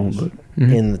probably won't, but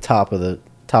in the top of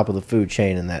the food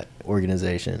chain in that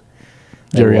organization,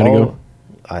 Jerry they gotta will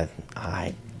go.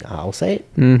 I'll say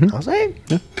it. Mhm. I'll say it.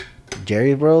 Yeah.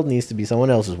 Jerry's world needs to be someone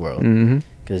else's world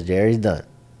because Jerry's done.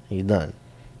 He's done.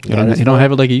 He don't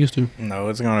have it like he used to. No,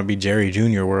 it's gonna be Jerry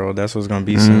Jr. world. That's what's gonna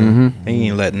be soon. He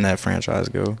ain't letting that franchise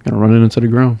go. Gonna run it into the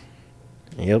ground.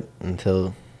 Yep,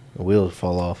 until the wheels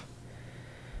fall off.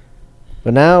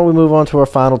 But now we move on to our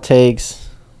final takes.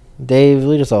 Dave,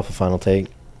 lead us off a final take.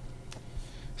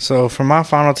 So for my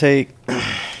final take,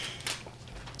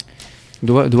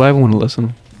 Do I ever want to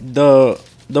listen? the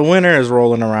winter is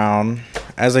rolling around.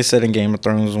 As they said in Game of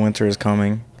Thrones, winter is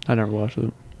coming. I never watched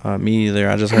it. Me either.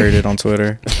 I just heard it on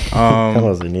Twitter.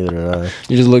 Honestly, neither did I.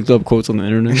 You just looked up quotes on the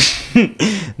internet.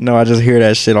 No, I just hear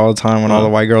that shit all the time when all the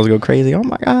white girls go crazy. Oh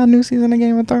my god, new season of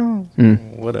Game of Thrones.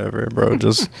 Whatever, bro.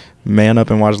 Just man up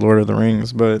and watch Lord of the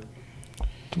Rings. But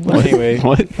anyway,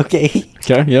 What? Okay.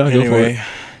 Okay, yeah, go for anyway,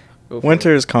 it.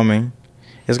 winter is coming.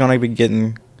 It's gonna be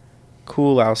getting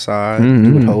cool outside.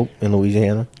 You would hope in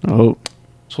Louisiana. Oh,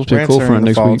 supposed to We're be cool for entering the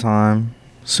next fall week. time.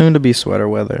 Soon to be sweater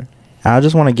weather. I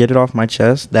just want to get it off my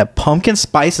chest that pumpkin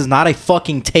spice is not a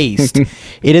fucking taste.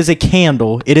 It is a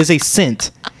candle. It is a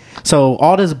scent. So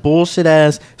all this bullshit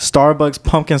ass Starbucks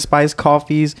pumpkin spice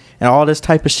coffees and all this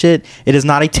type of shit, it is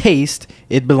not a taste.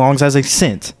 It belongs as a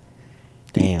scent.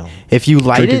 Damn. If you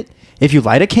light Drink it, if you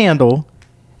light a candle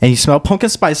and you smell pumpkin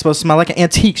spice, it's supposed to smell like an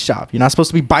antique shop. You're not supposed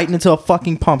to be biting into a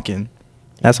fucking pumpkin.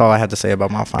 That's all I had to say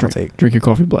about my final take. Drink your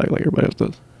coffee black like everybody else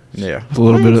does. Yeah. With a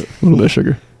little bit of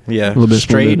sugar. Yeah, little bit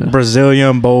straight smoother.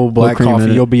 Brazilian bold black cream in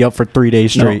coffee. it. You'll be up for 3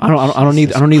 days No, straight. I don't need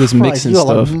this mixing you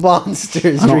all stuff. are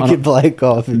monsters I don't- drinking black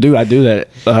coffee. Dude, I do that.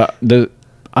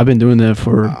 I've been doing that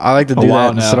for I like to a do while that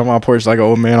and now. sit on my porch like an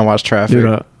old man and watch traffic.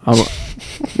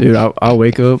 Dude, I'll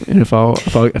wake up and if I'll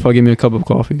give me a cup of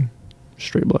coffee,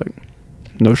 straight black,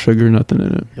 no sugar, nothing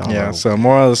in it. Y'all Yeah. are- So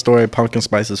moral of the story: pumpkin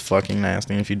spice is fucking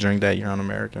nasty. If you drink that, you're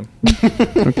un-American.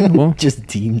 Okay, well, just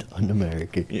deemed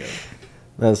un-American. Yeah.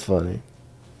 That's funny.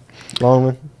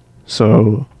 Longman.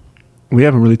 so we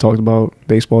haven't really talked about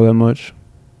baseball that much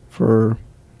for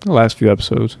the last few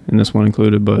episodes, and this one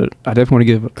included. But I definitely want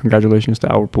to give congratulations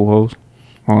to Albert Pujols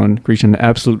on reaching the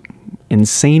absolute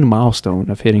insane milestone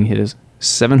of hitting his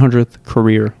 700th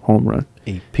career home run.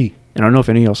 AP. And I don't know if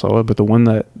any of y'all saw it, but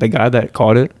the guy that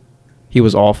caught it, he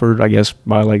was offered, I guess,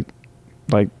 by like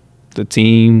the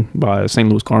team, by St.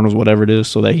 Louis Cardinals, whatever it is,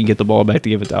 so that he can get the ball back to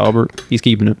give it to Albert. He's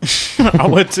keeping it. I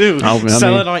would too.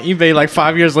 Sell it on eBay like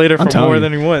 5 years later for telling more you,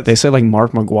 than he wants. They said like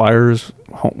Mark McGuire's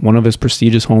one of his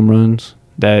prestigious home runs,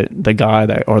 that the guy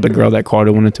that or the girl that caught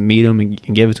it wanted to meet him and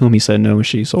give it to him. He said no, and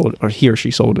she sold it, or he or she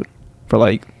sold it for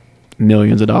like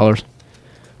millions of dollars.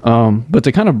 But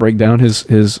to kind of break down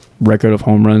his record of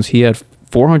home runs, he had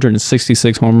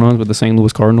 466 home runs with the St.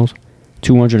 Louis Cardinals,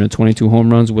 222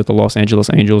 home runs with the Los Angeles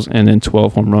Angels, and then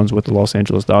 12 home runs with the Los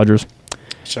Angeles Dodgers.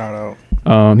 Shout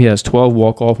out. He has 12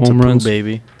 walk-off home to Pooh, runs,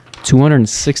 baby.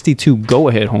 262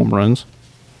 go-ahead home runs,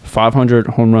 500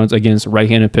 home runs against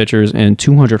right-handed pitchers, and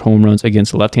 200 home runs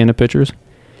against left-handed pitchers.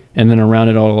 And then to round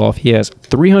it all off, he has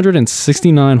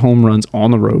 369 home runs on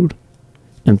the road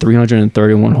and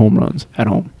 331 home runs at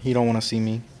home. He don't want to see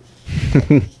me.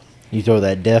 You throw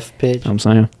that deaf pitch. I'm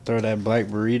saying. Throw that black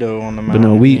burrito on the But mound.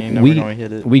 no, He ain't never gonna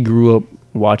hit it. we grew up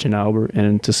watching Albert,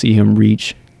 and to see him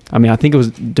reach, I mean, I think it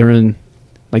was during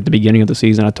like the beginning of the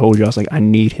season, I told you, I was like, I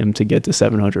need him to get to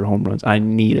 700 home runs. I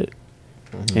need it.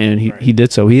 And he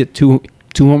did so. He hit two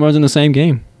home runs in the same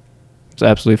game. It's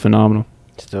absolutely phenomenal.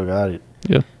 Still got it.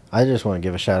 Yeah. I just want to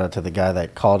give a shout out to the guy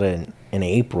that called it in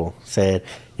April. Said,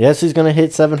 yes, he's going to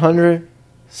hit 700.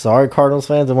 Sorry, Cardinals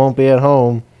fans, it won't be at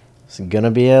home. It's going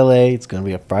to be L.A. It's going to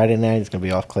be a Friday night. It's going to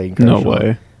be off Clayton Kershaw. No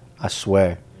way. I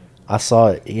swear. I saw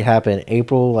it. It happened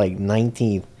April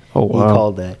 19th. Oh, wow. He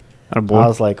called that. Attaboy. I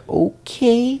was like,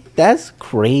 okay, that's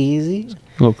crazy.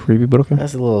 A little creepy, but okay.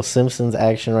 That's a little Simpsons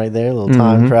action right there. A little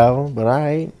time travel. But all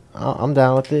right, I'm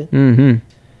down with it. Mm-hmm.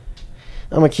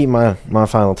 I'm going to keep my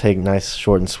final take nice,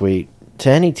 short, and sweet. To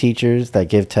any teachers that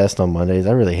give tests on Mondays,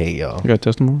 I really hate y'all. You got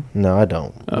testimony? No, I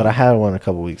don't. But I had one a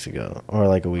couple weeks ago, or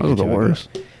like a week Those or are the two worst.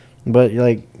 ago. But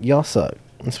like, y'all suck,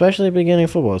 especially at the beginning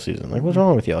of football season. Like, what's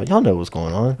wrong with y'all? Y'all know what's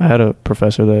going on. I had a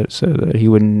professor that said that he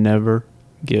would never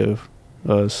give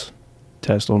us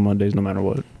tests on Mondays, no matter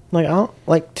what. Like, I don't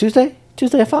like Tuesday.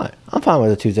 Tuesday, fine. I'm fine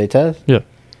with a Tuesday test. Yeah.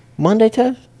 Monday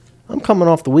test. I'm coming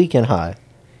off the weekend high.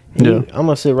 And Yeah. I'm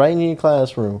gonna sit right in your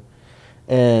classroom,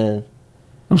 and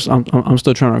I'm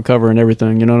still trying to recover and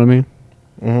everything. You know what I mean?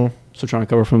 mm-hmm. Still trying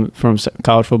to recover from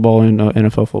college football and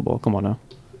NFL football. Come on now.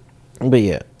 But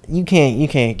yeah, you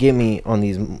can't get me on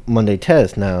these Monday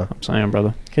tests now. I'm saying,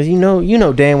 brother. Because you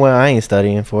know damn well I ain't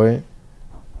studying for it.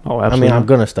 Oh, I absolutely. mean, I'm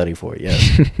gonna study for it,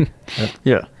 yes.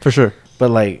 Yeah, for sure. But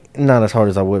like not as hard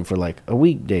as I would for like a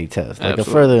weekday test, like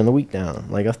Absolutely. a further in the week down,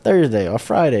 like a Thursday or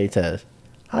Friday test.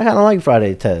 I kind of like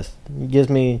Friday tests. It gives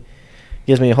me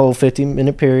a whole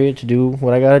 15-minute period to do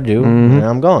what I gotta do, Mhm. and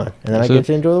I'm gone, and then That's I get it.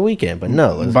 to enjoy the weekend. But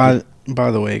no, let's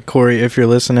By the way, Corey, if you're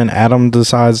listening, Adam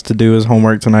decides to do his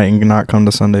homework tonight and not come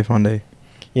to Sunday Funday.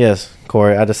 yes,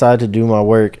 Corey, I decided to do my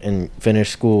work and finish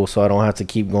school, so I don't have to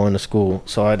keep going to school,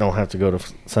 so I don't have to go to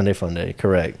Sunday Funday.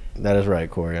 Correct. That is right,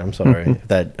 Corey. I'm sorry if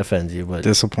that offends you, but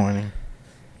Disappointing.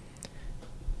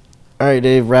 all right,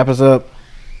 Dave, wrap us up.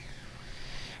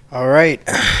 All right.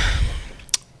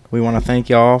 We want to thank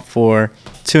y'all for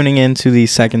tuning in to the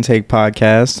Second Take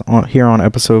podcast here on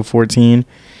episode 14.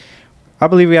 I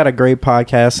believe we had a great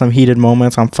podcast, some heated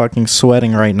moments. I'm fucking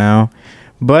sweating right now.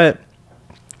 But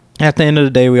at the end of the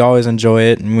day, we always enjoy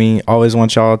it, and we always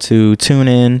want y'all to tune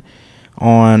in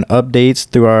on updates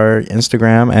through our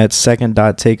Instagram at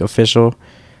second.takeofficial.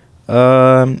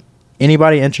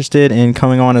 Anybody interested in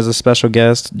coming on as a special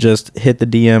guest, just hit the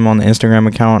DM on the Instagram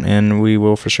account and we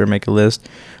will for sure make a list.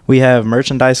 We have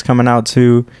merchandise coming out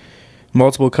too,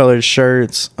 multiple colored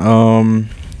shirts. There's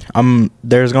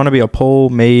going to be a poll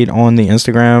made on the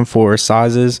Instagram for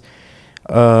sizes.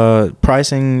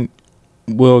 Pricing,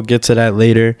 we'll get to that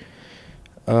later.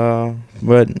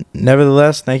 But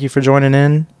nevertheless, thank you for joining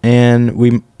in, and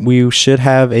we should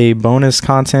have a bonus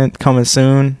content coming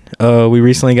soon. We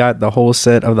recently got the whole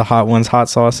set of the Hot Ones hot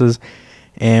sauces,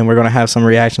 and we're going to have some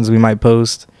reactions we might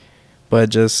post, but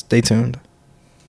just stay tuned.